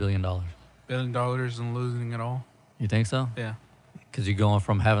getting $1 billion? $1 billion and losing it all. You think so? Yeah. Because you're going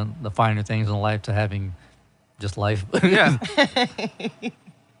from having the finer things in life to having just life. Yeah.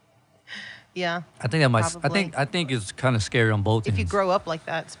 Yeah. I think that might. Probably. I think it's kind of scary on both If ends. you grow up like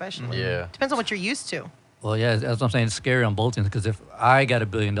that, especially. Yeah. Depends on what you're used to. Well, yeah, that's what I'm saying. It's scary on both ends because if I got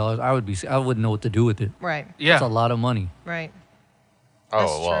 $1 billion, I wouldn't know what to do with it. Right. Yeah. That's a lot of money. Right. That's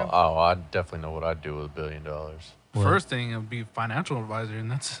Oh well. true. Oh, I definitely know what I'd do with $1 billion. What? First thing would be financial advisor,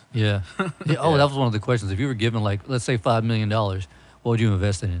 and that's Yeah. Yeah, oh, Yeah. that was one of the questions. If you were given, like, let's say $5 million, what would you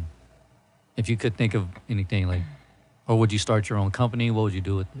invest it in? If you could think of anything, like, or would you start your own company? What would you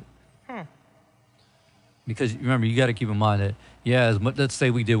do with it? Because remember, you got to keep in mind that, yeah, as much, let's say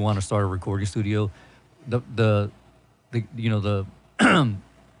we did want to start a recording studio, the you know, the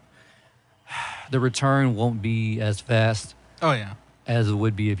return won't be as fast oh yeah. as it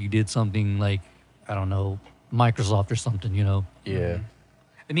would be if you did something like, I don't know, Microsoft or something, you know? Yeah.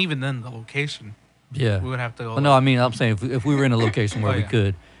 And even then, the location Yeah. we would have to go. Well, no, I mean, I'm saying if we were in a location where Oh, we yeah.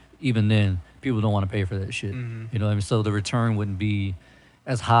 could, even then, people don't want to pay for that shit. Mhm. You know what I mean? So the return wouldn't be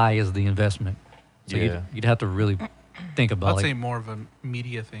as high as the investment. So Yeah. you'd have to really think about, I'd like, say more of a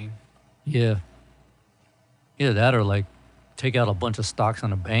media thing. yeah. Either that or, like, take out a bunch of stocks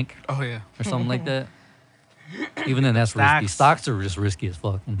on a bank Oh yeah. or something like that. Even then, that's risky. Stocks. Stocks are just risky as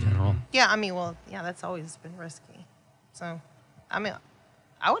fuck in general. Yeah, I mean, well, yeah, that's always been risky. So, I mean,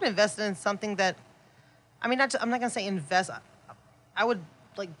 I would invest in something that, I mean, I'm not gonna say invest. I would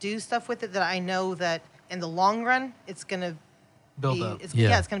like do stuff with it that I know that in the long run it's gonna Build be, up. It's, Yeah.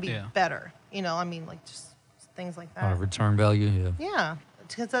 yeah, it's gonna be Yeah. better. You know, I mean, like just things like Or that. return value, yeah. Yeah,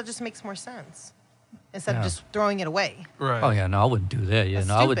 because that just makes more sense instead Yeah. of just throwing it away. Right. Oh yeah, no, I wouldn't do that. Yeah, That's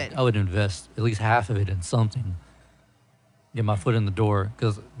no, stupid. I would invest at least half of it in something. Get my foot in the door,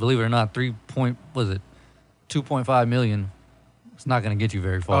 because believe it or not, 2.5 million. It's not going to get you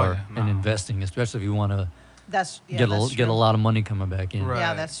very far yeah, in no. investing, especially if you want to That's yeah, get that's a true. lot of money coming back in. Right.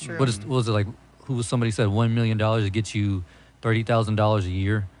 Yeah, that's true. What was it like? Somebody said $1 million to get you $30,000 a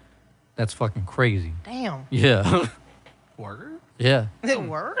year. That's fucking crazy. Damn, Yeah, Word? yeah. it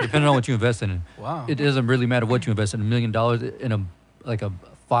worked. Depending on what you invest in. Wow. It doesn't really matter what you invest in. $1 million in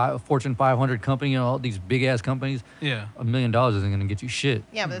a Fortune 500 company, you know, all these big ass companies. Yeah. $1 million isn't going to get you shit.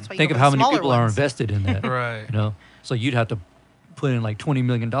 Yeah, but that's why you Think go of for how the many smaller people are ones. invested in that. Right. You know, so you'd have to put in like $20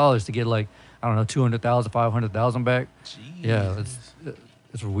 million to get like, I don't know, 200,000, 500,000 back. Yeah,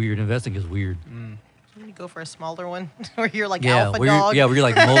 it's weird. Investing is weird. You go for a smaller one where you're like Yeah, alpha where dog. you're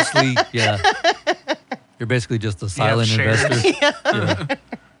like mostly You're basically just a silent shares. investor. Yeah.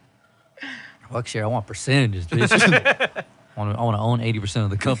 Fuck share. I want percentages, bitch. I want to own 80% of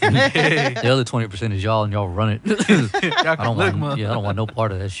the company. The other 20% is y'all, and y'all run it. Y'all I can don't look, want. man. Yeah, I don't want no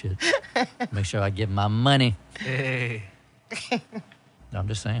part of that shit. Make sure I get my money. Hey. I'm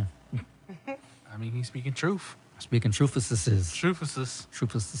just saying. I mean, he's speaking truth. Speaking truthfuses. Truthfuses.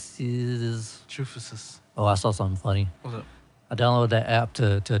 Truthfuses. Truthfuses. Oh, I saw something funny. What's up? I downloaded that app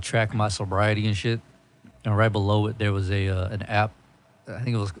to track my sobriety and shit. And right below it, there was an app. I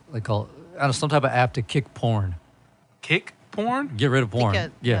think it was like called some type of app to kick porn. Kick porn? Get rid of porn.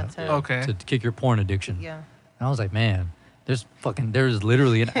 it, Yeah. yeah, Okay. To kick your porn addiction. Yeah. And I was like, man, there's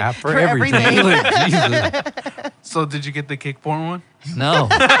literally an app for, For everything. everything. Like, Jesus. So did you get the kick porn one? No.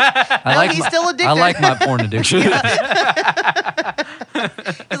 I he's still I addicted. like my porn addiction. He's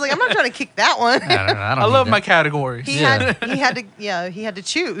like, I'm not trying to kick that one. I don't I love my categories. He Yeah. he had to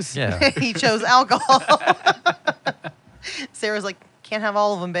choose. Yeah. He chose alcohol. Sarah's like, can't have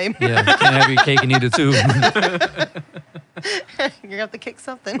all of them, babe. Yeah, you can't have your cake and eat it too. You're gonna have to kick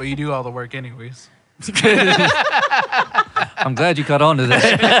something. But you do all the work anyways. I'm glad you caught on to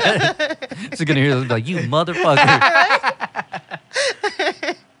that. She's gonna hear this like, you motherfucker.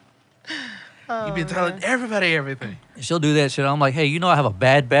 You've been telling everybody everything. She'll do that shit. I'm like, hey, you know I have a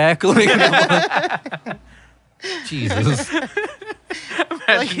bad back. Like, Jesus.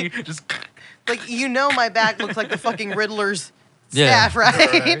 Imagine you just. Like, you know, my back looks like the fucking Riddler's Yeah. staff,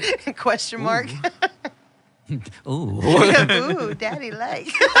 right? Question mark. Ooh. Ooh, daddy like.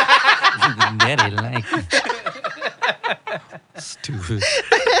 Daddy like. Stupid.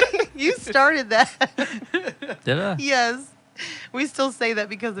 You started that. Did I? Yes. We still say that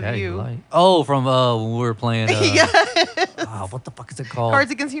because of Daddy you. like. Oh, from when we were playing. Yeah. What the fuck is it called?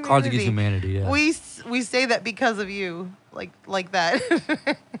 Cards Against Humanity. Cards Against Humanity. Yeah. We say that because of you, like that.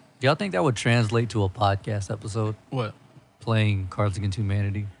 Do y'all think that would translate to a podcast episode? What? Playing Cards Against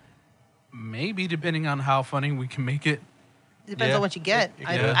Humanity. Maybe, depending on how funny we can make it. Depends Yeah. on what you get.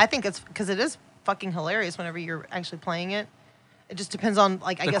 Yeah. I think it's because it is fucking hilarious whenever you're actually playing it. It just depends on,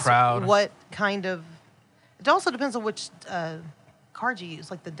 like, I The guess crowd. what kind of. It also depends on which cards you use,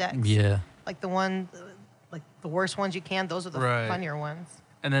 like the decks. Yeah. Like the one, like the worst ones you can. Those are the Right. funnier ones.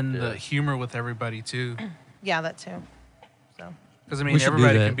 And then Yeah. the humor with everybody, too. Yeah, that too. So Because, I We mean, should do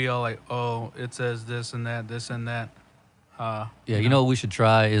everybody that. can be all like, oh, it says this and that, this and that. Yeah, you know what we should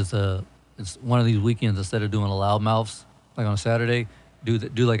try is it's one of these weekends instead of doing a loudmouths like on a Saturday, do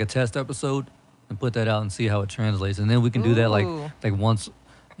like a test episode and put that out and see how it translates, and then we can do that Ooh. like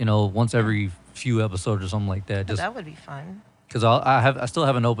once every few episodes or something like that. Just that would be fun. because I still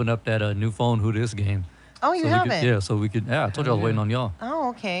haven't opened up that new phone Who This game. Oh, you So we haven't? could, yeah, so we could. Yeah, I told you I was waiting on y'all. Oh,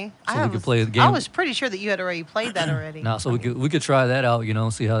 okay. So we could play the I game. was pretty sure that you had already played that already. Now, so we could try that out.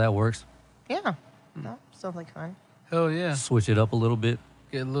 See how that works. Yeah. No, sounds like fun. Hell yeah. Switch it up a little bit.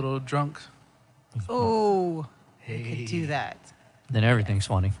 Get a little drunk. Ooh, we Hey. could do that. Then everything's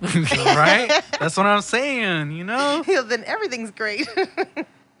funny. Right? That's what I'm saying, you know? Then everything's great.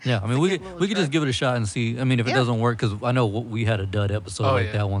 Yeah, I mean, we could just drunk. give it a shot and see. I mean, if it Yeah. doesn't work, because I know we had a dud episode Oh, like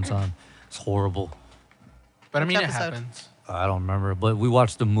yeah. that one time. It's horrible. But I Which mean, it episode? happens. I don't remember, but we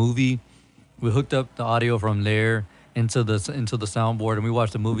watched the movie. We hooked up the audio from there into the soundboard, and we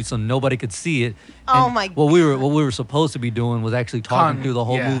watched the movie, so nobody could see it. Oh, And my what we were supposed to be doing was actually talking through the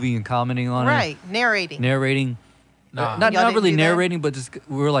whole yeah. movie and commenting on Right, narrating. it, narrating. Nah. Not Y'all didn't really do that? narrating, but just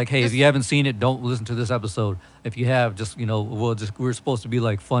we were like, hey, if Just- you haven't seen it, don't listen to this episode. If you have, just we're supposed to be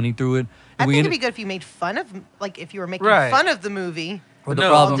like funny through it. I And we think it'd ended- be good if you made fun of, like, if you were making Right. fun of the movie. But the No.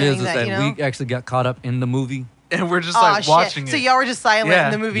 problem While is doing that, that you know? we actually got caught up in the movie And we're just Aw, like shit. watching it. So y'all were just silent Yeah.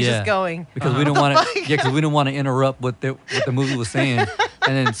 and the movie's Yeah. just going. because we didn't What the want to. fuck? Yeah, because we didn't want to interrupt what the movie was saying,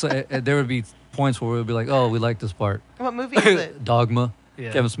 and then there would be points where we'd be like, "Oh, we like this part." What movie is it? Dogma,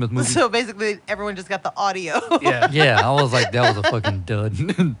 Yeah. Kevin Smith movie. So basically, everyone just got the audio. yeah. Yeah, I was like, that was a fucking dud.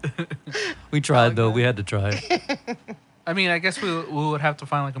 We tried though. Dogma. We had to try it. I mean, I guess we would have to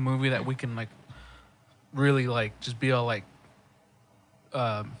find like a movie that we can like really like just be all like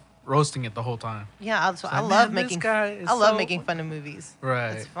roasting it the whole time. Yeah, I like, love man, this making. guy is I love so- making fun of movies.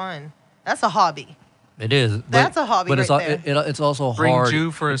 Right. It's fun. That's a hobby. It is. But, That's a hobby but it's right it's also Bring hard. Jew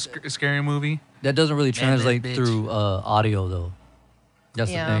for a scary movie. That doesn't really translate bitch. through audio though.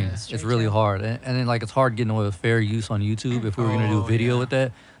 That's Yeah, the thing. that's It's true, really too. hard, and then like it's hard getting away with fair use on YouTube if we were gonna do Oh, video yeah. with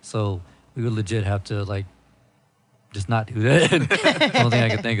that. So we would legit have to like just not do that. That's the only thing I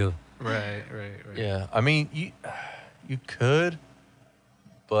can think of. Right. Yeah, I mean, you could,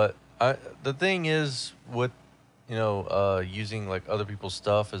 but the thing is with using like other people's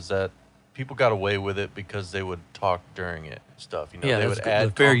stuff is that people got away with it because they would talk during it and stuff. Yeah, they that's would the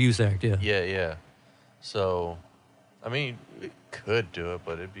add Fair Use Act. Yeah. Yeah. So, I mean, we could do it,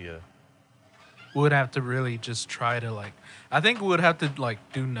 but it'd be a We would have to really just try to like. I think we would have to like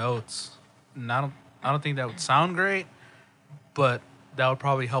do notes. And I don't think that would sound great, but that would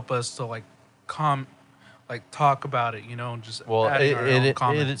probably help us to like talk about it. Just well. adding our own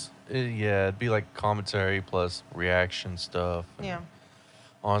comments. Yeah, it'd be like commentary plus reaction stuff. and Yeah.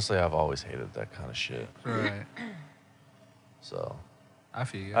 Honestly, I've always hated that kind of shit. Right. So, I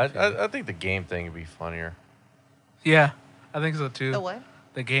feel you. I think the game thing would be funnier. Yeah, I think so too. The what?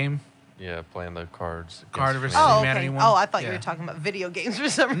 The game. Yeah, playing the cards. Card against versus Oh, Humanity okay. one? Oh, I thought you Yeah. were talking about video games for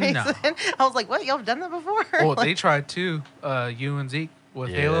some No. reason. I was like, what? Y'all have done that before? Oh, they tried too. You and Zeke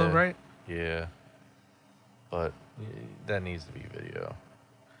with Halo, Yeah. right? Yeah. But that needs to be video.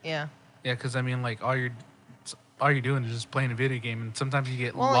 Yeah. Yeah, because I mean, like all you're doing is just playing a video game, and sometimes you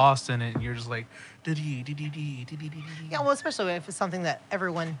get Well, like- lost in it, and you're just like, Yeah, well, especially if it's something that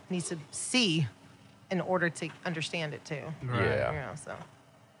everyone needs to see in order to understand it too. Right. Yeah. You know, so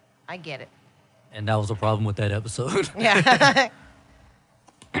I get it. And that was the problem with that episode. Yeah.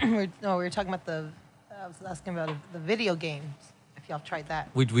 we were talking about I was asking about the video games. If y'all tried that.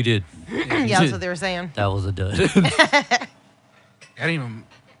 we did. Yeah, that's what they were saying. That was a dud. I didn't even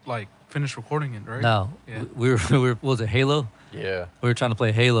like finished recording it, right? No, Yeah. we were what was it Halo? Yeah. We were trying to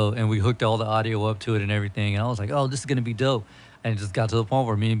play Halo, and we hooked all the audio up to it and everything. And I was like, "Oh, this is gonna be dope." And it just got to the point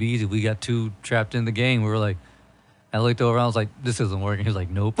where me and Be Easy, we got too trapped in the game. We were like, I looked over, I was like, "This isn't working." He was like,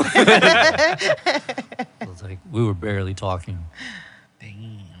 "Nope." I was like, we were barely talking.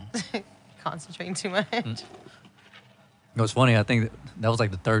 Concentrating too much. It was funny. I think that was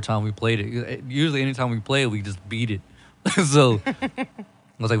like the third time we played it. Usually, anytime we play it, we just beat it. So I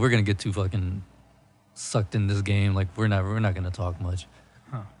was like, we're gonna get too fucking sucked in this game. Like we're not gonna talk much.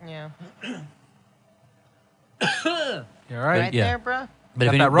 Yeah. You all right? Right yeah. there, bro. But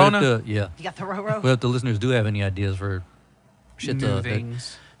Got if that any, Rona? but if the, yeah. You got the row. Well, if the listeners do have any ideas for shit New to,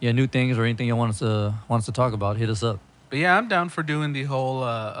 things. new things or anything you want us to talk about, hit us up. But yeah, I'm down for doing the whole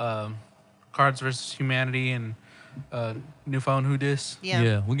Cards versus Humanity and New Phone Who Dis.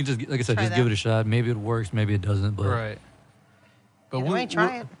 Yeah. We can just, like I said, Try just give that. it a shot. Maybe it works, maybe it doesn't. But Right. But Either way,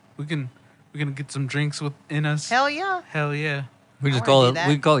 try it. We can get some drinks in us. Hell yeah. Hell yeah. we just I call wanna it do that.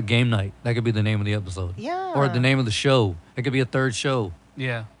 we can call it game night. That could be the name of the episode. Yeah. Or the name of the show. It could be a third show.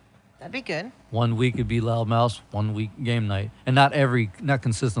 Yeah. That'd be good. 1 week it'd be Loud Mouse, 1 week game night, and not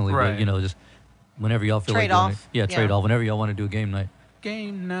consistently, Right. but just whenever y'all feel Trade like doing off. it. Yeah, trade Yeah. off. Whenever y'all want to do a game night.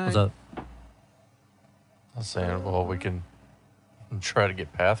 Game night. What's up? I was saying, well, we can try to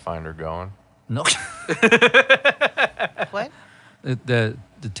get Pathfinder going. No, What? the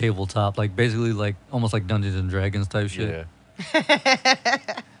tabletop, like basically like almost like Dungeons and Dragons type shit, Yeah.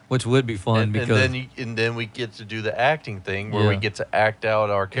 which would be fun And, because and then we get to do the acting thing where we Yeah. get to act out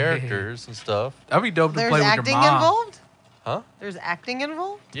our characters and stuff. That'd be dope to There's play with acting your mom. involved? Huh? There's acting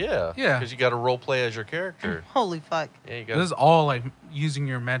involved? Yeah. Yeah. Because you got to role play as your character. Holy fuck. Yeah, you This got is all like using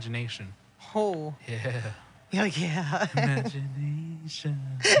your imagination. Oh. Yeah. Yeah. Yeah. Imagination.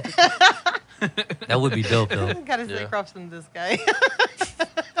 that would be dope though. Gotta say Yeah. props to this guy.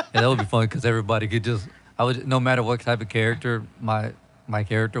 Yeah, that would be fun because everybody could just. I would no matter what type of character my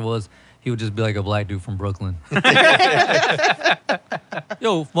character was, he would just be like a black dude from Brooklyn. Yo,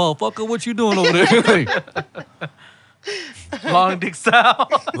 motherfucker, what you doing over there? Long dick style.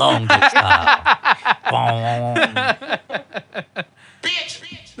 Long dick style.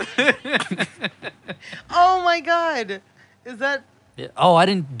 Oh my god. Is that Yeah. Oh, I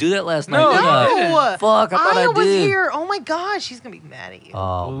didn't do that last night, No, did I? No! Fuck, I thought I was did. here. Oh my gosh, she's gonna be mad at you.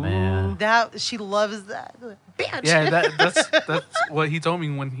 Oh man. That she loves that. Bitch. Yeah, that's what he told me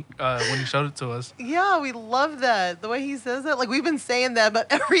when he showed it to us. Yeah, we love that. The way he says that. Like we've been saying that about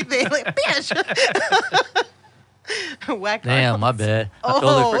everything. Like, bitch. Whack Damn, my Arnold's. bad. I Oh.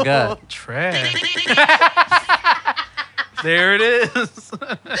 totally forgot. Trash. There it is.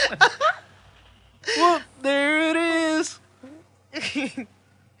 Well, there it is.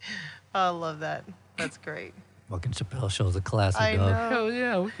 I love that. That's great. Fucking Chappelle Show's a classic, I dog. know. Hell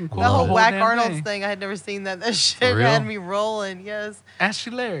yeah, we can That Love whole it. Whack damn Arnold's thing. thing, I had never seen that. That shit real? had me rolling. Yes.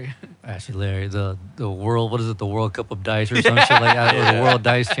 Ashley Larry. Actually, Larry, the world, what is it, the World Cup of Dice or some shit like that, or the World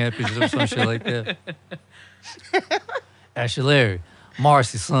Dice Championship or some shit like that. Ashley Larry,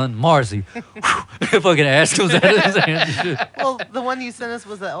 Marcy, son, Marcy. Fucking ass comes out of his hand. Well, the one you sent us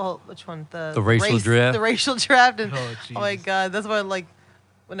was that. Oh, which one? The racial draft? The racial draft. And Oh, oh my Jesus. god, that's why like,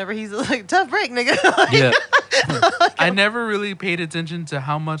 whenever he's like, tough break, nigga. Yeah, I never really paid attention to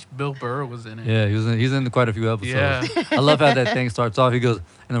how much Bill Burr was in it. yeah, he's in quite a few episodes. Yeah. I love how that thing starts off. He goes,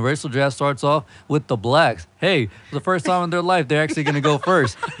 and the racial draft starts off with the blacks. Hey, for the first time in their life, they're actually going to go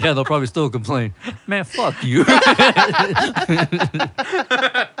first. Yeah, they'll probably still complain. Man, fuck you.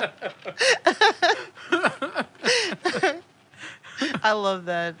 I love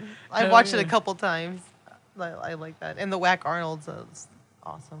that. I Hell watched it yeah. a couple times. I like that. And the Whack Arnold's was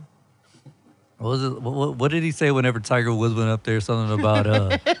awesome. What was it? What did he say whenever Tiger Woods went up there? Something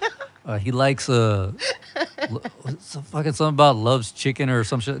about he likes something about loves chicken or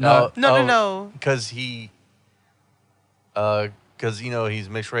some shit. No, No. Because he's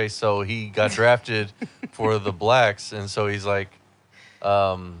mixed race, so he got drafted for the blacks, and so he's like,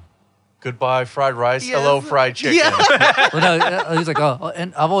 goodbye fried rice, hello Yes. fried chicken. Yeah. well, no, he's like, oh,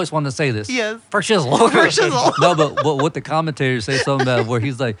 and I've always wanted to say this. Yes. For shizzle. For shizzle. No, but what the commentators say something about where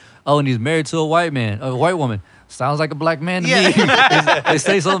he's like, oh, and he's married to a white woman. Sounds like a black man to Yeah. me. They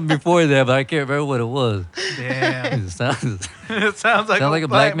say something before that, but I can't remember what it was. Damn. It sounds It sounds like a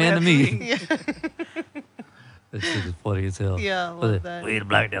black man to me. Yeah. That shit is funny as hell. Yeah, I But love that. we the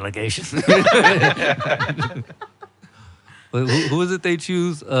black delegation. But who is it they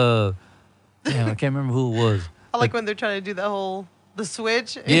choose? Damn, I can't remember who it was. I like when they're trying to do the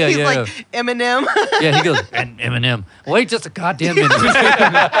switch. Yeah, He's yeah, like Eminem. Yeah, he goes, and Eminem. Wait just a goddamn minute.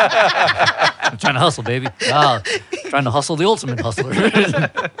 I'm trying to hustle, baby. Trying to hustle the ultimate hustler.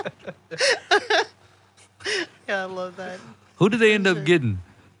 Yeah, I love that. Who did they end up getting?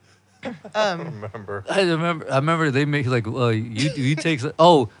 Remember? I remember they make like you take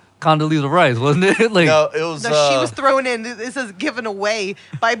Condoleezza Rice, wasn't it? Like No, it was. No, she was thrown in. It says given away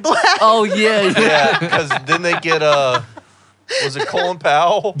by Black. oh yeah, Yeah, because then they get was it Colin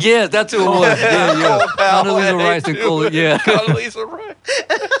Powell? yeah, that's who it was. Yeah, yeah. Colin Powell Condoleezza had Rice to and do Cole. it. Yeah, Condoleezza Rice.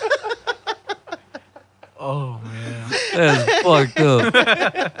 Oh man. that's fucked up.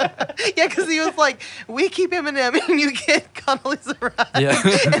 Yeah, because he was like, we keep Eminem and you get Condoleezza Rice. Yeah.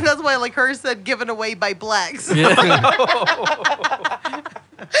 And that's why like hers said given away by blacks. Yeah.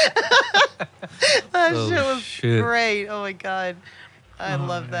 That Oh, shit was shit. great. Oh my god. I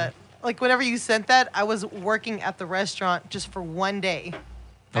love that. Like whenever you sent that, I was working at the restaurant just for one day.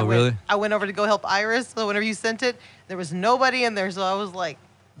 Oh, really? I went over to go help Iris. So whenever you sent it, there was nobody in there. So I was like,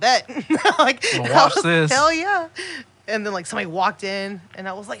 bet. Like, Well, I watch was, this. Hell yeah. And then like somebody walked in and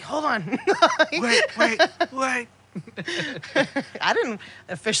I was like, hold on. Wait. I didn't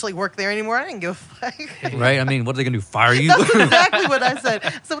officially work there anymore. I didn't give a fuck. Right? I mean, what are they gonna do? Fire you? That's exactly what I said.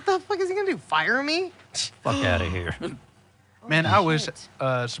 So what the fuck is he gonna do? Fire me? Fuck out of here. Man, I wish shit.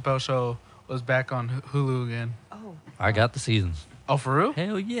 Chappelle Show was back on Hulu again. Oh. I got the seasons. Oh, for real?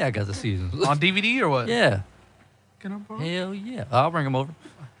 Hell yeah, I got the seasons. On DVD or what? Yeah. Can I borrow? Hell yeah. I'll bring them over.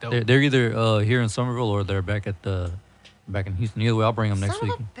 Dope. They're either here in Somerville or they're back in Houston. Either way, I'll bring them next Son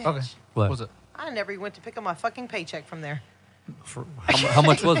week. of a bitch. Okay. What? What was it? I never went to pick up my fucking paycheck from there. How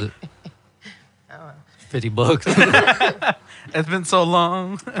much was it? I don't know. $50. It's been so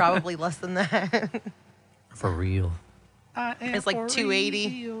long. Probably less than that. For real. It's like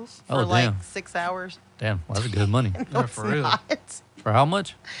 $280 for Oh, like damn. 6 hours. Damn, well, that's good money. No, Yeah, it's for real. not. For how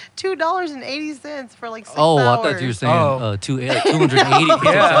much? $2.80 for like 6 Oh, hours. I thought you were saying Oh. 280. Yeah, I was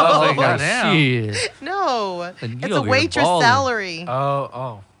like, oh, goddamn. shit. No, Then you it's a over here waitress balling. salary.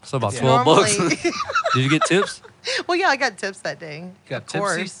 Oh. So about It's 12 bucks. normally- Did you get tips? Well, yeah, I got tips that day. Got of tipsy?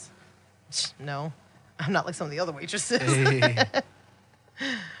 course. No, I'm not like some of the other waitresses. Hey.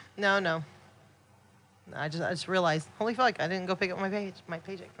 No. I just realized, holy fuck, I didn't go pick up my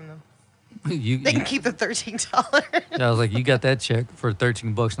paycheck from them. You, They can keep the $13. I was like, you got that check for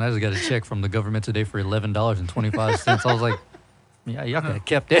 13 bucks, and I just got a check from the government today for $11.25. I was like, yeah, y'all could have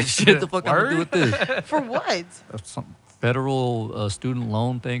kept that shit. The fuck I'm gonna do with this? For what? Some federal student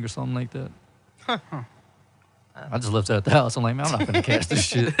loan thing or something like that. I just left it at the house. I'm like, man, I'm not gonna cash this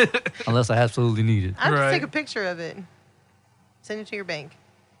shit unless I absolutely need it. I just Right. take a picture of it. Send it to your bank.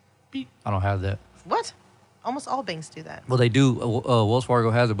 I don't have that. What? Almost all banks do that. Well, they do. Wells Fargo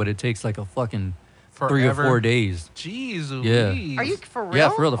has it, but it takes like a fucking 3 or Forever? 4 days. Jeez Yeah. Louise. Are you for real? Yeah,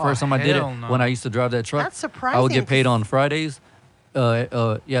 for real. The Oh, first time I did it, hell no. when I used to drive that truck, That's I would get paid surprising, on Fridays.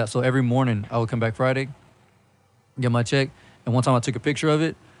 Yeah, so every morning I would come back Friday, get my check, and one time I took a picture of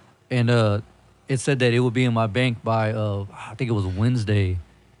it, and it said that it would be in my bank by I think it was Wednesday.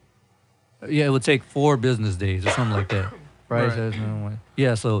 Yeah, it would take 4 business days or something like that. Friday, Right. Saturday, Sunday, Monday.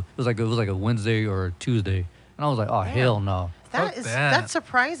 Yeah, so it was like a Wednesday or a Tuesday, and I was like, oh hell no. Fuck that. That's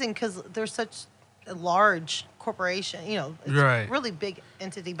surprising because there's such a large corporation. You know, it's Right. a really big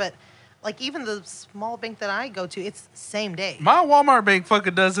entity. But like even the small bank that I go to, it's same day. My Walmart bank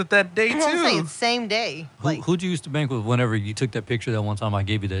fucking does it that day I'm saying too. it's same day. Like Who'd you used to bank with whenever you took that picture that one time I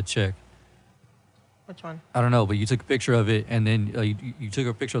gave you that check? which one? I don't know, but you took a picture of it, and then you took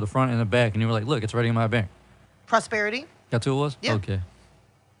a picture of the front and the back, and you were like, look, it's already in my bank. Prosperity. That's who it was? Yeah. Okay.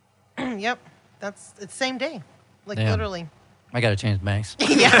 Yep, it's same day. Like Damn. literally. I got to change banks.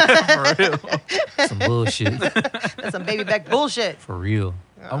 Yeah, For real. Some bullshit. that's some baby back bullshit. For real.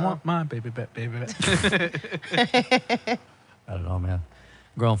 I want my baby back, baby back. I don't know, man.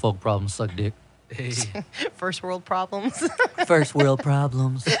 Grown folk problems suck dick. Hey. First world problems. First world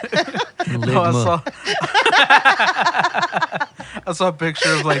problems. No, I saw a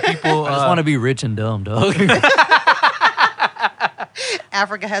picture of like people. I just want to be rich and dumb, dog.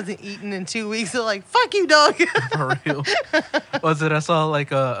 Africa hasn't eaten in 2 weeks. They're like, fuck you, dog. For real. Was it? I saw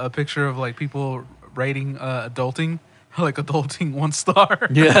like a picture of like people rating adulting, like adulting 1 star.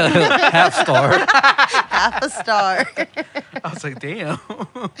 Yeah, half star. Half a star. I was like, damn.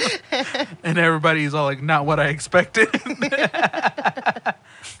 And everybody's all like, not what I expected.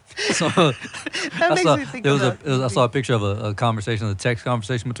 So, That I makes saw me think there of was that I saw a picture of a conversation, a text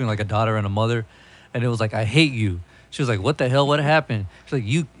conversation between like a daughter and a mother, and it was like, I hate you. She was like, what the hell? What happened? She's like,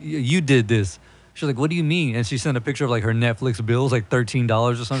 you did this. She was like, what do you mean? And she sent a picture of like her Netflix bill. It was like $13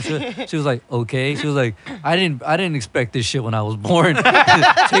 or some shit. She was like, okay. She was like, I didn't expect this shit when I was born.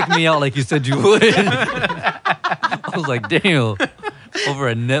 Take me out like you said you would. I was like, damn. Over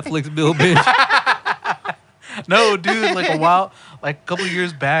a Netflix bill, bitch. No, dude, like a like a couple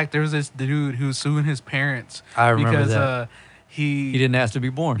years back, there was this dude who was suing his parents. I remember because, that. He He didn't ask to be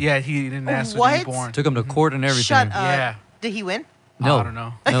born. Yeah, he didn't ask to What? be born. Took him to court and everything. Shut up. Yeah. Did he win? No, I don't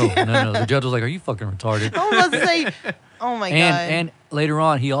know. No. The judge was like, "Are you fucking retarded?" I was about to say, oh my god. And later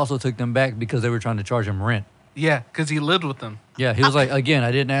on, he also took them back because they were trying to charge him rent. Yeah, because he lived with them. Yeah, he was like, "Again,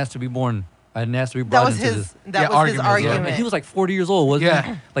 I didn't ask to be born. I didn't ask to be that brought was into his. this." That Yeah, was his argument, yeah. argument. And he was like 40 years old, wasn't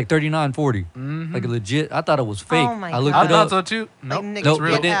Yeah. he? Like 39, 40. Like legit. I thought it was fake. Oh my I looked God. I it thought up. so too. Nope. Nick, No, it's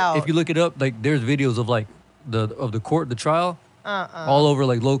real. but then out. if you look it up, like there's videos of like the court, the trial, all over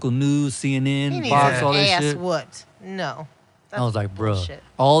like local news, he CNN, needs Fox, his all that ass shit. whooped. No. I was like, bro, bullshit.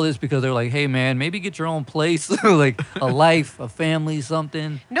 all this because they were like, hey man, maybe get your own place, like a life, a family,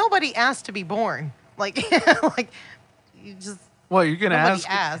 something. Nobody asked to be born. Like, like you just. What you're gonna Nobody ask?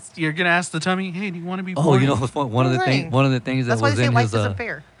 asked. You're gonna ask the tummy, hey, do you want to be Oh, born? you know what's fun? One of the Right. things that That's why was they say in life his isn't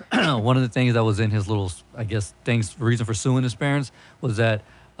fair. one of the things that was in his little, I guess, reason for suing his parents was that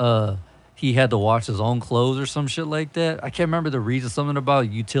he had to wash his own clothes or some shit like that. I can't remember the reason. Something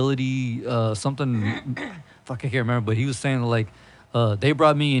about utility, something. Fuck, I can't remember. But he was saying like, they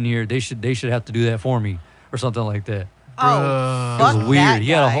brought me in here. They should have to do that for me or something like that. Oh, It fuck was weird. that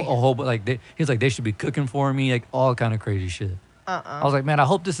He had a guy. whole like he's like they should be cooking for me, like all kind of crazy shit. I was like, man, I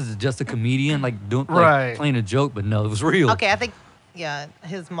hope this is just a comedian like doing Right. playing a joke, but no, it was real. Okay, I think, yeah,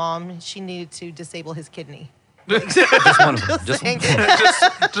 his mom, she needed to disable his kidney. Just one of them. Just saying.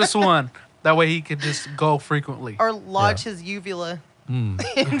 just one. That way he could just go frequently. Or lodge his uvula. Damn.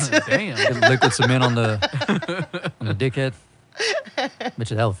 Get liquid cement on the dickhead. Bet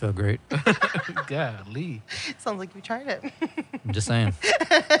you that would feel great. Golly. Sounds like you tried it. I'm just saying.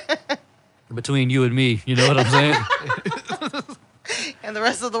 Between you and me, you know what I'm saying? And the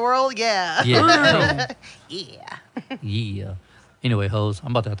rest of the world, yeah. Yeah. Yeah. Yeah. Anyway, hoes,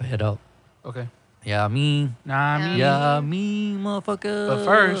 I'm about to have to head out. Okay. Yeah, me. Nah, me. Yeah, me, motherfucker. But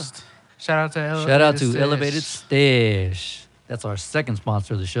first, shout out to Elevated Shout out to Stash. Elevated Stash. That's our second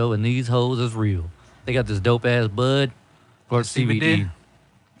sponsor of the show, and these hoes is real. They got this dope ass bud or CBD.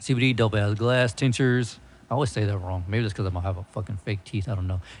 CBD, dope ass glass, tinctures. I always say that wrong. Maybe it's because I have a fucking fake teeth. I don't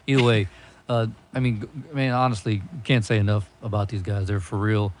know. Either way, I mean, honestly, can't say enough about these guys. They're for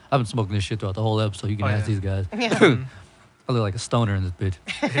real. I've been smoking this shit throughout the whole episode. You can Oh, ask yeah. these guys. Yeah. I look like a stoner in this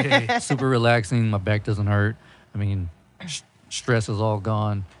bitch. Super relaxing. My back doesn't hurt. I mean, stress is all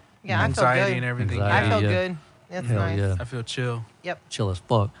gone. Yeah, I feel Anxiety good. and everything. I feel Yeah. good. That's Hell nice. yeah. I feel chill. Yep. Chill as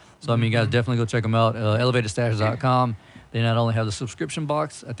fuck. So I mean, you guys definitely go check them out. ElevatedStash.com. They not only have the subscription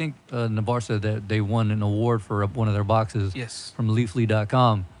box. I think Navar said that they won an award for one of their boxes Yes. from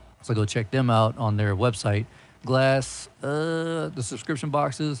Leafly.com. So go check them out on their website. Glass, the subscription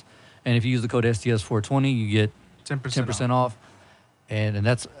boxes, and if you use the code STS420, you get 10%. 10% off. And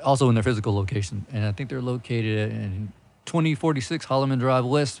that's also in their physical location. And I think they're located in 2046 Holloman Drive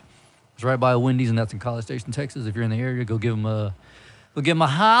West. It's right by a Wendy's, and that's in College Station, Texas. If you're in the area, go give them a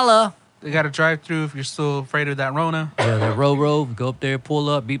holla. They got a drive-through if you're still afraid of that Rona. Yeah, that row, go up there, pull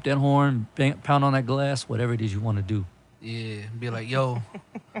up, beep that horn, pound on that glass, whatever it is you want to do. Yeah. Be like, yo,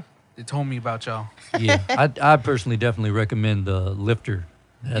 they told me about y'all. Yeah, I personally definitely recommend the lifter.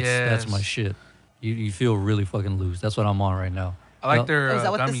 That's my Yes. shit. You feel really fucking loose. That's what I'm on right now. I like No, their Oh, is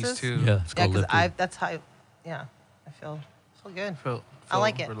that what this gummies is? too. Yeah, it's Yeah, called because lifter. that's how, yeah, I feel good. Feel I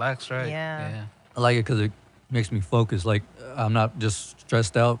like it. Relaxed, right? Yeah. I like it because it makes me focus. Like I'm not just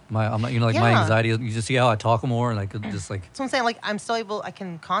stressed out. I'm not, my Yeah. anxiety. You just see how I talk more, and like just like So I'm saying, like, I'm still able, I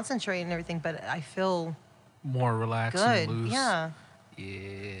can concentrate and everything, but I feel More relaxed good. and loose. Yeah.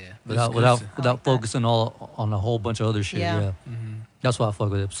 Yeah. without like that. focusing all on a whole bunch of other shit. Yeah. Yeah. That's why I fuck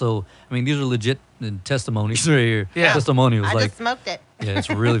with it. So I mean, these are legit testimonies right here. Yeah. Testimonials. I like just smoked it. yeah, it's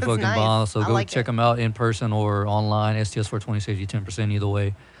really It's fucking nice. bomb. So I go like check it. them out in person or online. STS420 saves you 10% either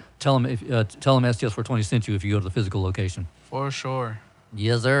way. Tell them STS420 sent you if you go to the physical location. For sure.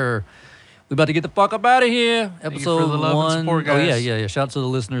 Yes, sir. We about to get the fuck up out of here. you for Episode the love and 1. support, Oh yeah, guys. yeah. Shout out to the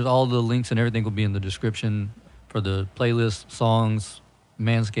listeners. All the links and everything will be in the description for the playlist, songs,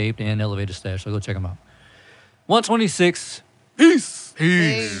 Manscaped, and Elevated Stash. So go check them out. 126. Peace.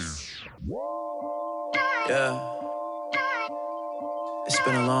 Peace. Yeah. It's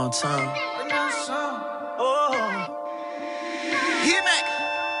been a long time.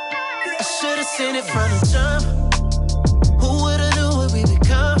 I should've seen it from the jump. Who would've knew what we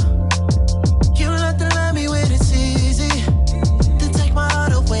become? You don't have to love me when it's easy. Then take my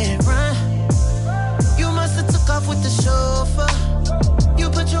heart away and run. You must've took off with the chauffeur. You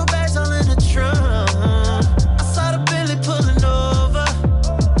put your bags all in the trunk. I saw the Bentley pulling over.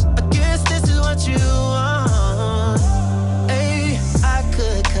 I guess this is what you want. Hey, I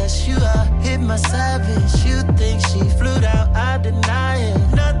could cut stress you out. Hit my savage, you think she flew out, I deny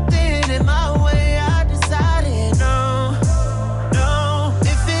it. Nothing in my